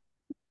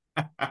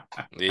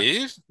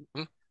 If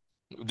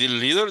the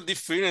little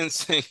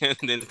difference and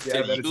then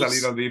Yeah, the there is a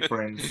use. little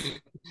difference.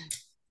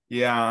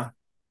 Yeah.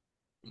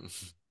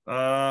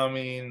 I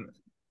mean,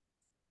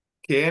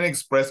 can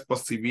express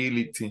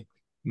possibility.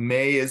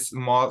 May is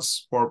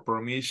must for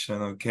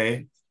permission,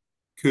 okay?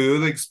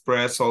 Could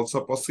express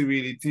also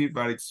possibility,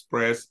 but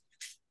express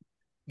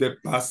the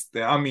past.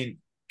 I mean,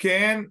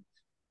 can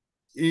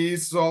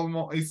is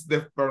almost is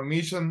the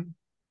permission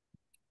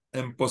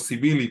and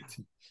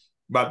possibility,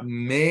 but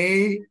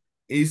may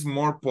is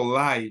more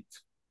polite.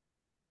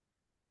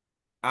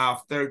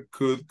 After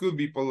could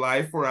be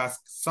polite for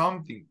ask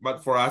something,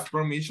 but for ask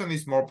permission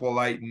is more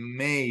polite,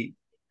 may.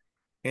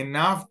 And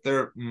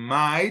after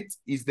might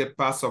is the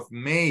past of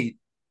may,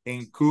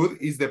 and could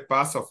is the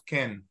past of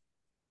can.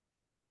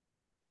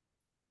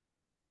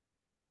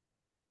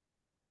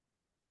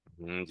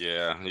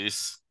 Yeah,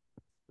 is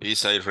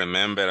I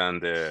remember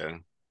and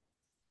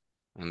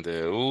the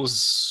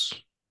use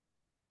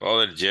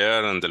other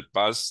year and the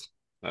past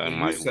The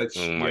my usage,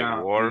 in my yeah,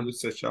 the work.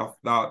 usage of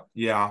that,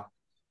 yeah.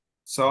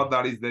 So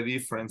that is the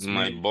difference.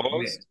 My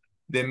boss.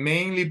 The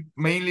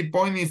mainly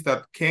point is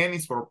that can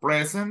is for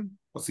present,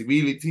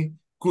 possibility,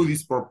 could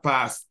is for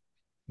past,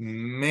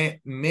 may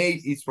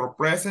is for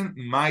present,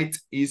 might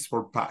is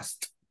for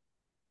past.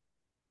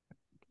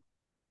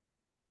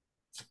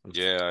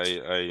 Yeah,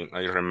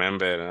 I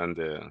remember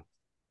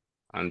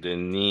and the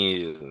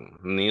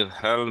need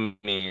help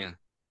me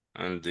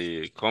and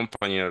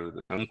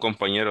un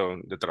compañero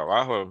de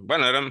trabajo,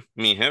 bueno, era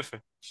mi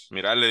jefe.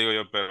 Mira, le digo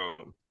yo,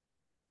 pero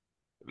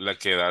la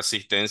que da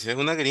asistencia es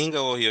una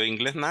gringa, vos, y yo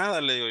inglés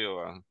nada, le digo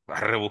yo,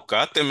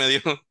 rebuscate, me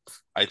dijo.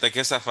 Ahí está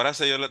que esa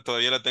frase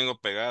todavía la tengo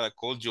pegada,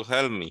 could you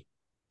help me?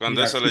 Cuando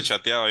Yeah, eso le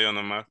chateaba yo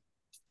nomás,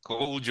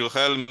 could you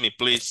help me,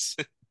 please?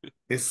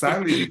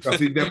 exactly,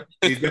 because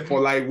it's the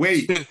polite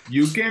way.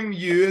 You can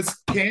use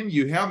can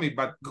you help me,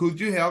 but could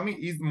you help me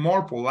is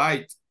more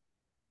polite.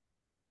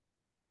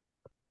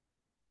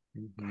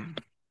 Mm-hmm.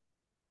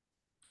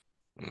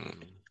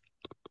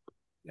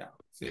 Yeah,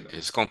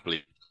 It's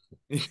complete.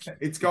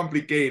 It's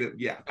complicated.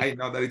 Yeah, I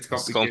know that it's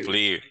complicated. It's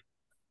complete.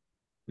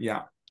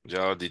 Yeah.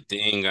 Yeah, the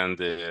thing and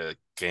the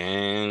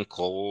can,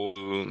 could,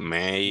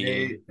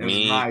 may, and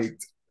me.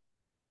 might.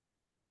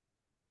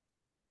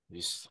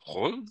 Es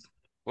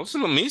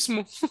lo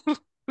mismo.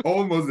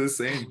 Almost the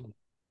same.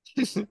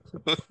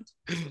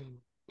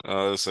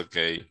 Oh, it's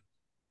okay.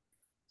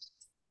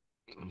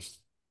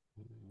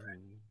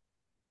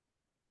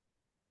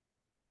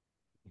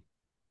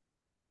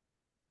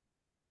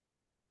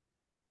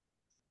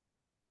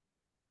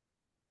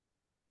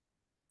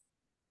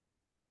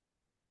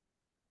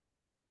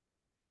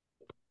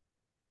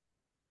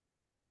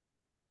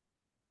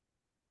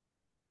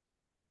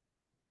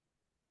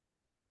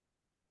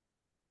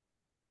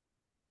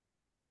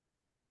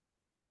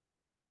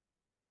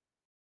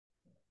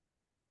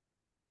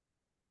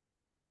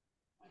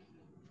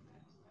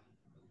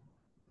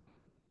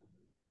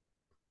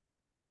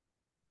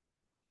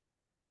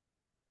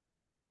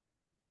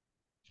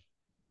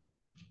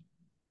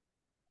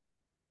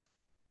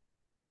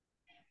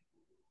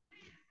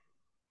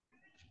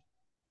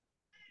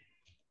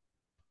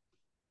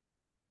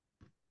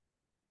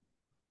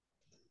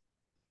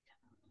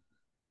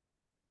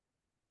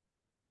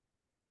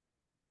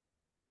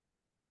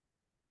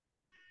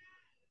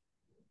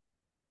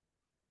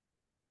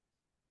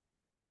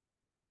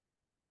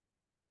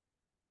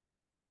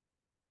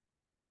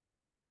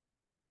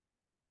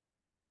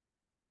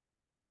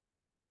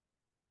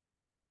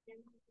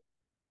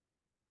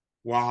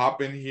 What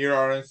happened here?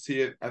 I don't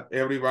see it.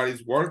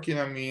 Everybody's working.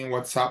 I mean,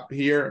 what's up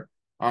here?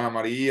 Ana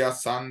Maria,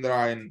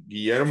 Sandra, and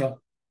Guillermo.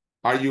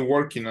 Are you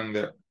working on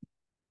the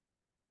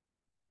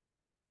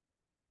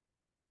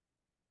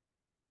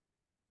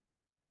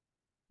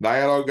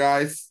dialogue,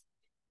 guys?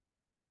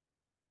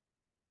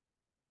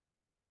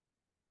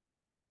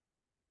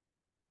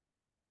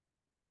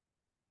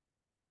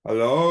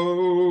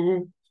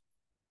 Hello?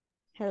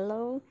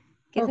 Hello.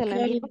 ¿Qué se la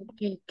envió?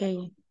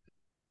 Okay.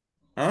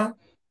 ¿Ah?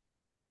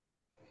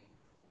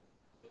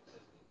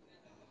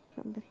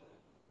 ¿Dónde?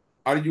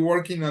 Are you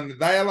working on the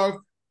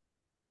dialogue?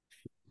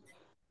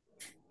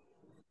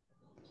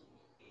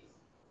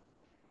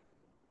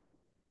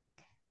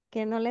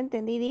 Que no le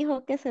entendí,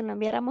 dijo que se lo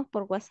enviáramos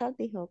por WhatsApp,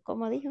 dijo,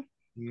 ¿cómo dijo?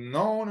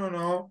 No, no,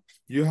 no.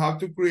 You have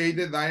to create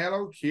the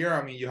dialogue here.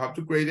 I mean, you have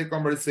to create a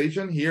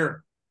conversation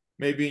here.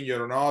 Maybe in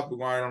your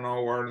notebook, I don't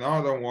know where.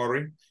 No, don't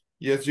worry.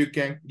 Yes, you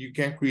can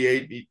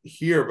create it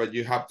here, but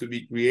you have to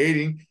be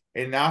creating.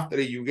 And after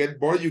you get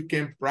bored, you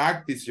can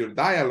practice your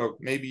dialogue.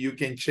 Maybe you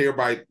can share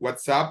by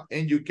WhatsApp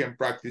and you can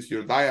practice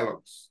your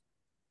dialogues.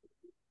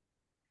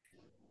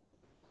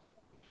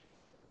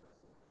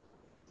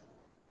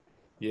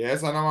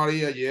 Yes, Ana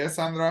Maria. Yes,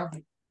 Sandra.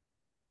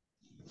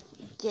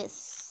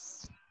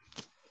 Yes.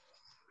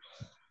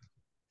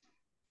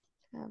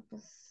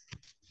 Pues,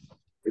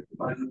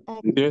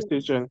 Yes,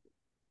 teacher.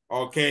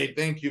 Okay,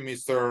 thank you,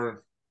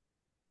 Mr.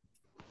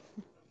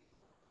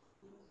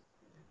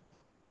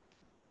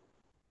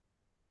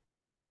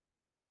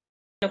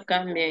 Lo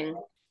cambien.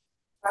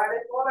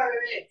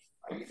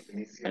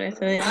 Por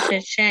eso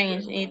dice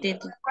change y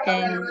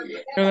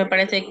pero me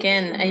parece que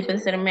ahí puede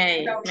ser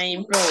may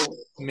improve.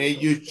 May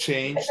you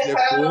change the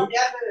food?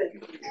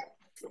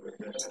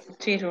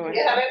 Sí, Rubén.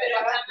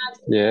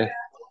 Yeah.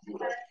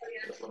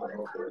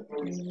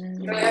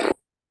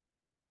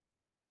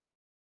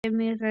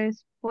 Mi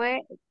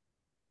respuesta,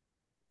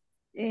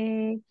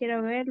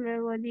 quiero ver,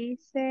 luego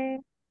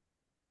dice,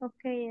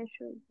 ok,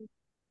 eso.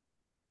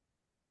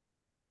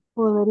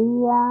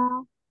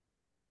 Podría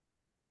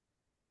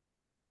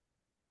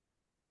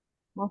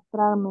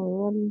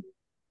mostrarme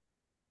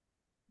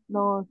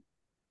los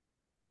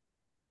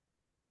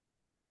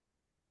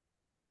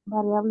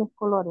variables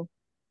colores.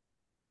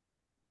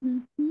 ¿Qué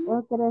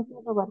quiere decir,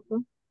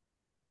 Roberto?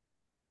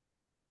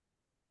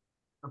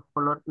 Los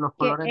Que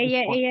colores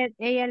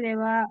ella le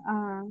va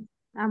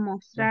a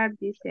mostrar,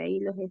 dice ahí,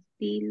 los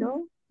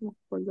estilos, los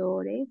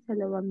colores, se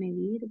lo va a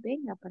medir,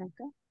 venga para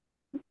acá.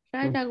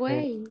 Right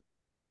away.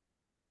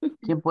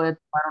 ¿Quién puede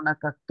tomar una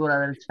captura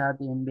del chat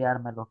y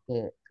enviármelo?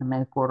 Que se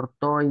me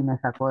cortó y me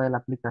sacó de la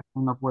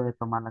aplicación. No puede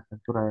tomar la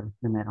captura del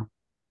primero.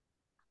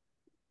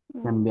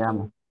 Que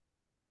enviamos.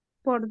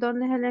 ¿Por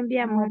dónde se lo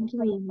enviamos? Aquí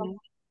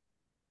mismo.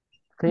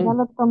 Sí. Ya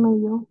lo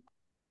tomé yo.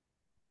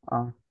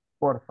 Ah,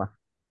 porfa.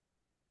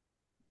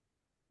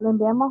 Lo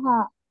enviamos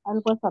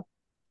al WhatsApp.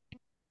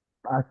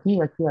 Aquí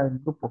al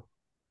grupo.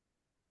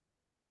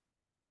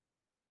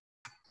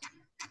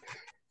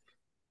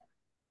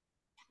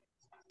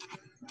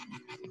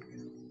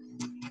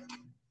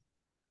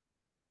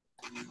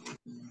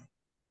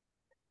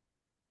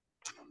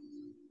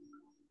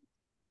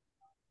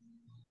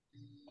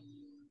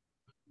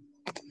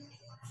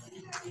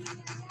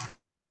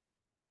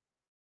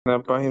 La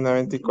página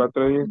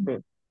 24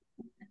 dice.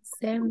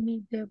 Send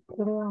me the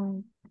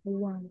wrong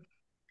one.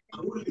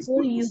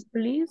 Will you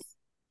please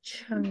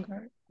change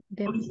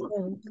the list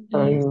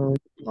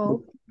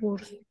of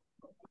words?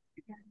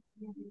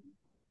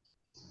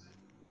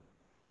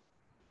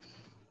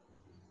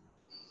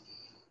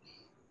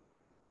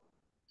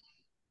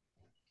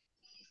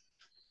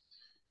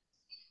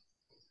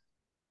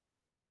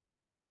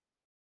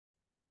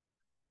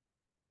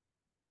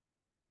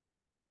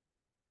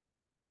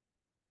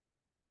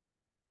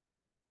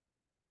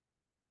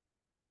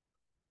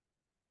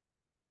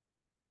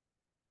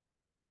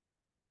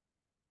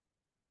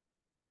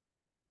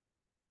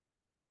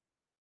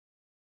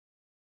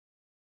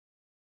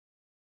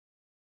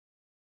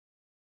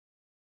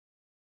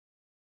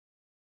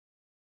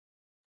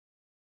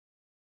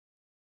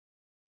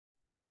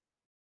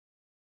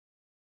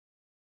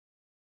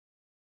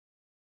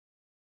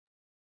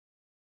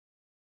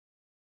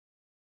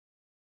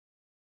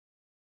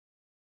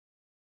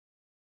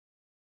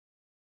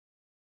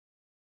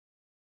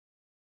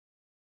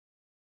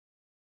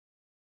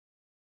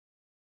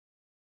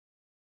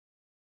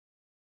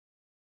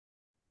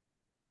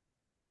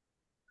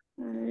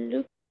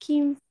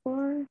 Looking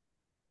for.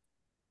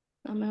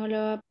 A lo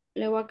mejor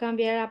le voy a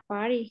cambiar a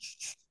party.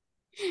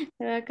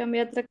 Le voy a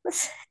cambiar otra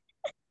cosa.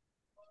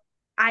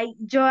 Ay,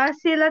 yo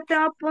así lo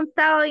tengo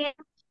apuntado ya.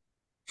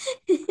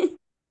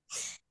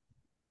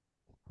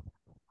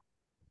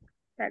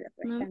 Dale,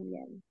 pues,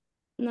 cambiarlo.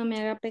 No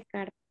me haga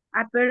pecar.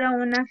 Ah, pero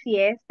una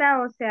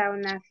fiesta, o sea,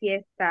 una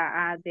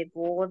fiesta de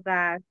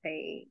bodas,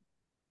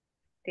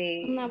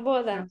 Una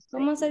boda. no sé.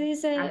 ¿Cómo se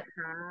dice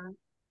Ajá.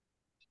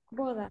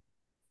 boda?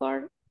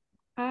 For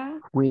a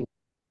Wedding.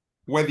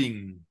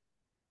 Wedding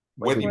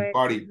Wedding.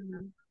 party.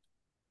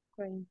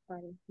 Wedding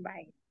party.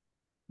 Bye.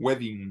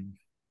 Wedding.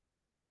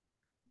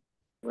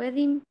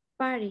 Wedding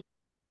party.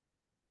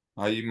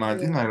 I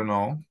imagine, I don't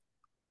know.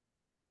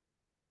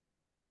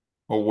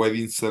 Or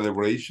wedding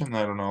celebration,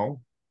 I don't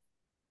know.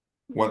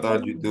 What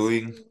are you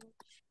doing?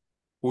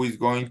 Who is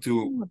going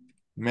to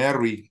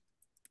marry?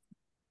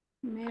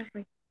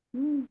 Merry.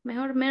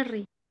 Mejor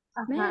Merry.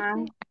 Ajá.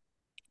 Merry.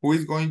 Who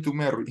is going to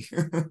marry?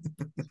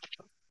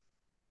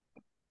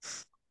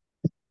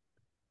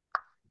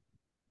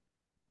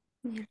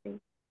 Merry.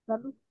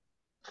 Salud.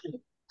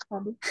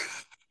 Salud.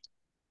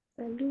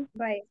 Salud.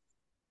 Bye.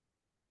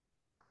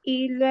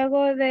 Y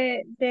luego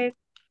de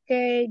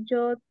que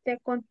yo te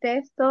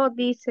contesto,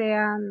 dice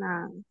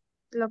Ana,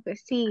 lo que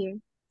sigue.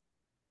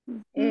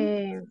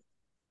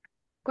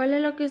 ¿Cuál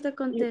es lo que usted Y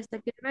contesta?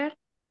 ¿Quiere ver?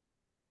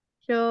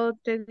 yo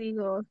te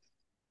digo,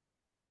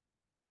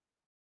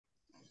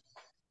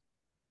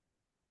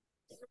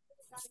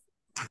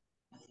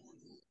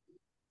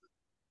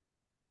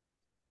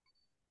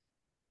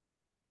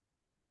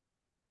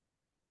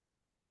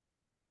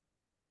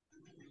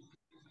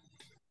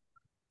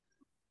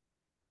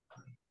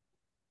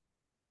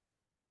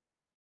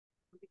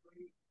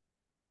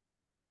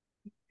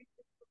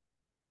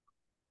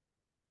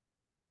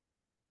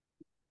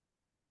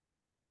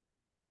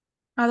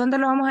 ¿A dónde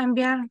lo vamos a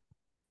enviar?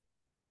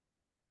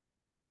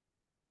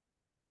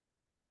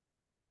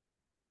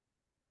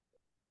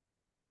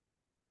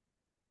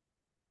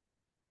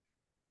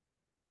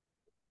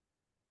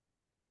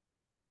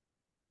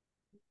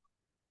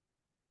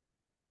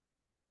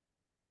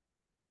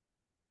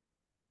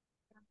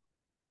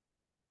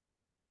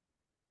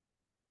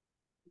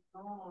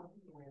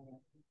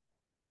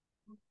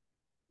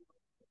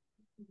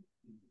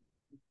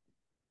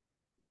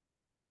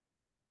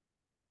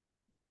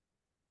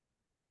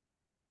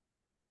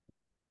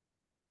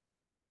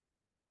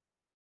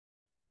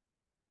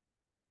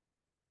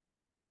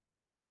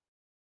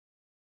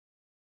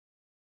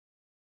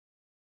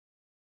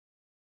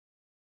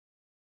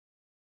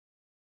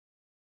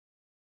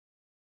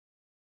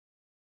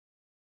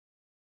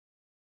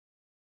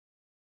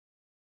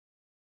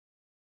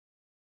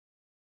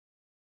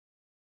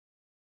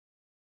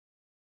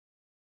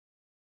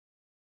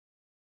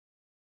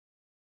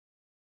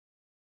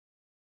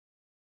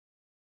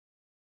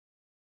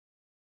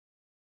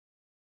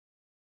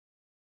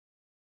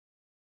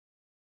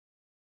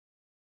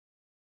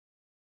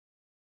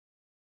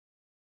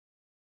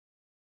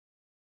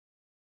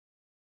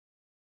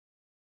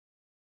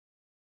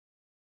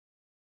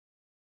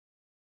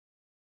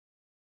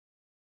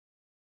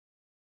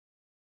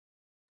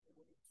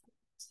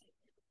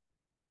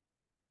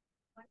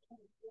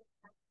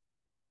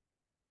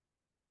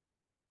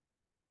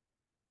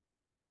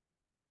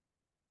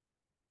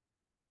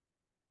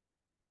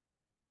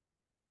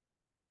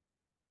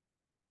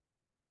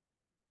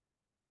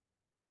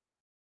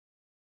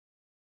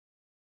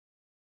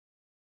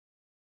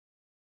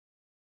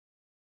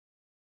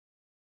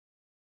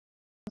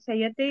 o sea,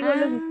 yo te digo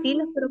los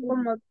estilos, pero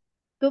como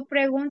tú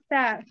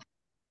preguntas,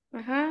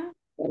 Ajá.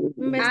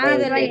 Un vestido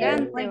vaya,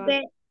 elegante, va.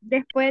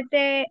 después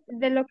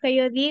de lo que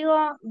yo digo,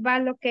 va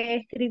lo que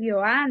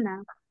escribió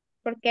Ana,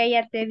 porque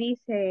ella te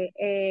dice,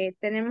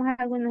 tenemos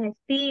algunos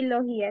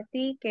estilos y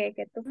así que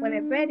tú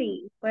puedes ver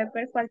y puedes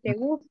ver cuál te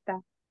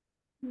gusta.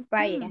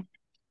 Vaya.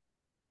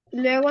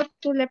 Luego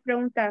tú le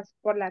preguntas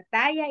por la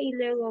talla y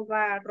luego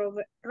va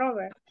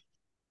Robert.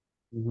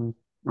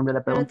 Donde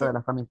le Pero, pregunto de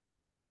la familia.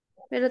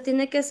 pero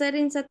tiene que ser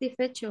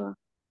insatisfecho, va.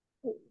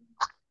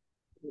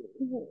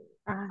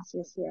 Ah, sí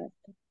es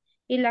cierto.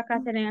 Y la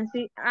Catherine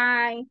así,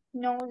 ay,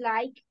 no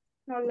like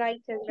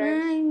the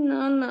dress. Ay,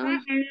 no, no.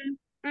 Mm-mm.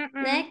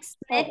 Next,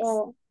 next.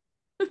 O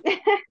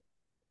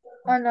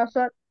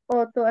nosotros,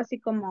 o tú así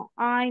como,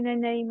 ay, no hay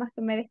nadie más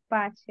que me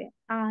despache.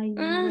 Ay,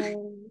 Ah,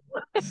 no.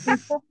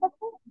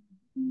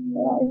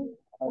 Ay,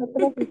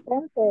 otro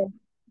asistente.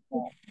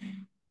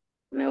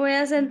 me voy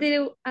a sentir,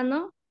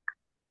 no,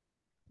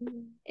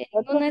 en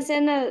Otro una asistente.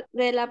 escena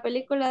de la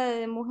película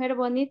de Mujer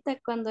Bonita,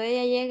 cuando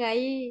ella llega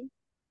ahí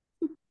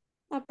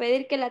a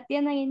pedir que la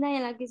atiendan y nadie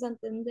la quiso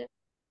entender.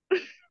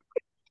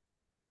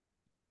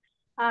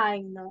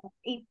 Ay, no.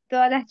 Y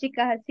todas las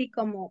chicas así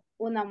como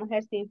una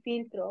mujer sin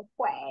filtro.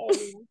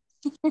 Bueno,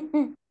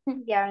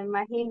 ya me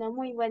imagino,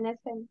 muy buena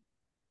escena.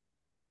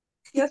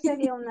 Yo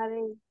sería una de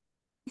ellas.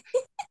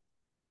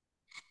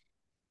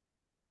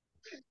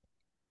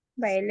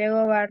 Vale,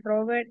 luego va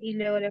Robert y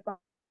luego le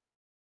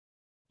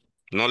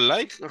No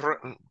like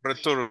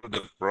return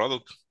the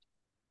product.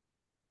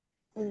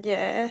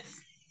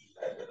 Yes.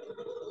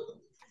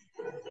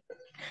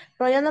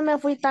 Pero yo no me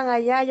fui tan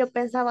allá, yo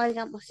pensaba,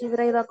 digamos, si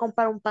hubiera ido a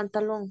comprar un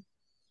pantalón.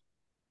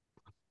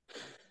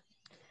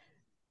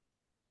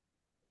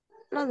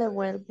 Lo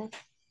devuelvo,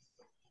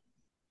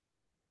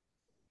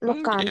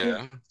 lo cambio.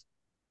 Yeah,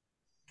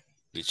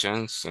 the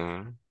chance.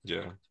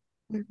 Yeah.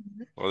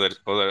 Ujú.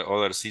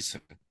 Other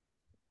season.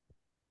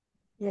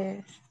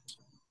 Yes.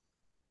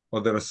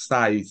 Other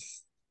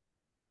size.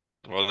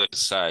 Other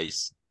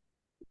size.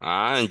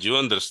 Ah, and you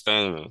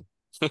understand me.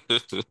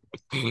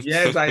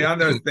 Yes, I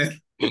understand.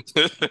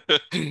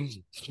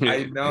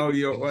 I know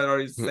you what are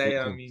you saying.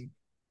 I mean,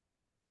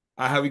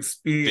 I have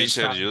experience.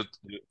 Teacher,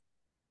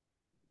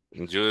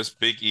 you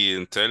speak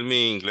and tell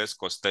me inglés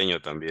costeño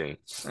también.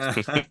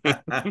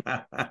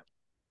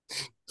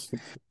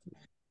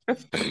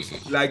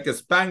 Like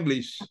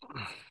Spanglish.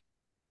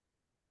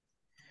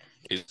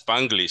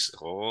 Spanglish.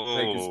 Like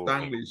Oh,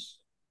 Spanglish.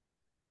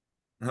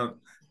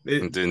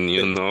 the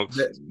new knocks.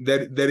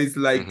 There is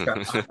like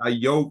a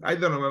joke. I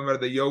don't remember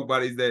the joke,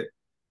 but it's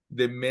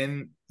the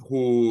men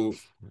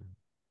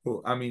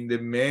I mean, the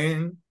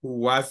man who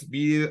was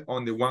beat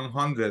on the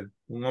 100.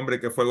 Un hombre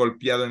que fue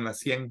golpeado en la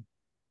 100.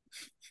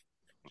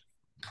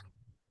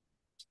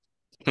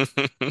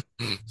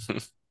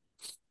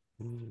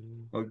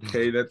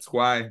 Okay, that's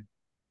why.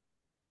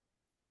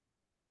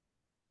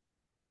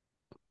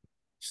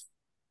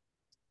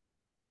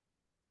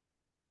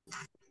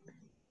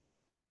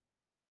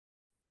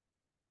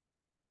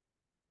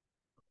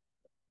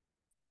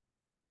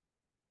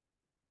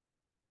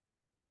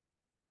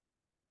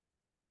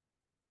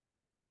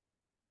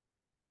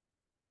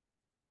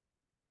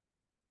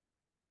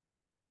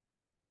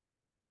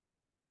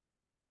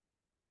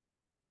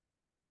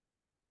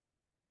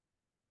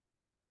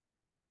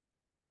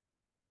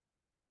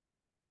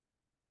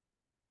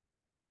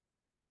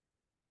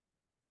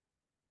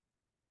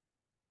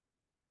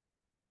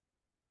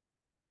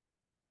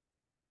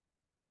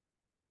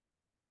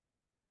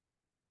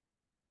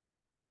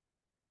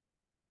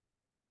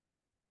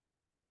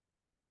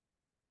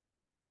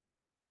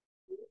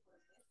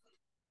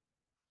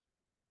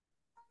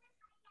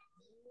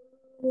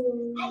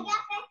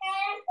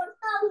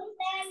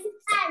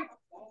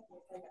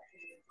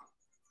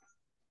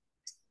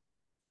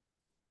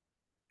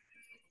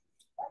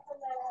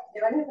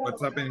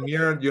 What's happening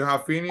here? You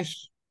have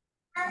finished?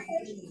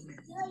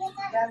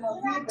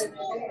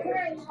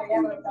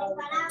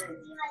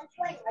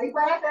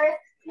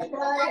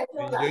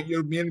 Enjoy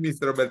your meal,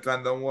 Mr.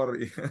 Beltran, don't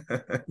worry.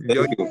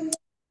 Enjoy.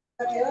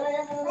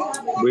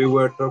 We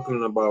were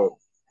talking about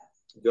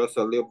just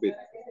a little bit.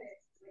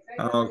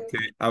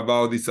 Okay,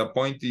 about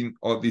disappointing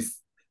or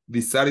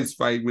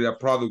dissatisfied with a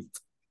product.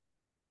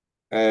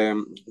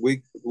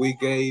 We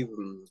gave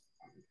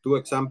two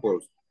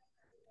examples.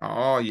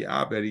 Oh,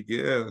 yeah, very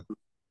good.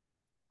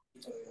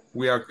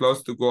 We are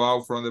close to go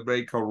out from the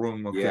breakout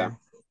room, okay? Yeah.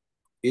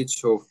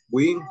 Each of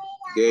we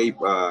gave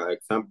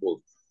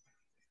examples.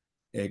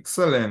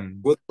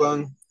 Excellent. Good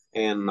one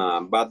and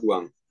bad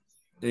one.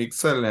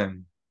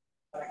 Excellent.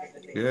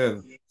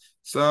 Good.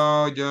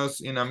 So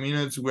just in a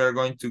minute, we are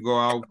going to go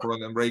out from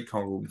the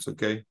breakout rooms,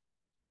 okay?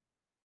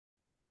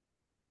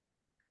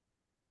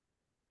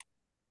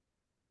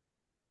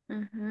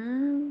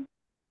 Ajá.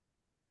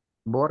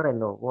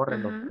 Bórrelo,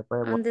 bórrelo. Ajá. Se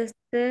puede borrar. Donde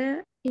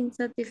esté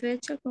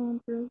insatisfecha con un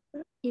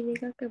producto y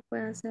diga que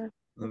puede hacer.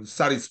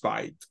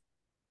 Satisfied.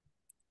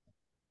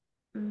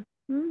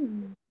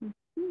 Ujú,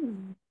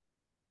 ujú.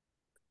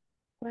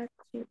 What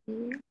you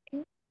diga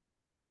que-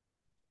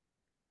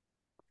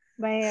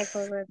 Vaya,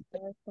 correcto.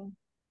 Esa es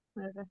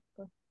la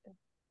respuesta.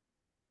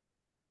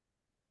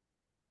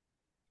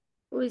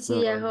 Uy,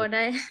 sí,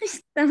 ahora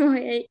estamos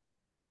ahí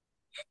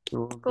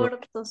Yo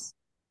cortos.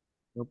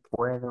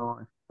 puedo,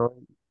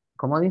 estoy.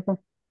 ¿Cómo dices?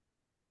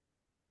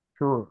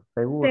 Sure,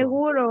 seguro.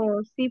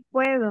 Seguro, sí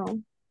puedo.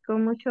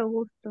 Con mucho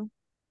gusto.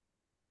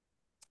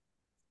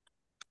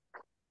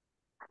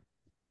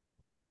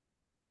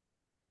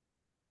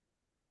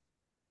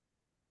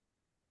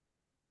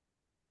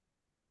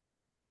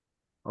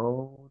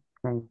 Oh,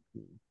 thank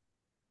you.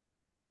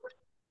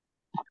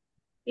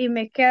 Y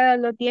me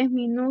quedan los 10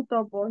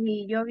 minutos, pues,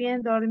 y yo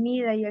bien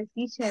dormida y el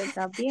teacher,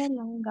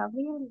 Gabriela,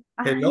 Gabriela.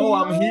 Ay, Hello,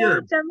 I'm no,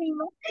 here. ya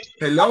mismo.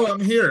 Hello,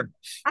 I'm here.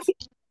 Ay,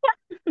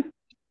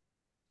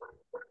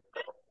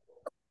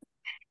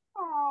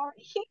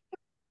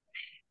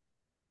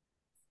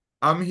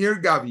 I'm here,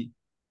 Gabby.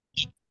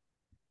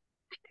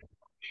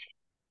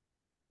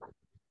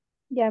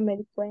 ya me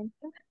di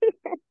cuenta.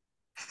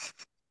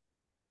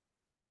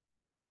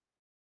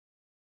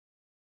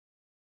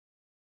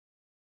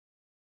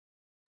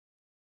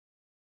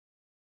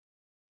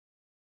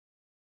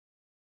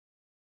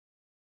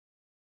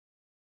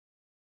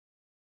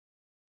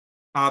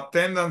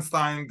 Attendance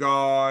time,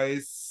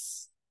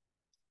 guys.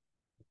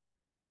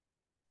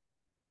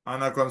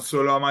 Ana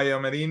Consuelo Amaya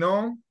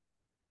Merino.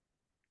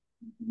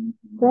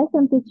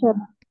 Present, teacher.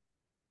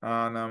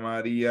 Ana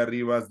María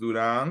Rivas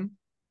Durán.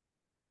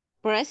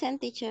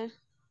 Present, teacher.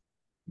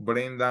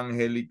 Brenda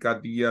Angélica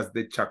Díaz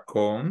de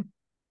Chacón.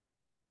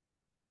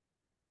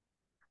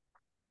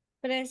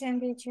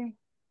 Present, teacher.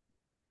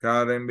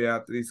 Karen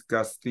Beatriz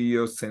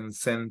Castillo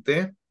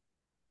Sencente.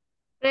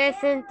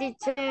 Present,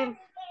 teacher.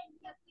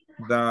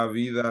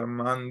 David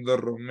Armando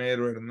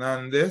Romero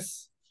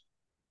Hernández.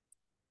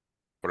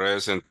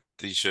 Present,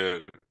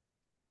 teacher.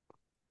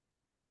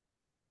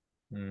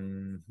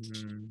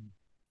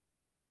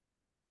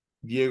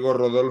 Diego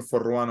Rodolfo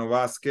Ruano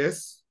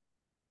Vázquez.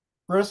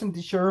 Present,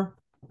 teacher.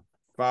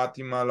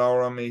 Fátima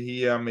Laura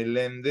Mejía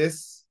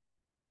Meléndez.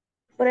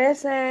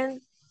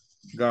 Present.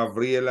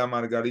 Gabriela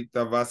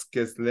Margarita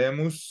Vázquez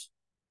Lemus.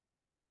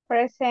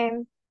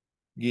 Present.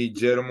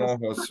 Guillermo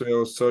José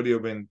Osorio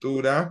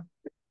Ventura.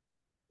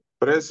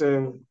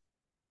 Present.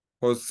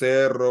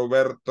 José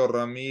Roberto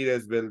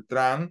Ramírez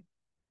Beltrán.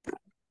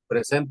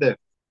 Presente.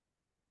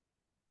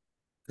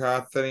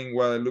 Catherine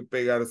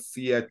Guadalupe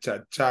García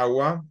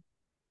Chachagua.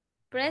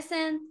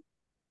 Present.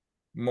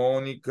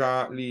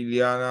 Mónica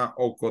Liliana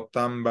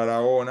Ocotán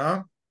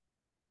Barahona.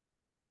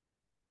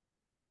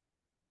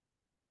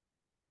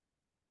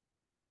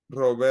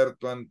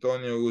 Roberto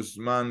Antonio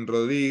Guzmán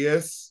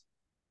Rodríguez.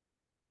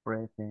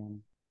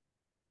 Present.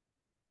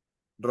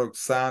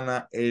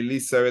 Roxana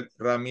Elizabeth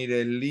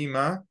Ramírez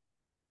Lima.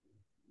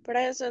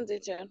 Present,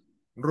 teacher.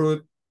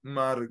 Ruth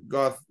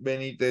Margot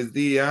Benítez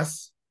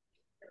Díaz.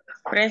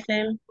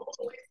 Present.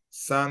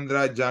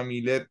 Sandra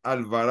Yamilet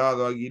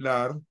Alvarado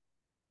Aguilar.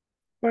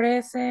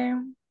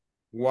 Present.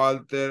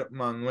 Walter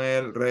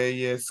Manuel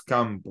Reyes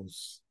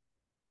Campos.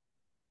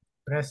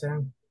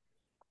 Present.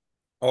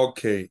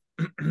 Okay.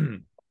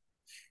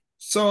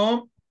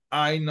 So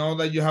I know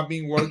that you have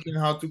been working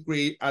how to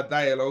create a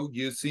dialogue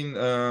using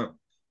the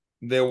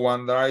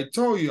one that I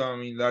told you. I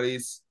mean, that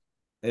is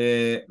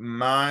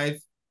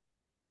might,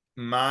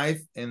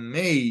 and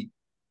may.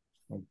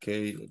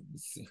 Okay, let me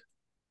see.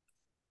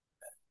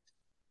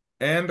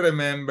 And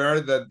remember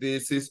that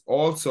this is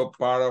also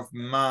part of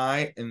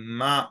my and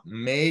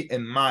may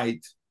and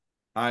might.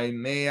 I,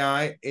 may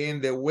I,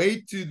 and the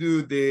way to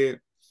do the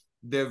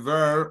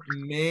verb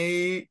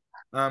may,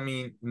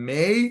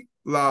 may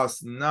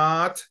plus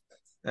not,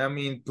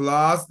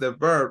 plus the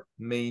verb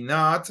may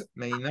not,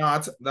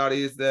 that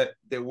is the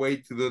way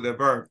to do the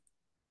verb.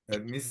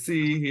 Let me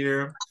see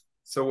here.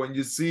 So when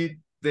you see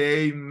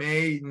they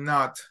may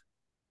not,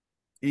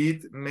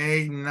 it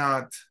may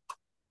not,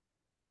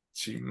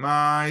 she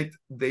might,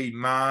 they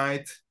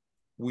might,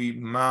 we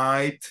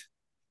might,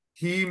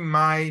 he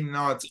might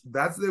not.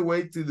 That's the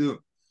way to do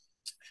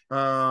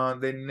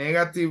the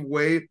negative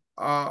way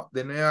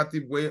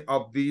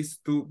of these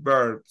two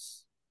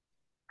verbs.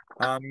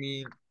 I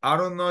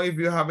don't know if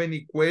you have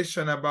any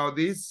question about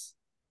this.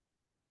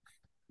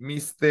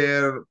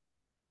 Mr.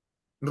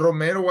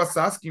 Romero was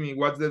asking me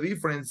what's the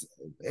difference.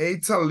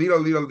 It's a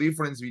little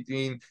difference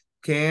between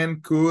can,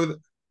 could,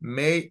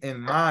 may,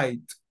 and might.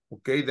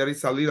 Okay, there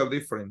is a little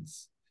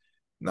difference.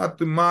 Not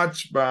too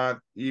much, but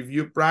if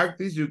you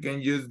practice, you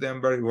can use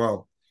them very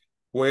well.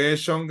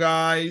 Question,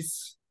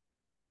 guys?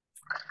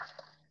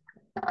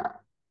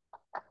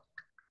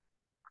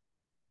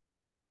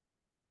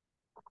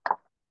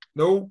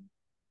 No?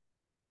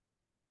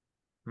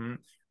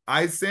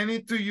 I sent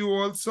it to you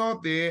also,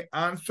 the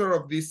answer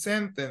of this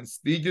sentence.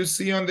 Did you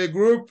see on the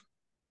group?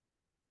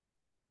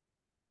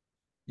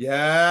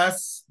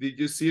 Yes. Did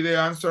you see the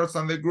answers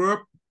on the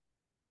group?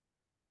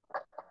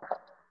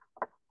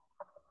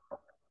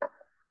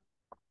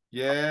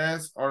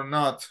 Yes or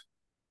not?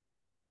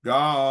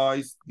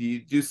 Guys,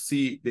 did you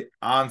see the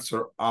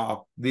answer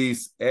of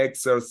this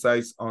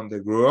exercise on the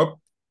group?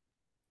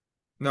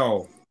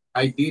 No.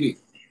 I did it.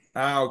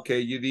 Okay,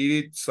 you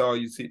did it. So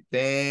you see,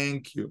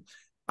 thank you.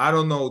 I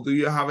don't know. Do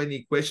you have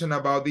any question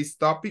about this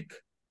topic?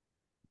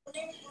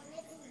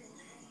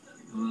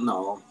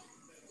 No.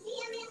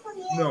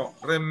 No.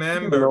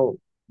 Remember, No.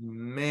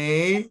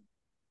 may,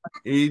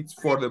 it's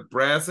for the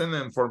present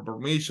and for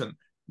permission.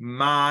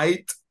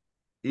 Might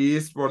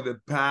is for the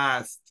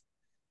past.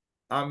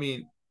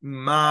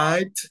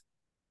 Might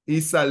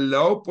is a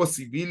low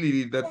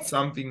possibility that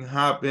something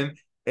happened,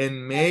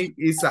 and may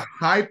is a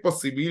high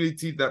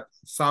possibility that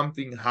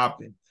something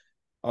happened.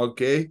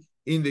 Okay?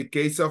 In the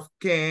case of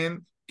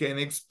can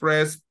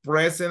express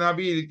present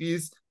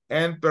abilities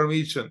and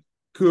permission.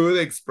 Could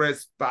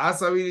express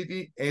past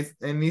ability,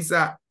 and it's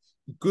a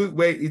good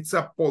way, it's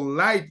a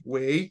polite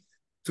way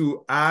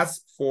to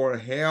ask for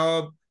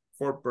help,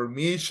 for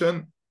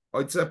permission,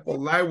 or it's a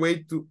polite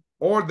way to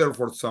order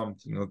for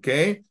something,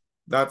 okay?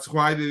 That's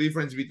why the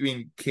difference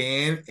between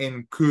can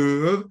and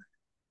could,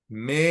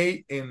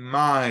 may and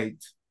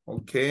might,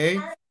 okay?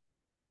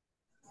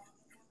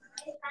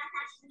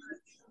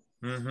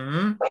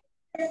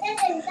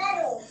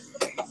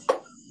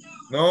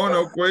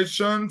 No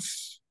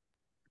questions?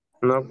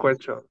 No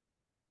question.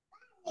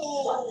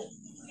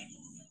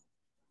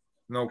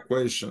 No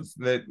questions.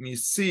 Let me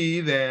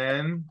see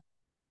then.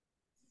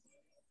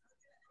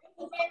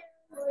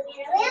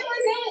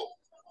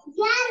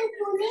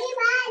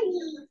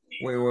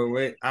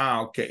 Wait.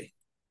 Okay.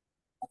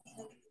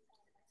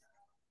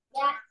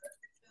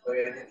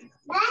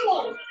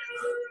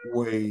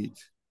 Wait.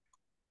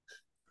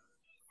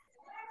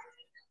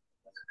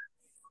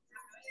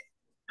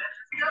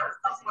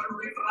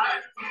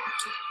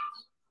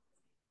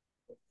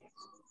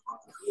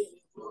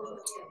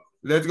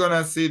 Let's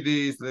gonna see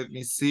this. Let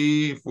me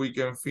see if we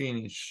can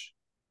finish.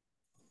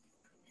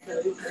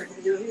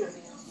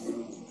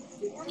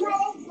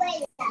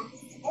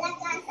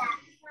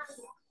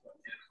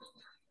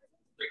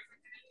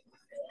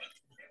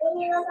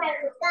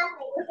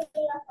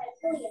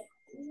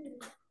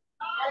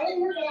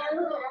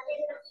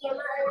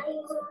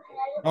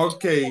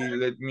 Okay,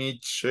 let me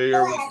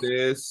share with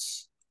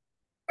this.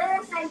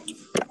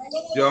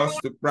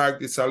 Just to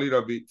practice a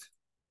little bit.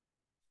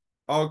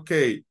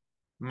 Okay,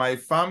 my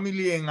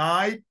family and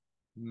I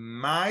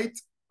might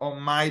or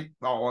might,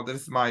 oh,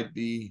 this might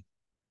be.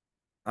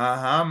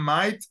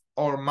 Might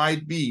or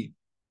might be.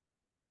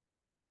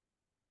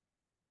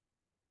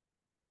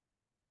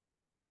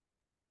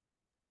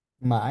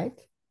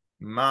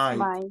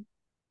 Might.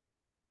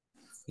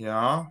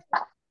 Yeah,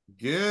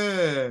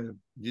 good.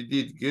 You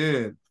did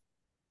good.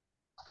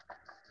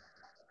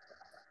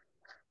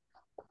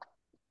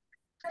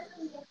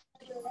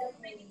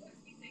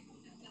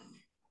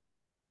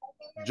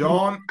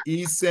 John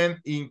isn't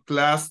in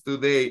class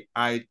today.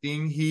 I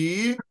think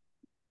he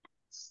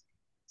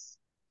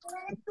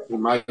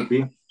might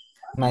be.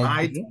 Might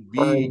Might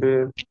be.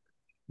 be.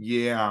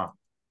 Yeah,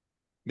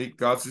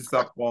 because it's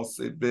a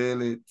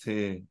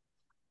possibility.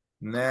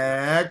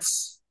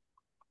 Next,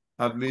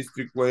 at least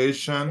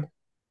equation.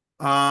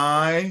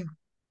 I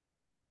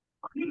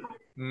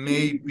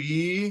may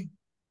be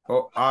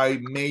or I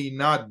may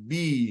not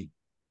be.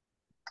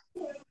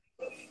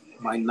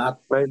 Might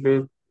not.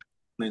 Maybe.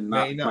 May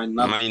not.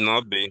 Might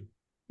not be.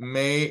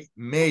 May,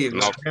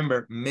 No.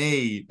 remember,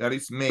 may, that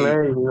is may.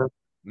 Maybe.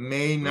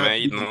 May not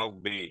May be.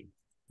 not be.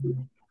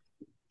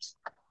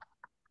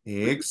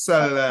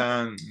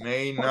 Excellent.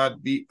 May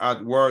not be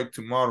at work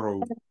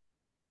tomorrow.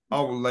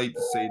 I would like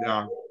to say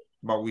that,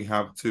 but we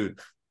have to.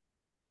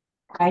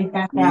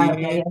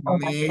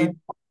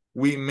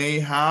 We may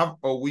have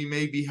or we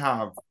maybe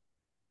have.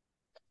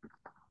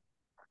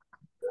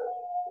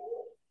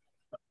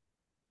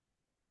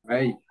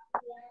 May.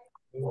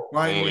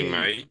 Why Only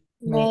may?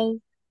 may.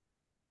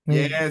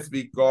 Yes,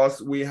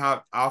 because we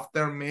have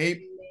after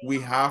may, we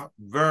have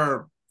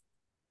verb.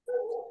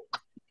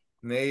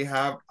 May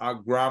have a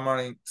grammar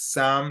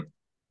exam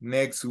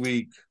next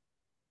week.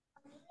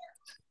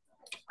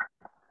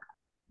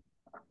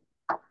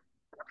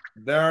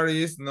 There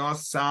is no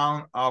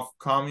sound of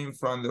coming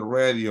from the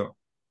radio.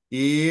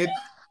 It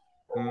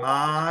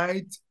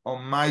might or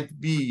might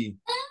be.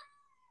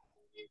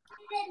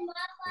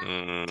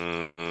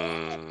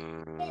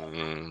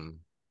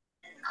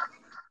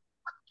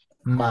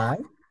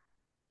 Might.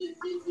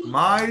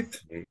 Might.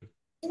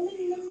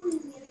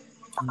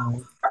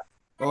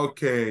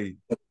 Okay.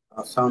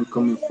 A sound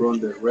coming from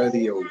the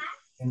radio.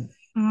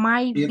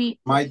 Might It be.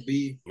 might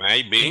be.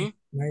 Maybe.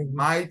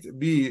 Might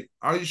be.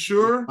 Are you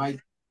sure?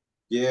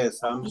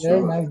 Yes, I'm Yeah,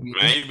 sure.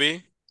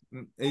 Maybe.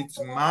 It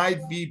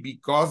might be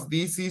because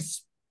this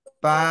is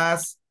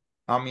past.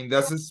 I mean,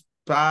 this is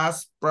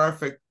past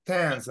perfect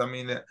tense. I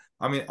mean,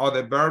 or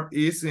the verb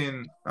is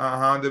in.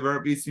 The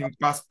verb is in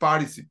past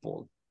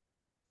participle.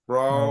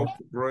 Broke,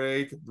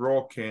 break,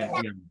 broken.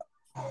 Yeah.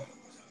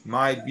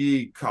 Might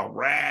be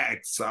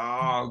correct.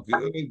 So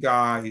good,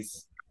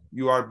 guys.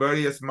 You are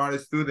very smart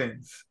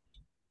students.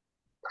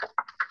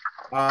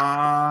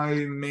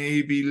 I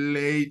may be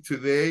late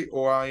today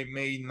or I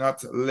may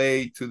not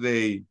late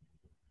today.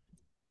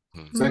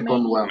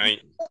 Second one.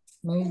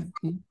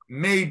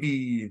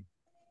 Maybe.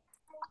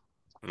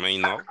 May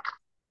not.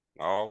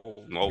 Oh,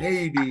 no.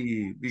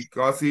 Maybe,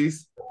 because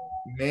it's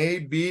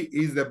maybe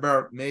is the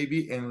verb.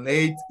 Maybe and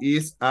late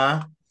is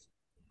a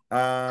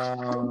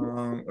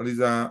an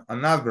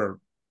adverb.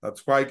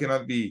 That's why it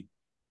cannot be.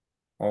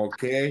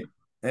 Okay.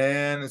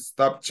 And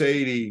stop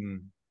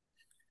cheating.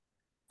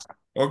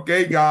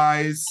 Okay,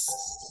 guys.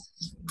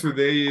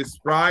 Today is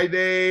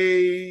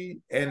Friday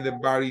and the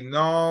body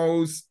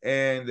knows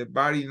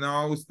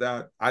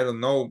that I don't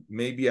know,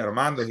 maybe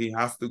Armando he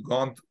has to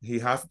go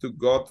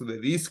to the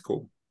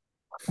disco.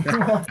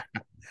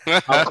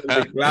 After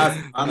the class,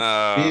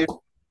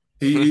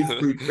 he is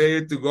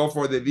prepared to go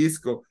for the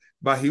disco,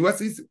 but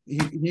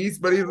he's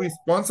very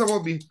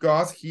responsible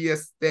because he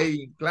stays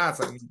in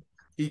class. I mean,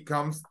 he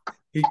comes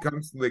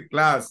to the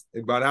class,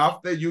 but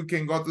after you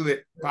can go to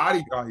the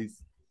party,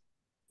 guys.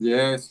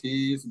 Yes,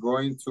 he is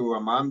going to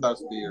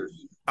Amanda's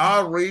beers.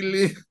 Oh,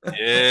 really?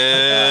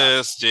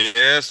 Yes,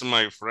 yes,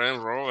 my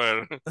friend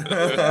Robert.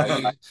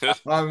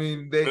 I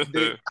mean,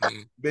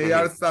 they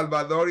are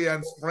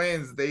Salvadorian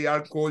friends. They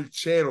are called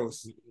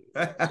cheros.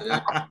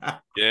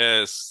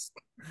 Yes.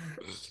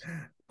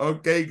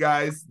 Okay,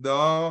 guys.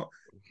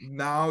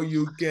 Now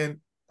you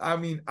can, I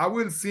mean, I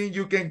will see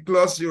you can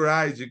close your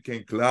eyes. You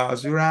can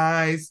close your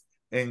eyes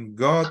and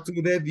go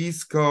to the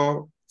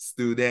disco,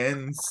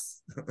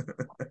 students.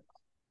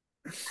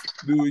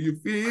 Do you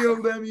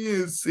feel the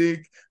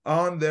music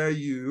under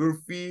your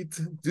feet?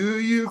 Do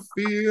you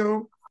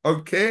feel?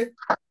 Okay?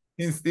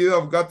 Instead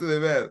of go to the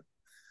bed.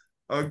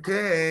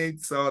 Okay,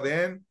 so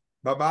then,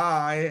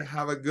 bye-bye.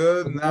 Have a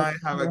good night.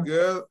 Have a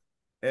good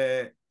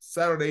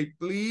Saturday.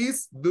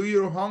 Please do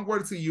your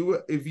homework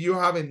if you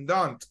haven't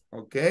done,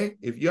 okay?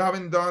 If you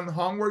haven't done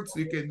homework,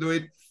 you can do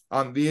it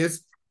on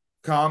this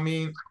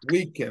coming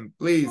weekend,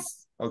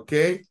 please,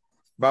 okay?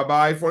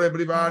 Bye-bye for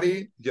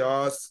everybody.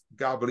 Just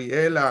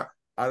Gabriela.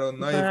 I don't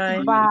know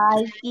if Bye,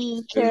 are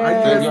teacher.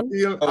 you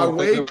still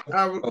awake,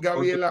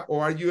 Gabriela,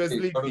 or are you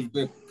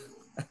sleeping?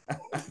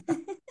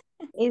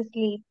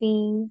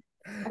 Sleeping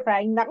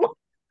right now.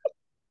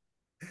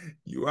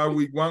 You are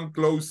with one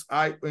closed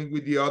eye and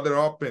with the other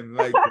open,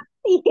 like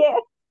yeah.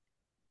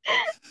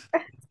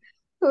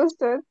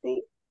 Justo así.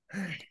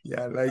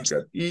 Yeah, like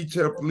a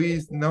teacher,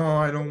 please. No,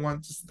 I don't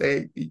want to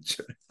stay,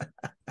 teacher.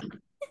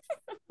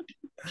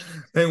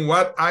 And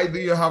what eye do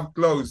you have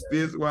closed?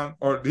 This one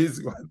or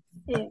this one?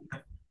 Yeah.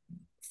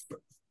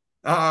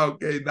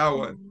 Okay, that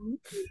one.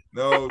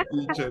 No,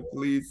 teacher,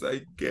 please,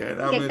 I can't.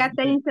 Que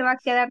Catherine se va a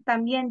quedar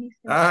también, dice.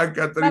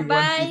 Catherine.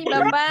 Bye-bye,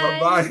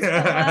 bye-bye.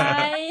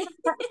 Bye-bye.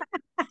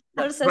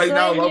 Dulce Right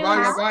now, sueños.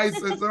 bye-bye,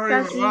 so sorry,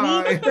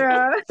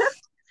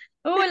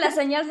 bye-bye. La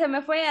señal se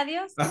me fue,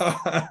 adiós.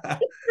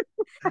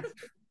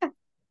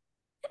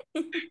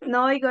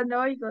 No oigo, no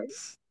oigo.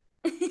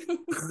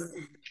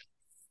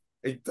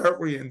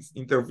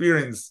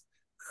 Interference.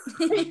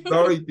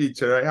 Sorry,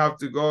 teacher, I have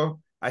to go.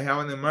 I have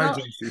an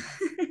emergency.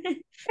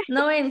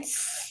 No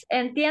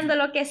entiendo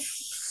lo que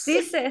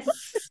dices.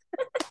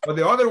 But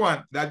the other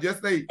one, that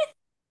just say,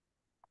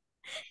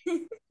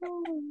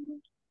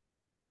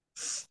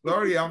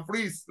 sorry, I'm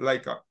freeze.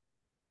 Like, Good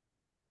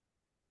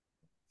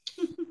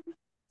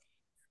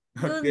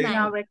okay. No, night.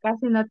 hombre,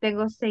 casi no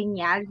tengo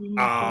señal.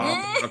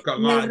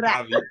 Come Muy on,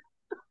 raro. Gaby.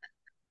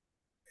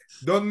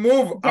 Don't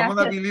move. Ya I'm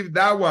gonna sé. believe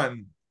that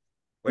one.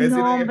 Voy a decir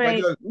No, en hombre,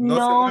 español, no se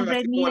no, mueve, hombre,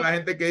 así como ni, la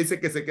gente que dice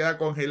que se queda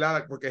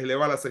congelada porque se le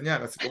va la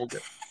señal, así como que,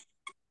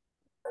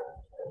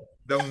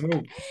 don't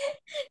move.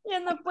 Yo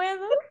no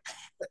puedo.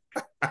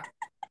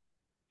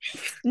 She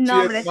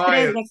no, hombre, 3 de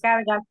smiles.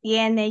 carga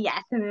tiene, ya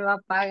se me va a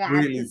apagar.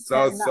 Really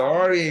so No,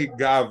 sorry,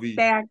 Gaby.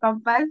 tenga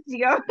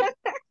compasión.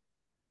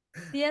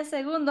 10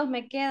 segundos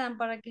me quedan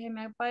para que se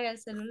me apague el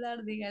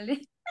celular,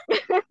 dígale.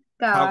 Have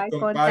Cabal,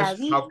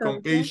 compassion, have contadito, ¿verdad?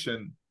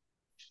 compassion.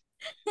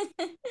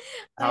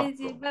 Ay,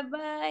 sí, bye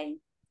bye.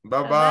 Bye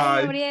Bye bye,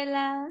 bye.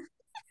 Gabriela.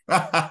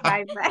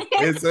 Bye, bye.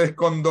 Eso es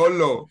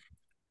condolo.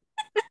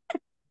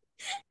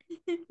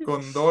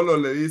 Condolo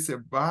le dice,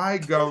 bye,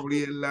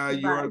 Gabriela,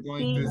 you are Bye,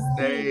 going sí, to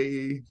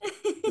stay.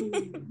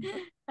 sí.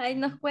 Ahí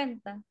nos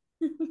cuenta.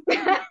 Bye,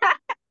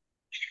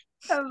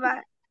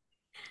 Bye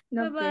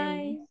nos vemos.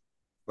 bye.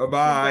 Bye Bye,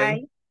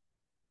 bye.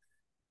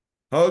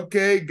 bye.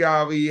 Okay,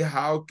 Gaby,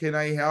 how can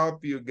I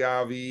help you,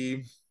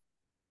 Gaby?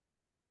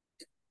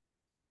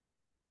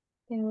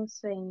 Tengo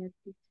sueño,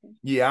 teacher.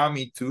 Yeah,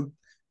 me too.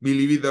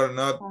 Believe it or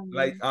not,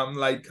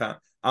 También.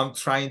 I'm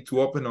trying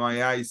to open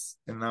my eyes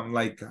and I'm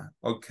like,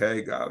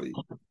 okay, Gaby.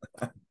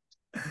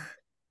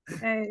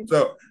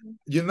 So,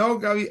 you know,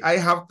 Gaby, I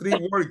have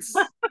 3 works.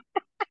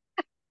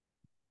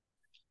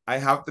 I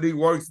have 3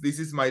 works. This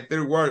is my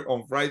 3rd work.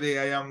 On Friday,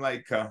 I am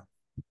like, but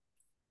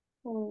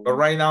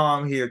right now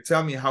I'm here.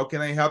 Tell me, how can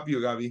I help you,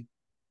 Gaby?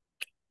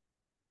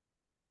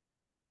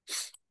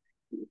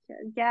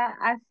 Ya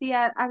así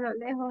a lo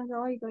lejos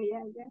lo oigo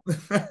ya.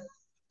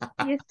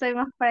 Y estoy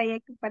más para allá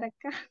que para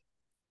acá.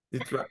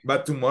 It's right.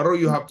 But tomorrow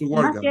you have to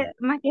work, Gaby.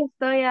 Más que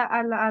estoy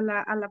a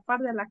la par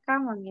de la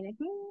cama, mire.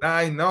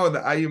 I know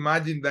that. I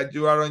imagine that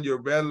you are on your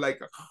bed like.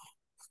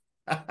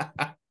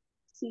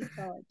 Sí,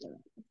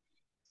 caballero.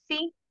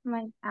 Sí,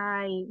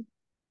 I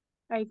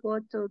go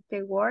to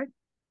the work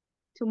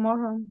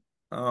tomorrow.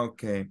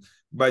 Okay,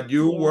 but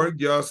you Yeah. work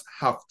just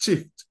half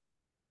shift,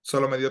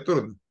 solo medio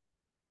turno.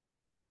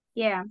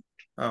 Yeah.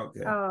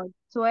 Okay.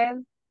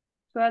 12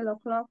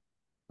 o'clock.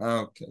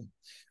 Okay.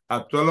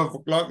 At 12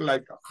 o'clock,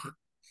 like.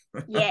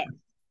 Yes.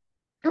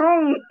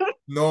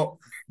 No,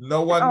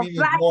 no 1 Oh, minute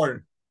flat.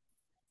 more.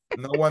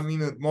 No 1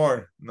 minute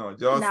more. No,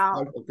 just No.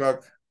 12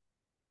 o'clock.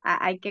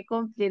 Hay que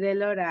cumplir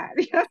el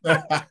horario.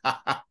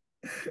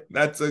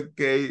 That's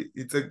okay.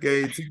 It's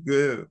okay. It's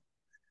good.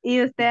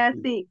 Y usted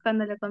así,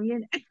 cuando le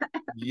conviene.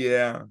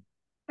 Yeah.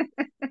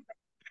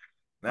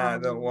 Nah,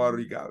 don't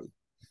worry, Gaby.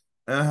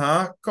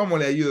 Ajá. ¿Cómo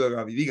le ayudo,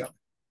 Gaby? Diga.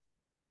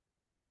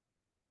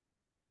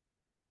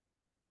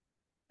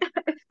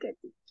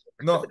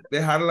 No,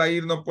 dejarla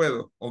ir no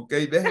puedo. Ok,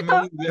 déjeme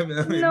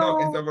ir. No,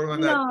 esta forma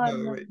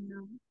no, güey.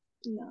 No.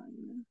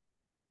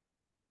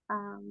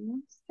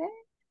 No sé.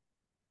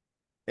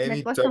 Any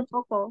Me cuesta un topic?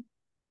 poco.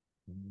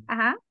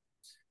 Ajá.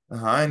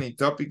 Ajá, any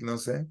topic, no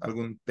sé,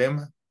 algún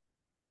tema.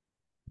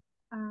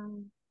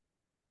 No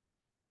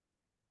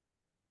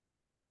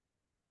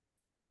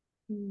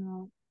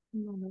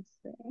lo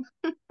sé.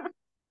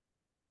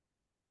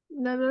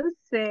 No lo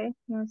sé,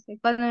 no sé.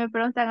 Cuando me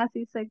preguntan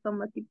así, soy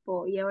como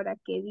tipo, ¿y ahora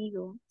qué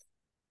digo?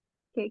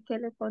 ¿Qué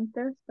le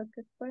contesto?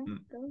 ¿Qué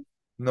cuento?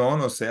 No,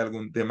 no sé,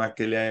 algún tema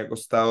que le haya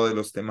costado de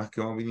los temas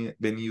que hemos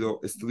venido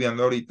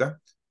estudiando ahorita.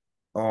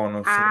 O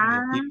no sé,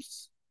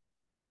 tips.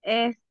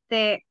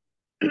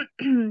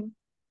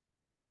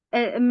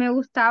 Me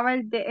gustaba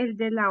el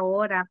de la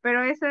hora,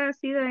 pero ese ha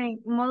sido en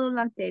módulo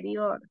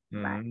anterior.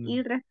 ¿va?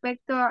 Y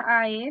respecto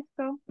a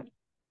esto,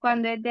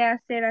 cuando es de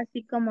hacer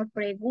así como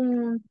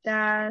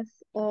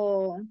preguntas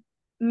o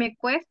me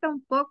cuesta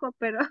un poco,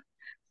 pero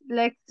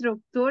la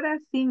estructura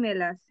sí me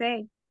la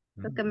sé.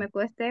 Lo que me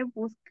cuesta es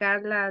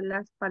buscar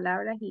las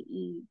palabras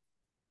y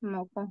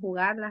como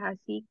conjugarlas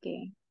así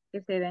que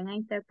se den a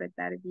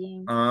interpretar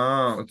bien.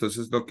 Ah,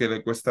 entonces lo que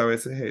le cuesta a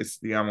veces es,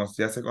 digamos,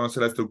 ya se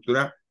conoce la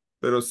estructura,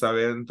 pero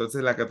saber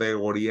entonces la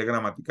categoría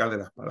gramatical de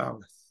las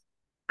palabras.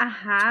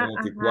 Ajá,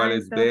 Como que cuál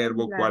es entonces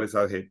verbo, cuál es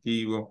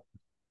adjetivo.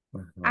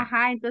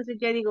 Ajá, entonces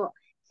yo digo,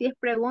 si es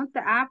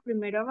pregunta,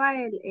 primero va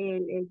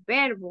el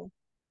verbo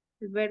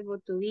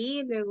to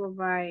be, luego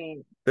va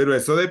Pero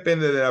eso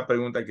depende de la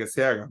pregunta que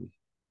se haga.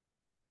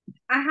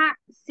 Ajá,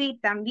 sí,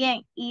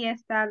 también. Y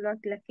está las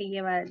que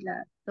lleva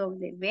la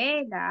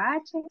W, la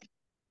H,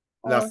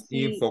 Las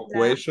sí, info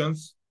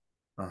questions.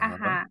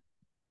 Ajá.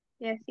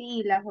 Y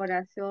así las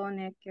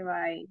oraciones que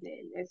va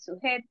el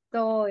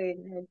sujeto,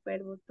 el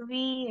verbo to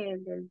be,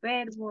 el del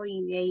verbo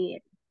y de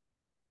ahí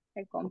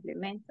el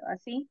complemento,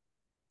 así.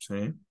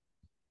 Sí.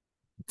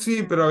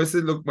 Sí, pero a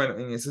veces, bueno,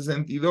 en ese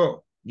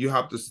sentido, you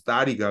have to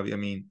study, Gaby. I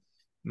mean,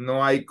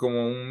 no hay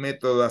como un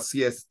método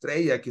así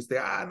estrella que esté,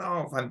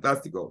 no,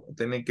 fantástico.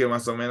 Tienen que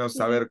más o menos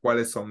saber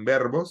cuáles son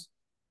verbos.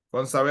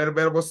 Con saber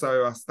verbos sabe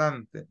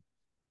bastante.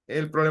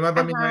 El problema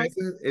también a Ajá,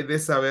 veces es de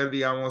saber,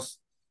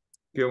 digamos,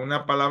 que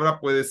una palabra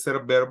puede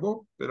ser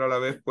verbo, pero a la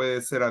vez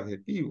puede ser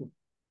adjetivo.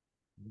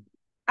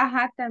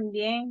 ajá,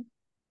 también.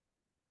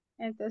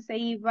 Entonces,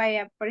 y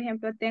vaya, por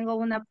ejemplo, tengo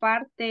una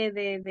parte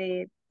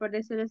por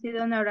decirlo así,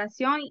 de una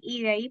oración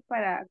y de ahí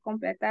para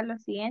completar lo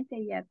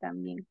siguiente ya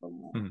también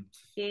como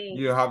que,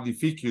 You have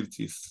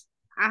difficulties.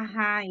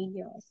 ajá, y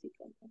yo así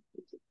como,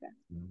 puchica.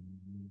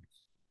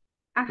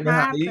 Pues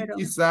Ajá, ahí pero,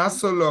 quizás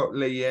solo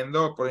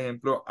leyendo, por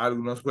ejemplo,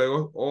 algunos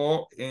juegos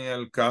o en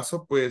el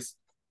caso, pues,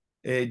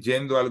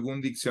 yendo a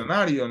algún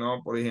diccionario,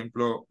 ¿no? Por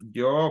ejemplo,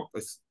 yo,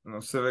 pues,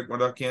 no sé,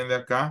 recuerdo a quién de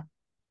acá,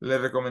 le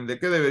recomendé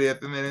que debería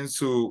tener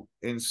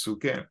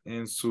 ¿qué?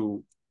 En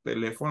su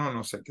teléfono,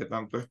 no sé qué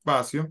tanto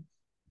espacio,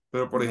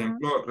 pero, por ujú.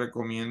 ejemplo,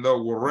 recomiendo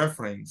Word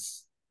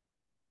Reference.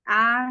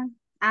 Ah,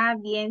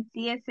 bien,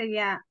 sí, ese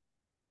ya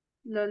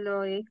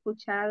lo he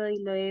escuchado y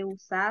lo he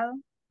usado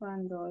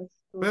cuando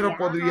Pero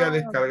podría estudiaba.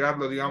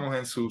 descargarlo, digamos,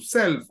 en su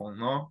cell phone,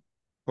 ¿no?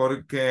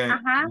 Porque,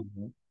 Ajá,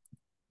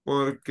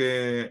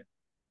 porque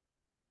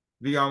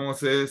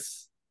digamos,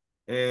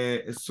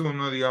 es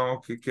uno,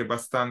 digamos, que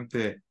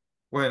bastante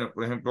bueno.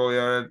 Por ejemplo, voy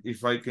a ver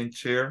if I can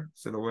share,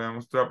 se lo voy a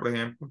mostrar, por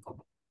ejemplo,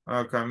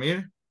 a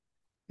Camille.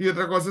 Y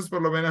otra cosa es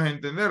por lo menos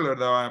entenderlo,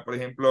 ¿verdad? Por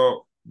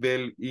ejemplo,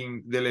 del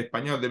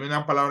español. Deme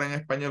una palabra en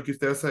español que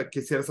usted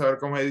quisiera saber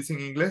cómo se dice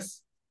en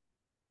inglés.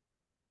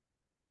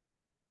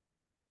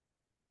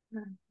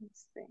 no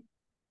sé.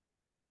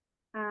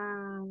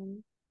 Ah,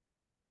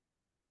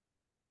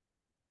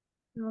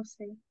 no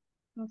sé,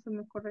 no se me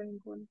ocurre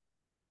ninguno.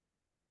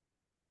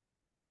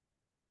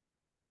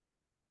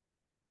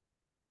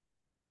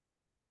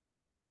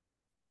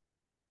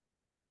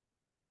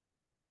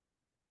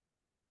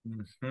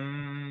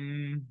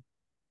 Ujú.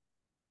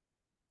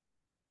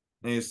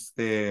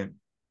 Este,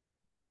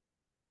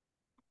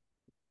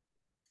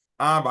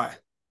 va.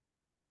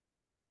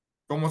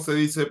 ¿Cómo se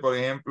dice, por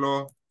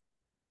ejemplo,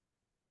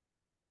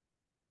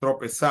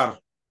 tropezar?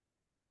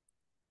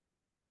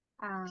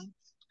 Ah,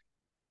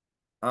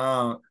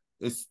 Ah,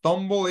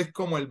 stumble es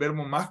como el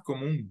verbo más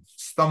común.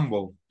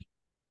 Stumble.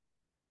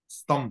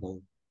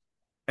 Stumble.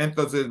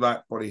 Entonces,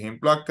 va, por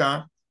ejemplo,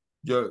 acá,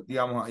 yo,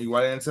 digamos,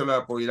 igual en el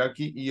celular puedo ir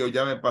aquí y yo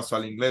ya me paso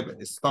al inglés,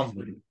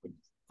 stumble.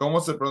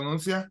 ¿Cómo se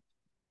pronuncia?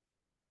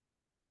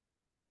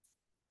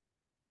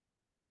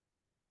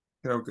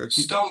 Creo que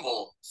aquí.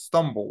 Stumble.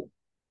 Stumble.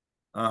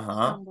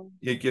 Ajá. Istanbul.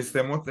 Y aquí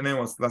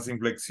tenemos las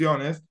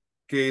inflexiones,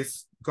 que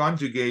es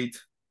conjugate,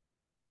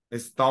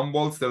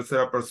 stumbles,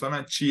 tercera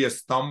persona, she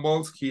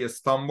stumbles, he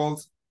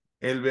stumbles,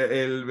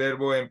 el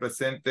verbo en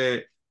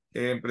presente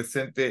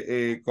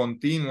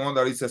continuo,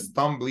 that is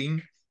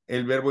stumbling,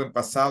 el verbo en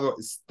pasado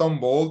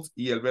stumbled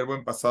y el verbo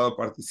en pasado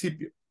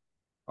participio.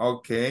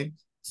 Okay,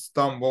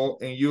 stumble,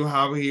 and you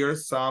have here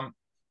some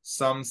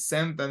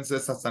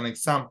sentences as an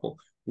example.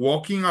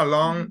 Walking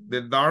along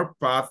the dark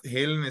path,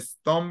 Helen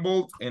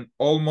stumbled and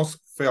almost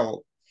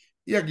fell.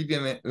 Y aquí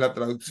tiene la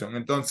traducción.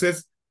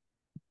 Entonces,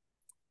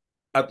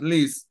 at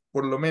least,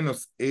 por lo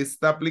menos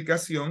esta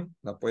aplicación,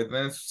 la puede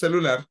tener en su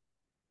celular,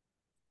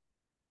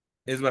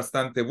 es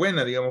bastante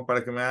buena, digamos,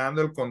 para que me vaya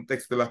dando el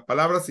contexto de las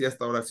palabras y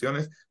hasta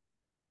oraciones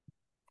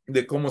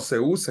de cómo se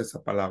usa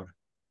esa palabra.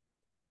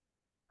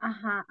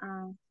 Ajá,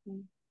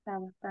 sí, está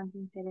bastante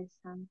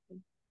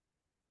interesante.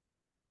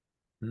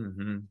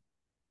 Ujú.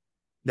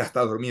 Ya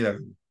está dormida.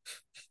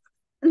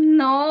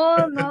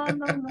 No, no,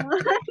 no, no,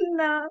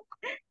 no,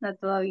 no,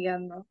 todavía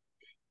no.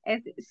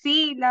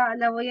 Sí,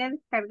 la voy a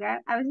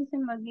descargar. A veces se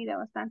me olvida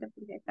bastante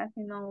porque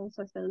casi no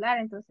uso el celular,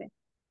 entonces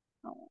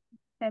no,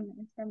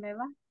 se me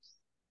va,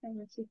 se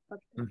me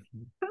chispotea.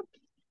 Ujú.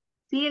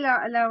 Sí,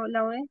 la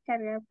voy a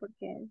descargar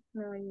porque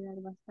me va a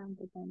ayudar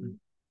bastante también.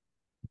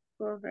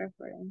 Por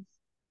reference.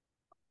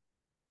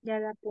 Ya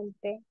la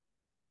apunté.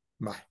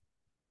 Vale.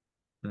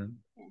 Ujú.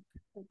 Ya.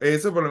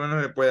 Eso por lo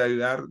menos le puede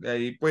ayudar. De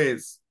ahí,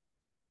 pues,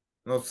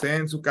 no sé,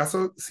 en su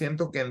caso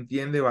siento que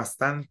entiende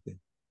bastante.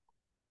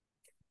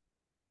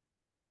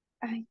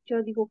 Ay,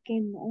 yo digo que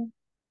no.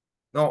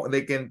 No,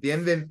 de que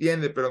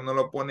entiende, pero no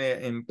lo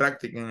pone en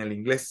práctica en el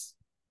inglés.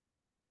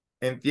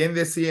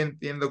 Entiende, sí,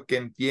 entiendo que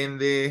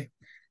entiende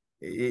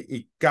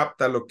y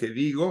capta lo que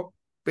digo,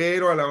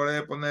 pero a la hora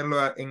de ponerlo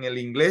en el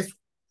inglés,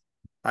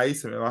 ahí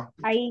se me va.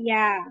 Ahí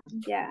ya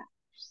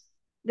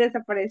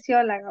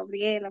desapareció la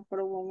Gabriela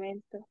por un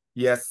momento.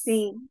 Yes.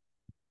 Sí,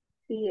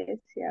 sí,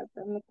 es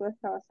cierto. Me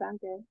cuesta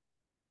bastante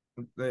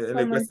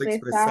Le como cuesta empezar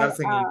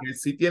expresarse en a...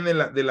 inglés. Sí tiene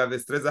de las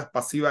destrezas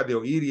pasivas de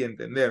oír y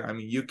entender. I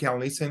mean, you can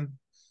listen,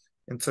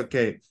 it's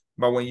okay.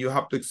 But when you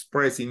have to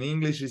express in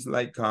English, it's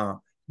like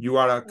you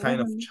are a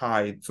kind of Ujú,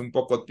 child. Es un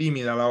poco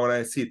tímida a la hora de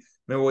decir,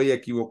 me voy a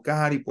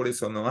equivocar y por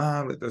eso no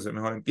hablo. Entonces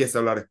mejor empieza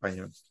a hablar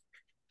español.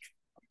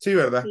 Sí,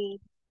 ¿verdad?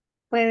 sí,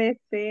 puede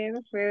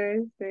ser,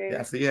 puede Y ser.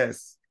 así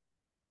es.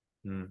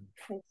 Mm.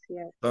 Es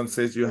cierto.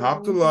 Entonces, you Pero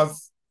have to vamos a...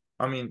 lose,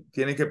 I mean,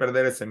 tiene que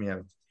perder ese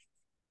miedo.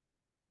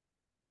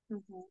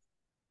 Ujú.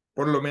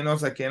 Por lo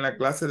menos aquí en la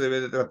clase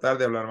debe de tratar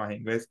de hablar más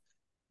inglés.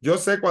 Yo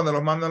sé cuando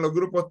los mando a los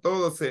grupos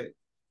todos se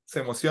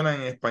emocionan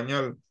en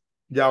español.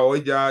 Ya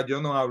hoy ya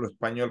yo no hablo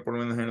español, por lo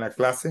menos en la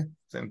clase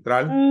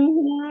central,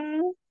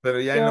 Ujú. pero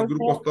ya en Yo los sé.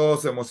 grupos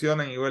todos se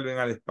emocionan y vuelven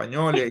al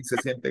español y ahí se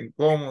sienten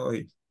cómodos.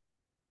 Y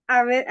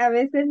A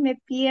veces me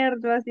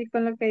pierdo así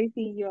con lo que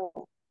dice yo.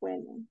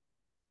 Bueno,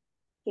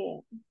 que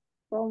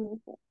 ¿cómo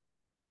fue?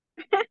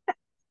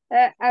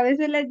 A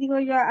veces les digo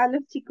yo a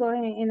los chicos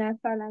en la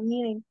sala,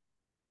 miren,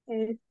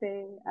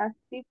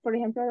 así, por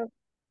ejemplo,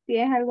 si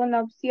es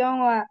alguna opción,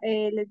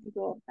 les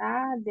digo,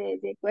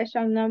 de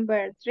question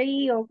number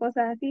 3 o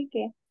cosas así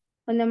que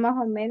uno más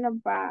o menos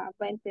va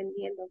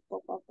entendiendo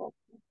poco a poco.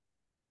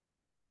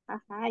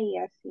 Ajá, y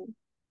así.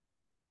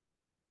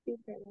 Sí,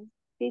 pero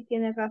sí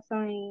tienes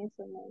razón en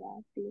eso,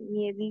 ¿verdad? Sí,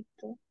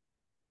 miedito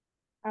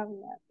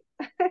hablar.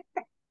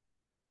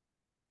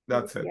 Sí, es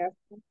that's it.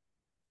 cierto.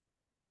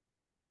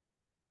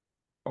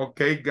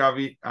 Okay,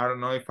 Gabby, I don't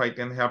know if I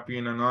can help you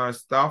in another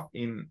stuff.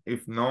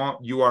 If no,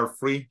 you are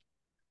free.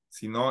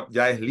 Si no,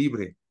 ya es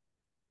libre.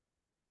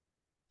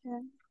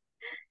 Ya.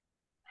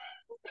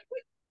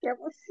 Qué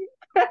emoción.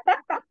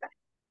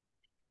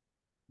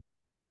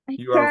 I'm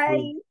You are free.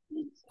 crying.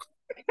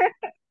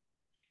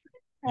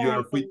 You Ay,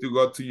 are qué free to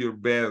go to your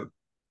bed.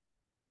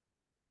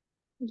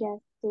 ya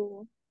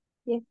estuvo.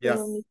 Ya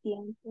estuvo Yes. mi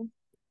tiempo.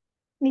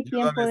 Mi You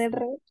tiempo de don't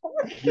reto.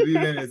 You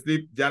didn't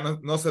sleep. Ya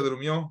no se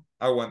durmió.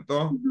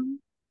 Aguantó. Ujú.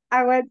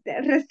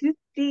 Aguante,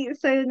 resistí,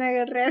 soy una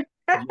guerrera.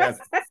 Yes.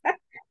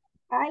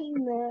 Ay,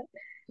 no.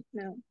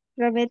 No.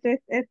 Prometo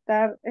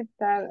estar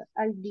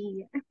al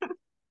día.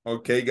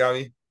 Okay,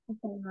 Gabby.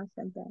 No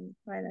sé,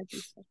 bueno,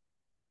 teacher.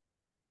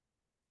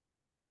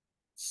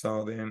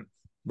 So then,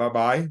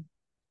 bye-bye.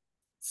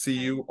 See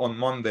you on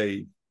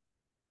Monday.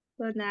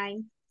 Good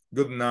night.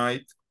 Good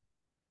night.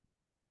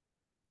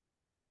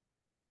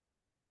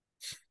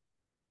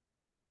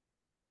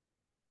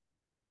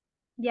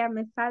 Ya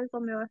me salgo,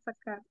 me va a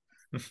sacar.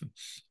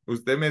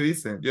 Usted me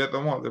dice, yo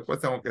tomo, después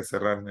tengo que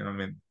cerrar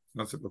generalmente.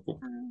 No se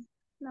preocupe.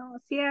 No,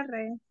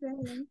 cierre,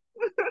 cierre.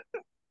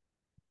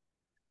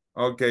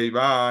 Okay,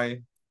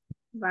 bye.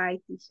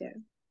 Bye, teacher.